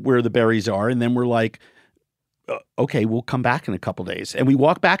and then where the berries are. And then we're like, okay, we'll come back in a couple days. And we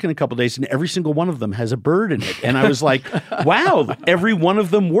walk back in a couple days and every single one of them has a bird in it. And I was like, wow, every one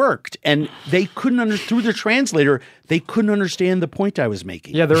of them worked. And they couldn't through the translator, they couldn't understand the point I was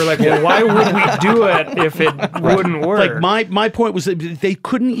making. Yeah, they were like, well, why would we do it if it wouldn't work? My point was that they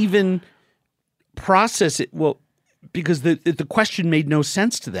couldn't even process it. Well, because the question made no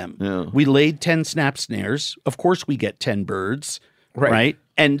sense to them. Yeah. We laid 10 snap snares. Of course we get 10 birds, right?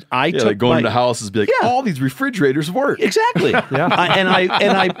 And I took going into houses, be like, all these refrigerators work. Exactly. And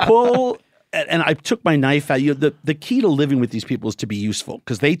I pull, and I took my knife out. The key to living with these people is to be useful,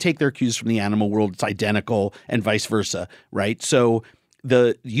 because they take their cues from the animal world. It's identical, and vice versa, right? So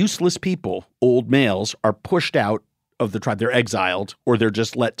the useless people, old males, are pushed out of the tribe. They're exiled, or they're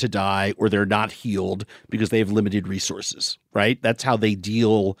just let to die, or they're not healed because they have limited resources, right? That's how they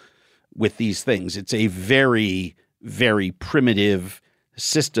deal with these things. It's a very, very primitive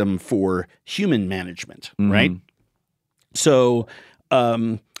system for human management, right? So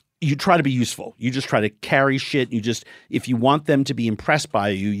you try to be useful. You just try to carry shit. If you want them to be impressed by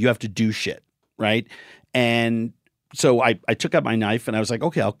you, you have to do shit, right? And so I took out my knife and I was like,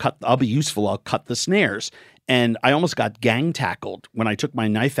 okay, I'll be useful. I'll cut the snares. And I almost got gang tackled when I took my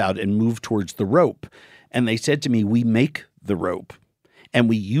knife out and moved towards the rope. And they said to me, we make the rope and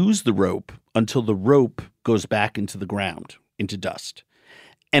we use the rope until the rope goes back into the ground, into dust.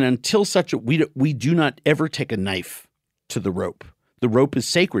 And until we do not ever take a knife to the rope. The rope is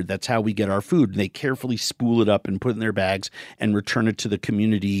sacred. That's how we get our food. And they carefully spool it up and put it in their bags and return it to the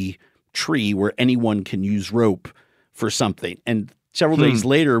community tree where anyone can use rope for something. And several days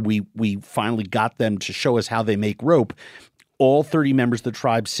later, we finally got them to show us how they make rope. All 30 members of the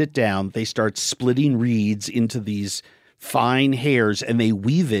tribe sit down. They start splitting reeds into these fine hairs, and they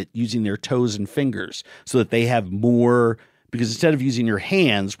weave it using their toes and fingers so that they have more. Because instead of using your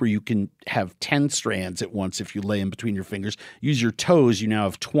hands, where you can have 10 strands at once if you lay in between your fingers, use your toes, you now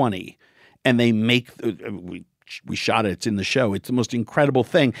have 20. And they make we shot it. It's in the show. It's the most incredible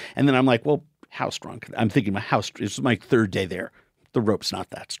thing. And then I'm like, well, how strong? I'm thinking, it's my 3rd day there. The rope's not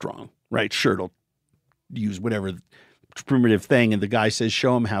that strong, right? Sure, it'll use whatever primitive thing. And the guy says,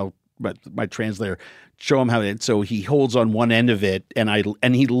 show him how, my translator, show him how it, so he holds on one end of it.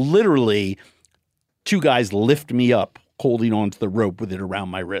 And he literally, two guys lift me up holding onto the rope with it around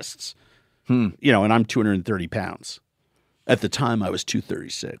my wrists, and I'm 230 pounds. At the time, I was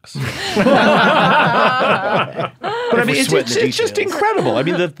 236. But I mean, it's just incredible. I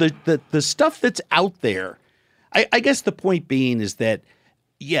mean, the stuff that's out there. I guess the point being is that,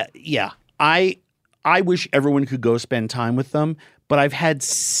 I wish everyone could go spend time with them, but I've had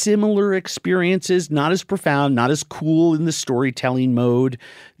similar experiences, not as profound, not as cool in the storytelling mode,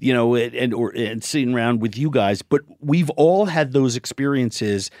 and sitting around with you guys. But we've all had those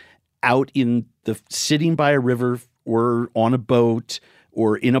experiences out in sitting by a river or on a boat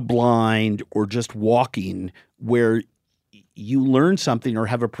or in a blind or just walking, where you learn something or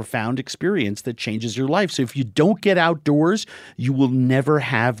have a profound experience that changes your life. So if you don't get outdoors, you will never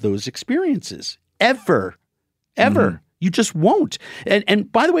have those experiences ever. Mm-hmm. You just won't.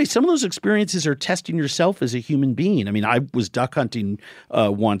 And by the way, some of those experiences are testing yourself as a human being. I mean, I was duck hunting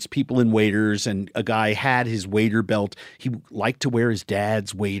once, people in waders, and a guy had his wader belt. He liked to wear his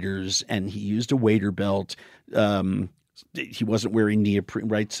dad's waders, and he used a wader belt. He wasn't wearing neoprene,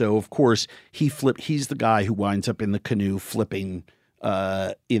 right? So, of course, he's the guy who winds up in the canoe flipping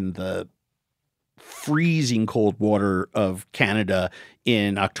in the freezing cold water of Canada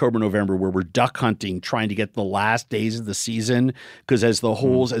in October, November, where we're duck hunting, trying to get the last days of the season. Because as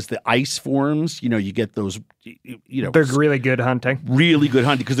the ice forms, you get those, They're really good hunting. Really good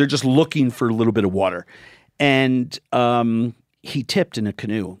hunting because they're just looking for a little bit of water. And he tipped in a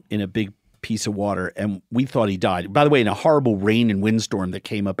canoe in a big piece of water, and we thought he died. By the way, in a horrible rain and windstorm that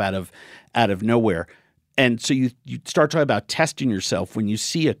came up out of nowhere. And so you start talking about testing yourself when you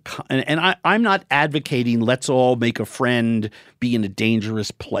see I'm not advocating let's all make a friend be in a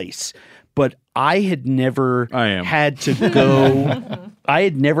dangerous place, but I had never had to go. I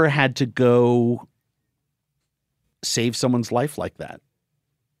had never had to go save someone's life like that.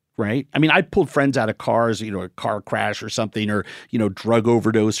 Right? I mean, I pulled friends out of cars, a car crash or something, or, drug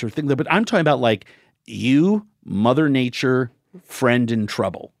overdose or things. But I'm talking about like you, Mother Nature, friend in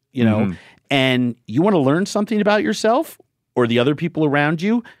trouble, and you want to learn something about yourself or the other people around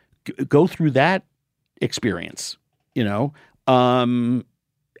you, go through that experience, and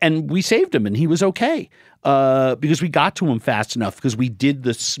we saved him and he was okay because we got to him fast enough because we did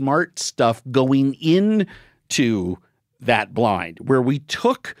the smart stuff going into that blind where we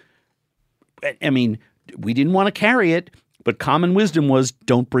took, we didn't want to carry it, but common wisdom was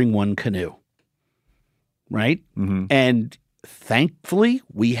don't bring one canoe. Right. Mm-hmm. And thankfully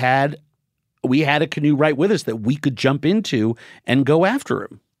we had a canoe right with us that we could jump into and go after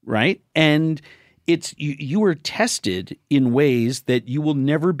him. Right. And it's, you were tested in ways that you will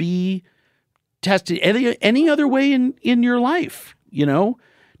never be tested any other way in your life,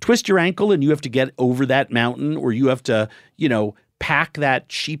 twist your ankle and you have to get over that mountain, or you have to, pack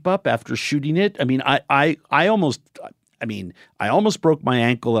that sheep up after shooting it. I mean, I almost broke my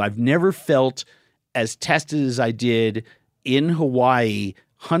ankle, and I've never felt as tested as I did in Hawaii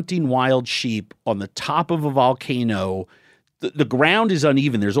hunting wild sheep on the top of a volcano. The ground is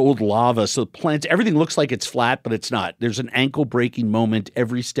uneven. There's old lava, so plants, everything looks like it's flat, but it's not. There's an ankle-breaking moment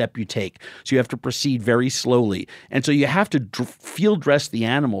every step you take. So you have to proceed very slowly. And so you have to field dress the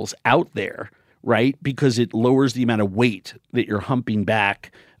animals out there, right? Because it lowers the amount of weight that you're humping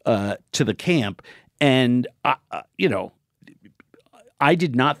back to the camp. And, I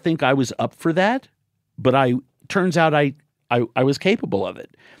did not think I was up for that, but turns out I was capable of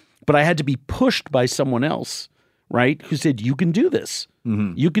it. But I had to be pushed by someone else, right, who said, you can do this.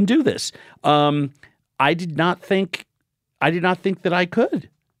 Mm-hmm. You can do this. I did not think that I could,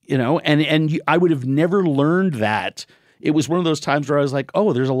 and I would have never learned that. It was one of those times where I was like,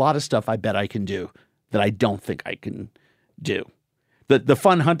 oh, there's a lot of stuff I bet I can do that I don't think I can do. The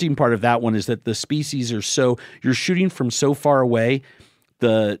fun hunting part of that one is that the species are you're shooting from so far away,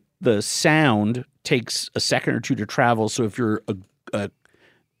 the sound takes a second or two to travel. So if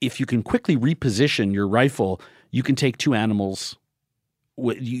you can quickly reposition your rifle, you can take two animals.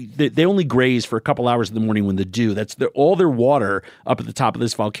 They only graze for a couple hours in the morning when the dew. That's all their water up at the top of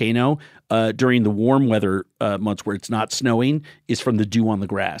this volcano during the warm weather months where it's not snowing is from the dew on the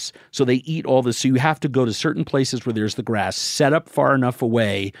grass. So they eat all this. So you have to go to certain places where there's the grass, set up far enough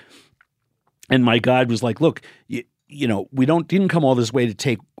away. And my guide was like, look, we didn't come all this way to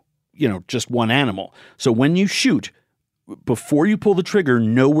take, just one animal. So when you shoot, before you pull the trigger,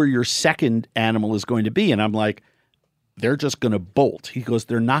 know where your second animal is going to be. And I'm like, they're just going to bolt. He goes,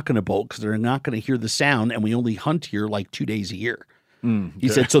 they're not going to bolt because they're not going to hear the sound, and we only hunt here like 2 days a year. He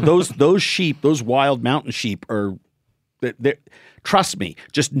said, so those sheep, those wild mountain sheep are trust me,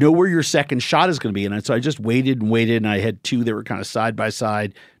 just know where your second shot is going to be. And so I just waited, and I had two that were kind of side by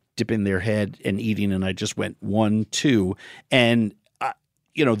side, dipping their head and eating. And I just went 1, 2. And,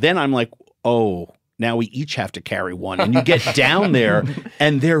 then I'm like, oh, now we each have to carry one. And you get down there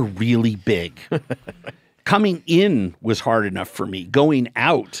and they're really big. Coming in was hard enough for me. Going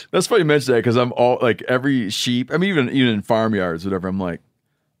out. That's funny you mention that because I'm all like every sheep. I mean, even in farmyards, whatever. I'm like,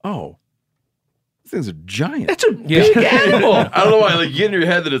 oh, these things are giant. That's a big animal. I don't know why. Like you get in your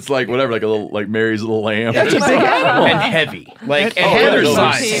head that it's like whatever, like a little like Mary's little lamb. That's a big animal And heavy, like heavy,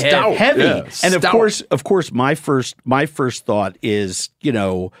 size, heavy. Yeah, And stout. of course, my first thought is,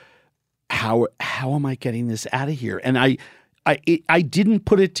 how am I getting this out of here? And I didn't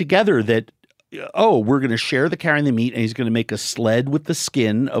put it together that, we're going to share the carrying the meat, and he's going to make a sled with the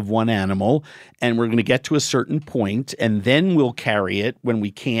skin of one animal, and we're going to get to a certain point, and then we'll carry it when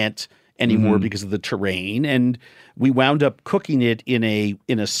we can't anymore because of the terrain. And we wound up cooking it he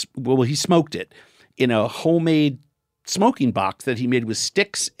smoked it in a homemade smoking box that he made with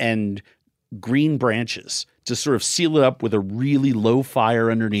sticks and green branches to sort of seal it up with a really low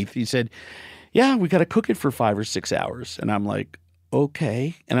fire underneath. He said, yeah, we got to cook it for 5 or 6 hours. And I'm like,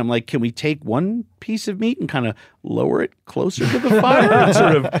 okay. And I'm like, can we take one piece of meat and kind of lower it closer to the fire and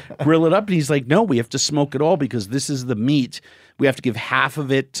sort of grill it up? And he's like, no, we have to smoke it all because this is the meat. We have to give half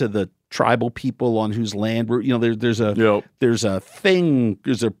of it to the tribal people on whose land we're, there's a thing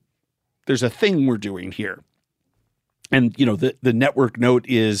we're doing here. And, the network note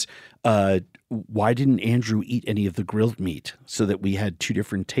is, why didn't Andrew eat any of the grilled meat so that we had 2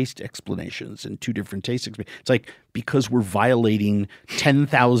 different taste explanations and 2 different taste explanations? It's like, because we're violating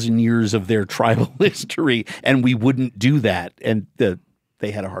 10,000 years of their tribal history and we wouldn't do that. And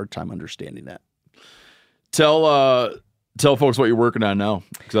they had a hard time understanding that. Tell folks what you're working on now,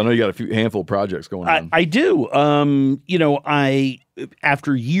 because I know you got a handful of projects going on. I do.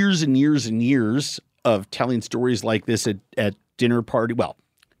 After years and years and years of telling stories like this at dinner party,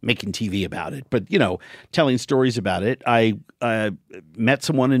 making TV about it, but telling stories about it. I met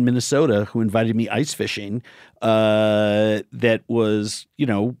someone in Minnesota who invited me ice fishing. That was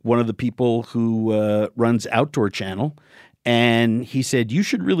one of the people who runs Outdoor Channel, and he said, "You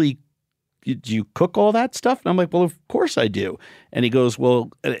should really. Do you cook all that stuff?" And I'm like, "Well, of course I do." And he goes,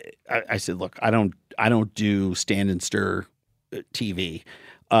 "Well," I said, "Look, I don't do stand and stir TV."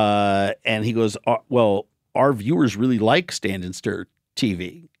 And he goes, "Well, our viewers really like stand and stir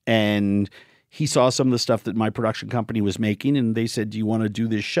TV." And he saw some of the stuff that my production company was making, and they said, "Do you want to do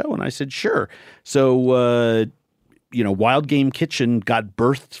this show?" And I said, "Sure." So, Wild Game Kitchen got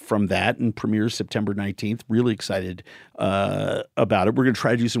birthed from that and premieres September 19th. Really excited about it. We're going to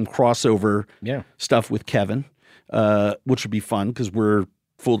try to do some crossover stuff with Kevin, which would be fun because we're,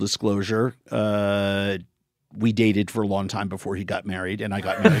 full disclosure, we dated for a long time before he got married and I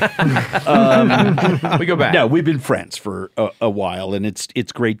got married. We go back. No, we've been friends for a while, and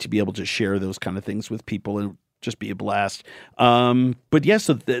it's great to be able to share those kind of things with people and just be a blast. But yeah,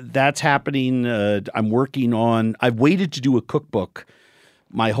 so that's happening. I'm working on, I've waited to do a cookbook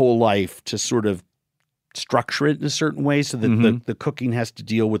my whole life to sort of structure it in a certain way so that the cooking has to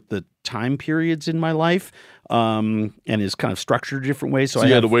deal with the time periods in my life, and is kind of structured a different way. So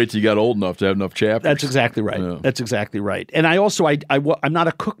you had to wait till you got old enough to have enough chapters. That's exactly right. Yeah. That's exactly right. And I also, I'm not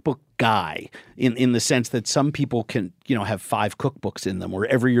a cookbook guy in the sense that some people can, have 5 cookbooks in them, or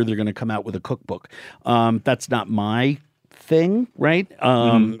every year they're going to come out with a cookbook. That's not my thing, right?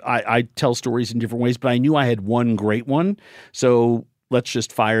 I tell stories in different ways, but I knew I had one great one. So let's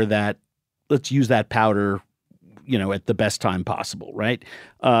just fire that. Let's use that powder, at the best time possible, right?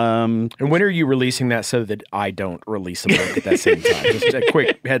 And when are you releasing that so that I don't release a book at that same time? Just a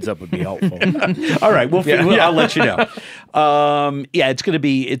quick heads up would be helpful. All right, I'll let you know. It's gonna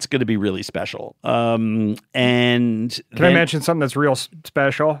be really special. And can I mention something that's real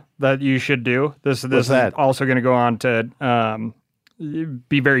special that you should do? This is also going to go on to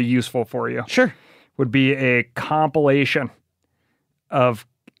be very useful for you. Sure, would be a compilation of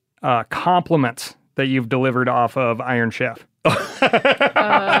compliments that you've delivered off of Iron Chef.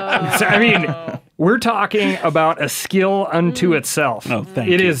 I mean, we're talking about a skill unto itself. Oh, thank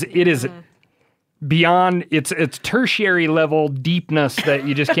you. It is beyond its tertiary level deepness that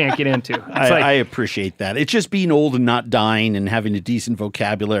you just can't get into. I appreciate that. It's just being old and not dying and having a decent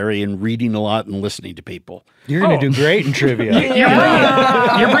vocabulary and reading a lot and listening to people. You're going to do great in trivia.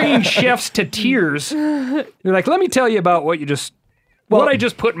 You're bringing chefs to tears. You're like, let me tell you about what I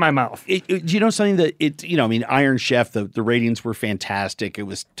just put in my mouth. Something that Iron Chef, the ratings were fantastic.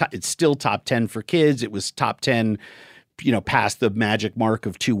 It's still top 10 for kids. It was top 10 past the magic mark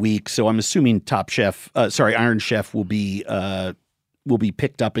of 2 weeks. So I'm assuming Iron Chef will be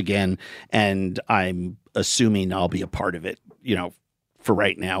picked up again, and I'm assuming I'll be a part of it. For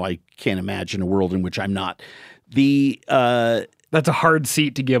right now, I can't imagine a world in which I'm not. That's a hard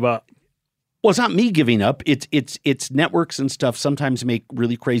seat to give up. Well, it's not me giving up. It's networks and stuff sometimes make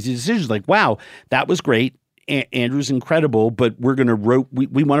really crazy decisions. Like, wow, that was great. Andrew's incredible, but we're going to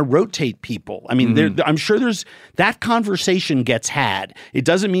we want to rotate people. I mean, I'm sure there's that conversation gets had. It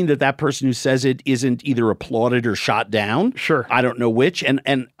doesn't mean that person who says it isn't either applauded or shot down. Sure. I don't know which.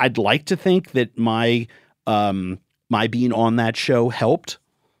 And I'd like to think that my being on that show helped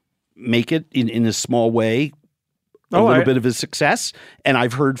make it in a small way a little bit of a success. And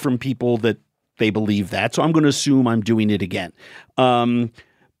I've heard from people that they believe that. So I'm going to assume I'm doing it again.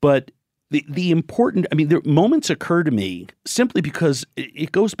 But the important, the moments occur to me simply because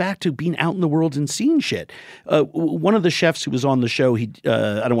it goes back to being out in the world and seeing shit. One of the chefs who was on the show, I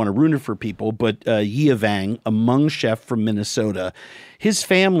don't want to ruin it for people, but Yi Vang, a Hmong chef from Minnesota, his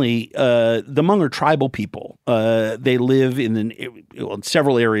family, the Hmong are tribal people. They live in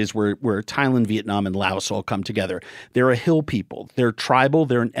several areas where Thailand, Vietnam, and Laos all come together. They're a hill people. They're tribal.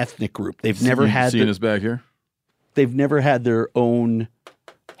 They're an ethnic group. They've never had seeing us back here. They've never had their own.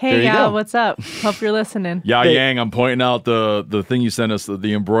 Hey, Yao, what's up? Hope you're listening. Yeah, Yang, I'm pointing out the thing you sent us,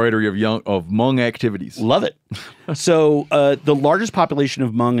 the embroidery of Hmong activities. Love it. So the largest population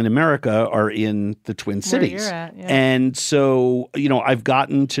of Hmong in America are in the Twin Cities. Where you're at, yeah. And so, I've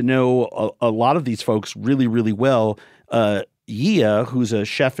gotten to know a lot of these folks really, really well. Yia, who's a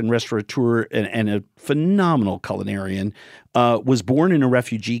chef and restaurateur and a phenomenal culinarian, was born in a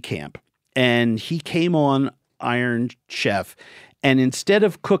refugee camp. And he came on Iron Chef. And instead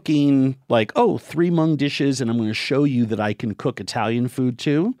of cooking 3 Hmong dishes and I'm going to show you that I can cook Italian food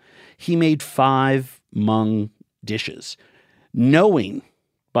too, he made 5 Hmong dishes. Knowing,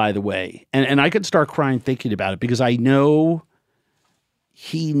 by the way, and I could start crying thinking about it because I know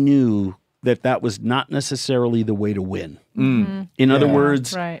he knew that was not necessarily the way to win. Mm-hmm. In other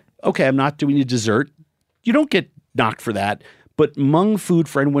words, right. Okay, I'm not doing a dessert. You don't get knocked for that. But Hmong food,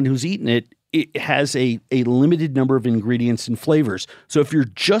 for anyone who's eaten it has a limited number of ingredients and flavors. So if you're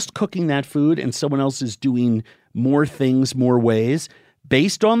just cooking that food and someone else is doing more things, more ways,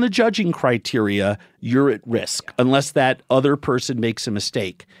 based on the judging criteria, you're at risk unless that other person makes a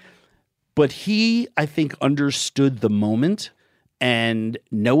mistake. But he, I think, understood the moment and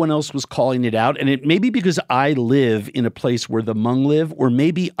no one else was calling it out. And it may be because I live in a place where the Hmong live, or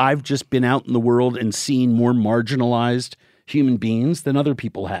maybe I've just been out in the world and seen more marginalized human beings than other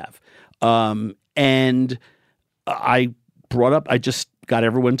people have. And I just got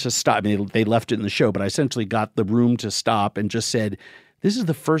everyone to stop. I mean, they left it in the show, but I essentially got the room to stop and just said, this is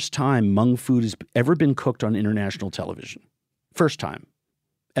the first time Hmong food has ever been cooked on international television. First time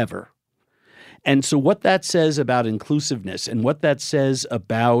ever. And so what that says about inclusiveness and what that says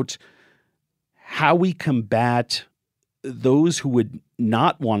about how we combat those who would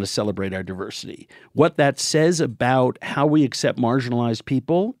not want to celebrate our diversity, what that says about how we accept marginalized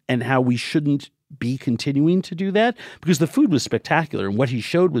people and how we shouldn't be continuing to do that, because the food was spectacular and what he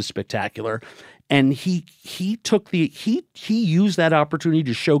showed was spectacular. And he used that opportunity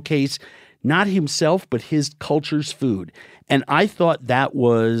to showcase not himself, but his culture's food. And I thought that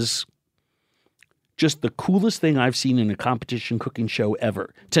was just the coolest thing I've seen in a competition cooking show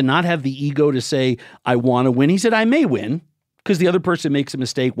ever. To not have the ego to say, I want to win. He said, I may win, because the other person makes a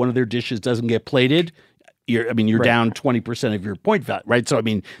mistake. One of their dishes doesn't get plated. You're right. Down 20% of your point value, right? So,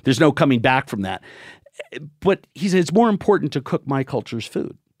 there's no coming back from that. But he said, it's more important to cook my culture's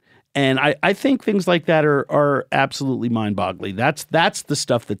food. And I think things like that are absolutely mind-boggling. That's the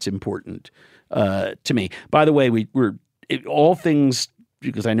stuff that's important to me. By the way, all things,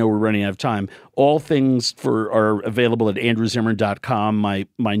 because I know we're running out of time, all things are available at andrewzimmern.com.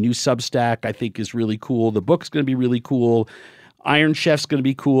 My new Substack, I think, is really cool. The book's going to be really cool. Iron Chef's going to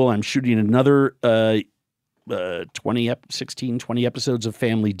be cool. I'm shooting another 20 episodes of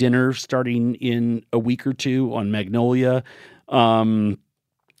Family Dinner starting in a week or two on Magnolia.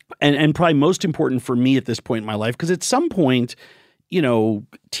 And probably most important for me at this point in my life, because at some point,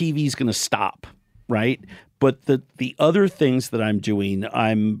 TV's going to stop, right? But the other things that I'm doing,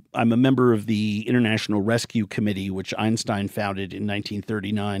 I'm a member of the International Rescue Committee, which Einstein founded in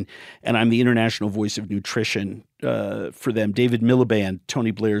 1939, and I'm the international voice of nutrition for them. David Miliband, Tony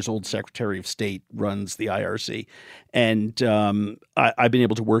Blair's old Secretary of State, runs the IRC, and I've been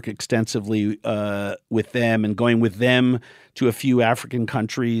able to work extensively with them and going with them to a few African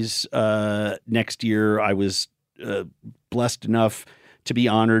countries. Next year, I was blessed enough to be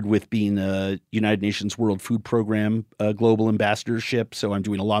honored with being a United Nations World Food Program global ambassadorship. So I'm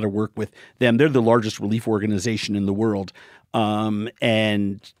doing a lot of work with them. They're the largest relief organization in the world.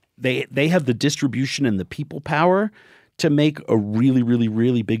 And they have the distribution and the people power to make a really, really,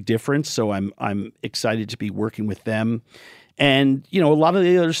 really big difference. So I'm excited to be working with them. And, a lot of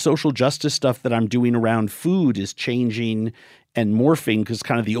the other social justice stuff that I'm doing around food is changing and morphing because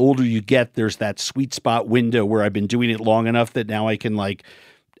kind of the older you get, there's that sweet spot window where I've been doing it long enough that now I can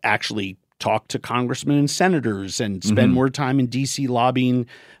actually talk to congressmen and senators and spend more time in D.C. lobbying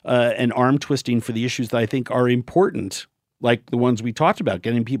and arm twisting for the issues that I think are important, like the ones we talked about,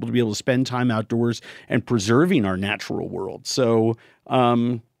 getting people to be able to spend time outdoors and preserving our natural world. So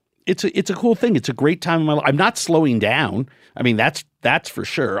it's a cool thing. It's a great time in my life. I'm not slowing down. I mean, that's for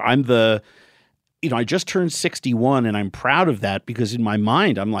sure. I just turned 61 and I'm proud of that because in my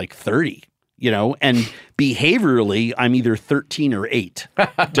mind, I'm like 30, and behaviorally, I'm either 13 or 8,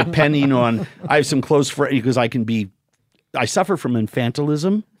 depending on, I have some close friends because I suffer from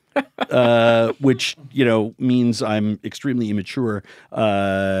infantilism, which, means I'm extremely immature,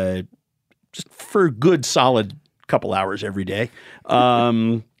 just for a good solid couple hours every day.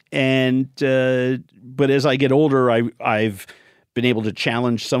 But as I get older, I've been able to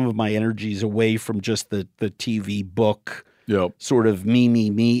challenge some of my energies away from just the TV book sort of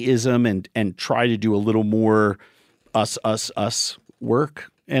me-ism and try to do a little more us work.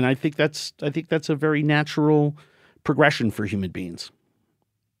 And I think that's a very natural progression for human beings.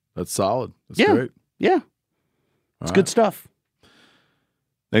 That's solid. That's great. Yeah. It's good stuff.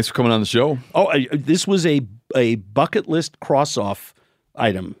 Thanks for coming on the show. Oh, this was a bucket list cross-off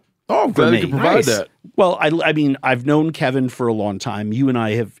item. Oh, I'm glad you could provide that. Well, I mean, I've known Kevin for a long time. You and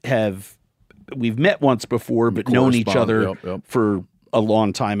I we've met once before, but known each other for a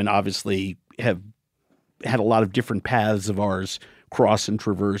long time, and obviously have had a lot of different paths of ours cross and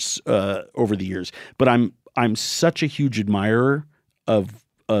traverse over the years. But I'm such a huge admirer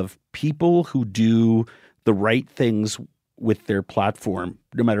of people who do the right things with their platform,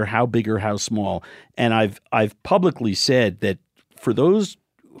 no matter how big or how small. And I've publicly said that for those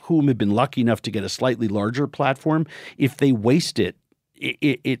whom have been lucky enough to get a slightly larger platform, if they waste it,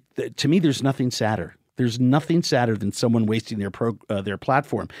 to me, there's nothing sadder. There's nothing sadder than someone wasting their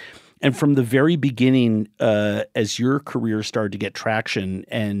platform. And from the very beginning, as your career started to get traction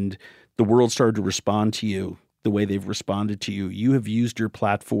and the world started to respond to you the way they've responded to you, you have used your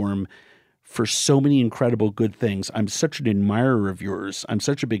platform for so many incredible good things. I'm such an admirer of yours. I'm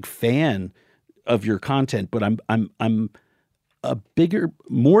such a big fan of your content, but I'm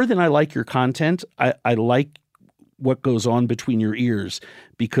more than I like your content, I like what goes on between your ears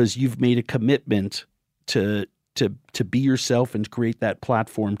because you've made a commitment to be yourself and create that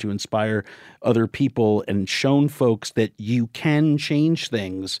platform to inspire other people and shown folks that you can change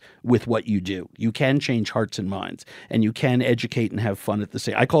things with what you do. You can change hearts and minds, and you can educate and have fun at the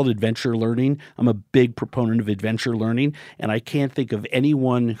same. I call it adventure learning. I'm a big proponent of adventure learning, and I can't think of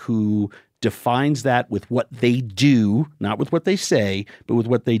anyone who defines that with what they do, not with what they say, but with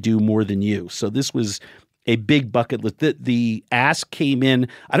what they do more than you. So this was a big bucket list. The ask came in.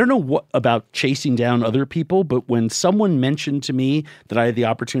 I don't know what about chasing down other people, but when someone mentioned to me that I had the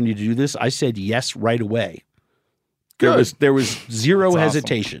opportunity to do this, I said yes right away. There was zero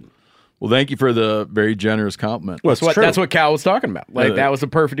hesitation. Awesome. Well, thank you for the very generous compliment. Well, that's what Cal was talking about. That was a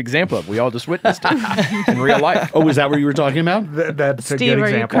perfect example of. We all just witnessed it in real life. Oh, is that what you were talking about? That's Steve, a good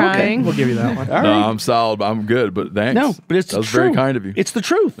example. Okay, we'll give you that one. All no, right. I'm solid. I'm good, but thanks. No, but that was very kind of you. It's the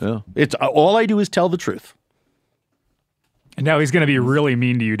truth. Yeah. It's all I do is tell the truth. And now he's going to be really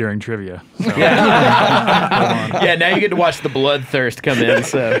mean to you during trivia. So. Yeah, now you get to watch the bloodthirst come in.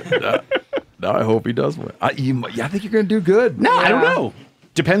 So no, I hope he does win. I think you're going to do good. No, I don't know.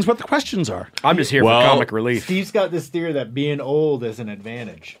 Depends what the questions are. I'm just here for comic relief. Steve's got this theory that being old is an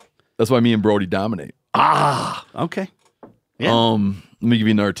advantage. That's why me and Brody dominate. Okay. Yeah. Let me give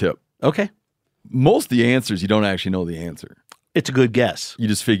you another tip. Okay. Most of the answers, you don't actually know the answer. It's a good guess. You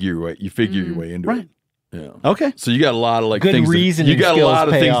just figure your way. You figure your way into it. Yeah. Okay. So you got a lot of good things. Reasoning You got a lot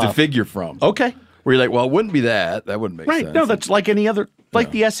of things off. to figure from. Okay. Where you're like, well, it wouldn't be that. That wouldn't make sense. Right. No, that's like any other,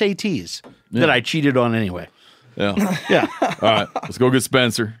 like the SATs that I cheated on anyway. Yeah. Yeah. All right. Let's go get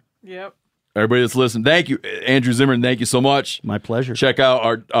Spencer. Yep. Everybody that's listening, thank you, Andrew Zimmern. Thank you so much. My pleasure. Check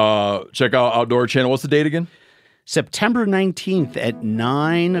out our Outdoor Channel. What's the date again? September 19th at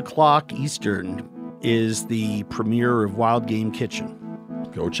 9:00 Eastern is the premiere of Wild Game Kitchen.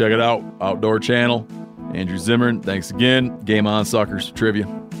 Go check it out. Outdoor Channel. Andrew Zimmern. Thanks again. Game on, suckers. Trivia.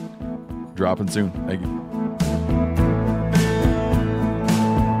 Dropping soon. Thank you.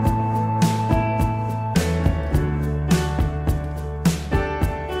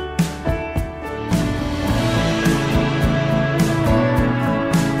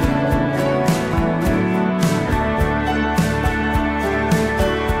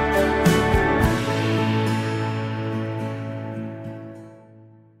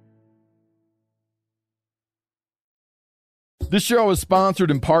 This show is sponsored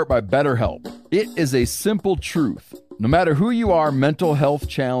in part by BetterHelp. It is a simple truth. No matter who you are, mental health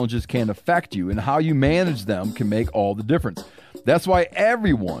challenges can affect you, and how you manage them can make all the difference. That's why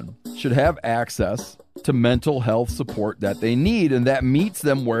everyone should have access to mental health support that they need, and that meets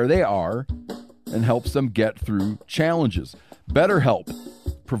them where they are and helps them get through challenges. BetterHelp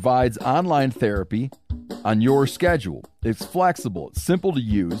provides online therapy on your schedule. It's flexible, it's simple to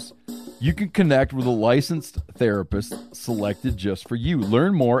use. You can connect with a licensed therapist selected just for you.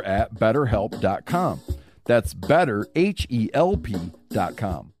 Learn more at BetterHelp.com. That's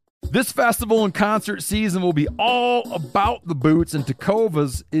BetterHelp.com. This festival and concert season will be all about the boots, and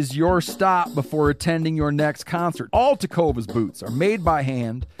Tecovas is your stop before attending your next concert. All Tecovas boots are made by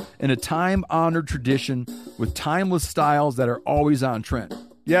hand in a time-honored tradition with timeless styles that are always on trend.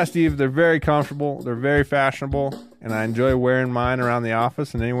 Yeah, Steve, they're very comfortable, they're very fashionable, and I enjoy wearing mine around the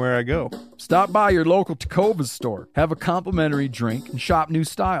office and anywhere I go. Stop by your local Tecovas store, have a complimentary drink, and shop new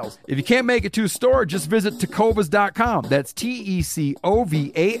styles. If you can't make it to a store, just visit Tecovas.com. That's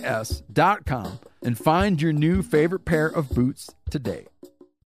Tecovas.com, and find your new favorite pair of boots today.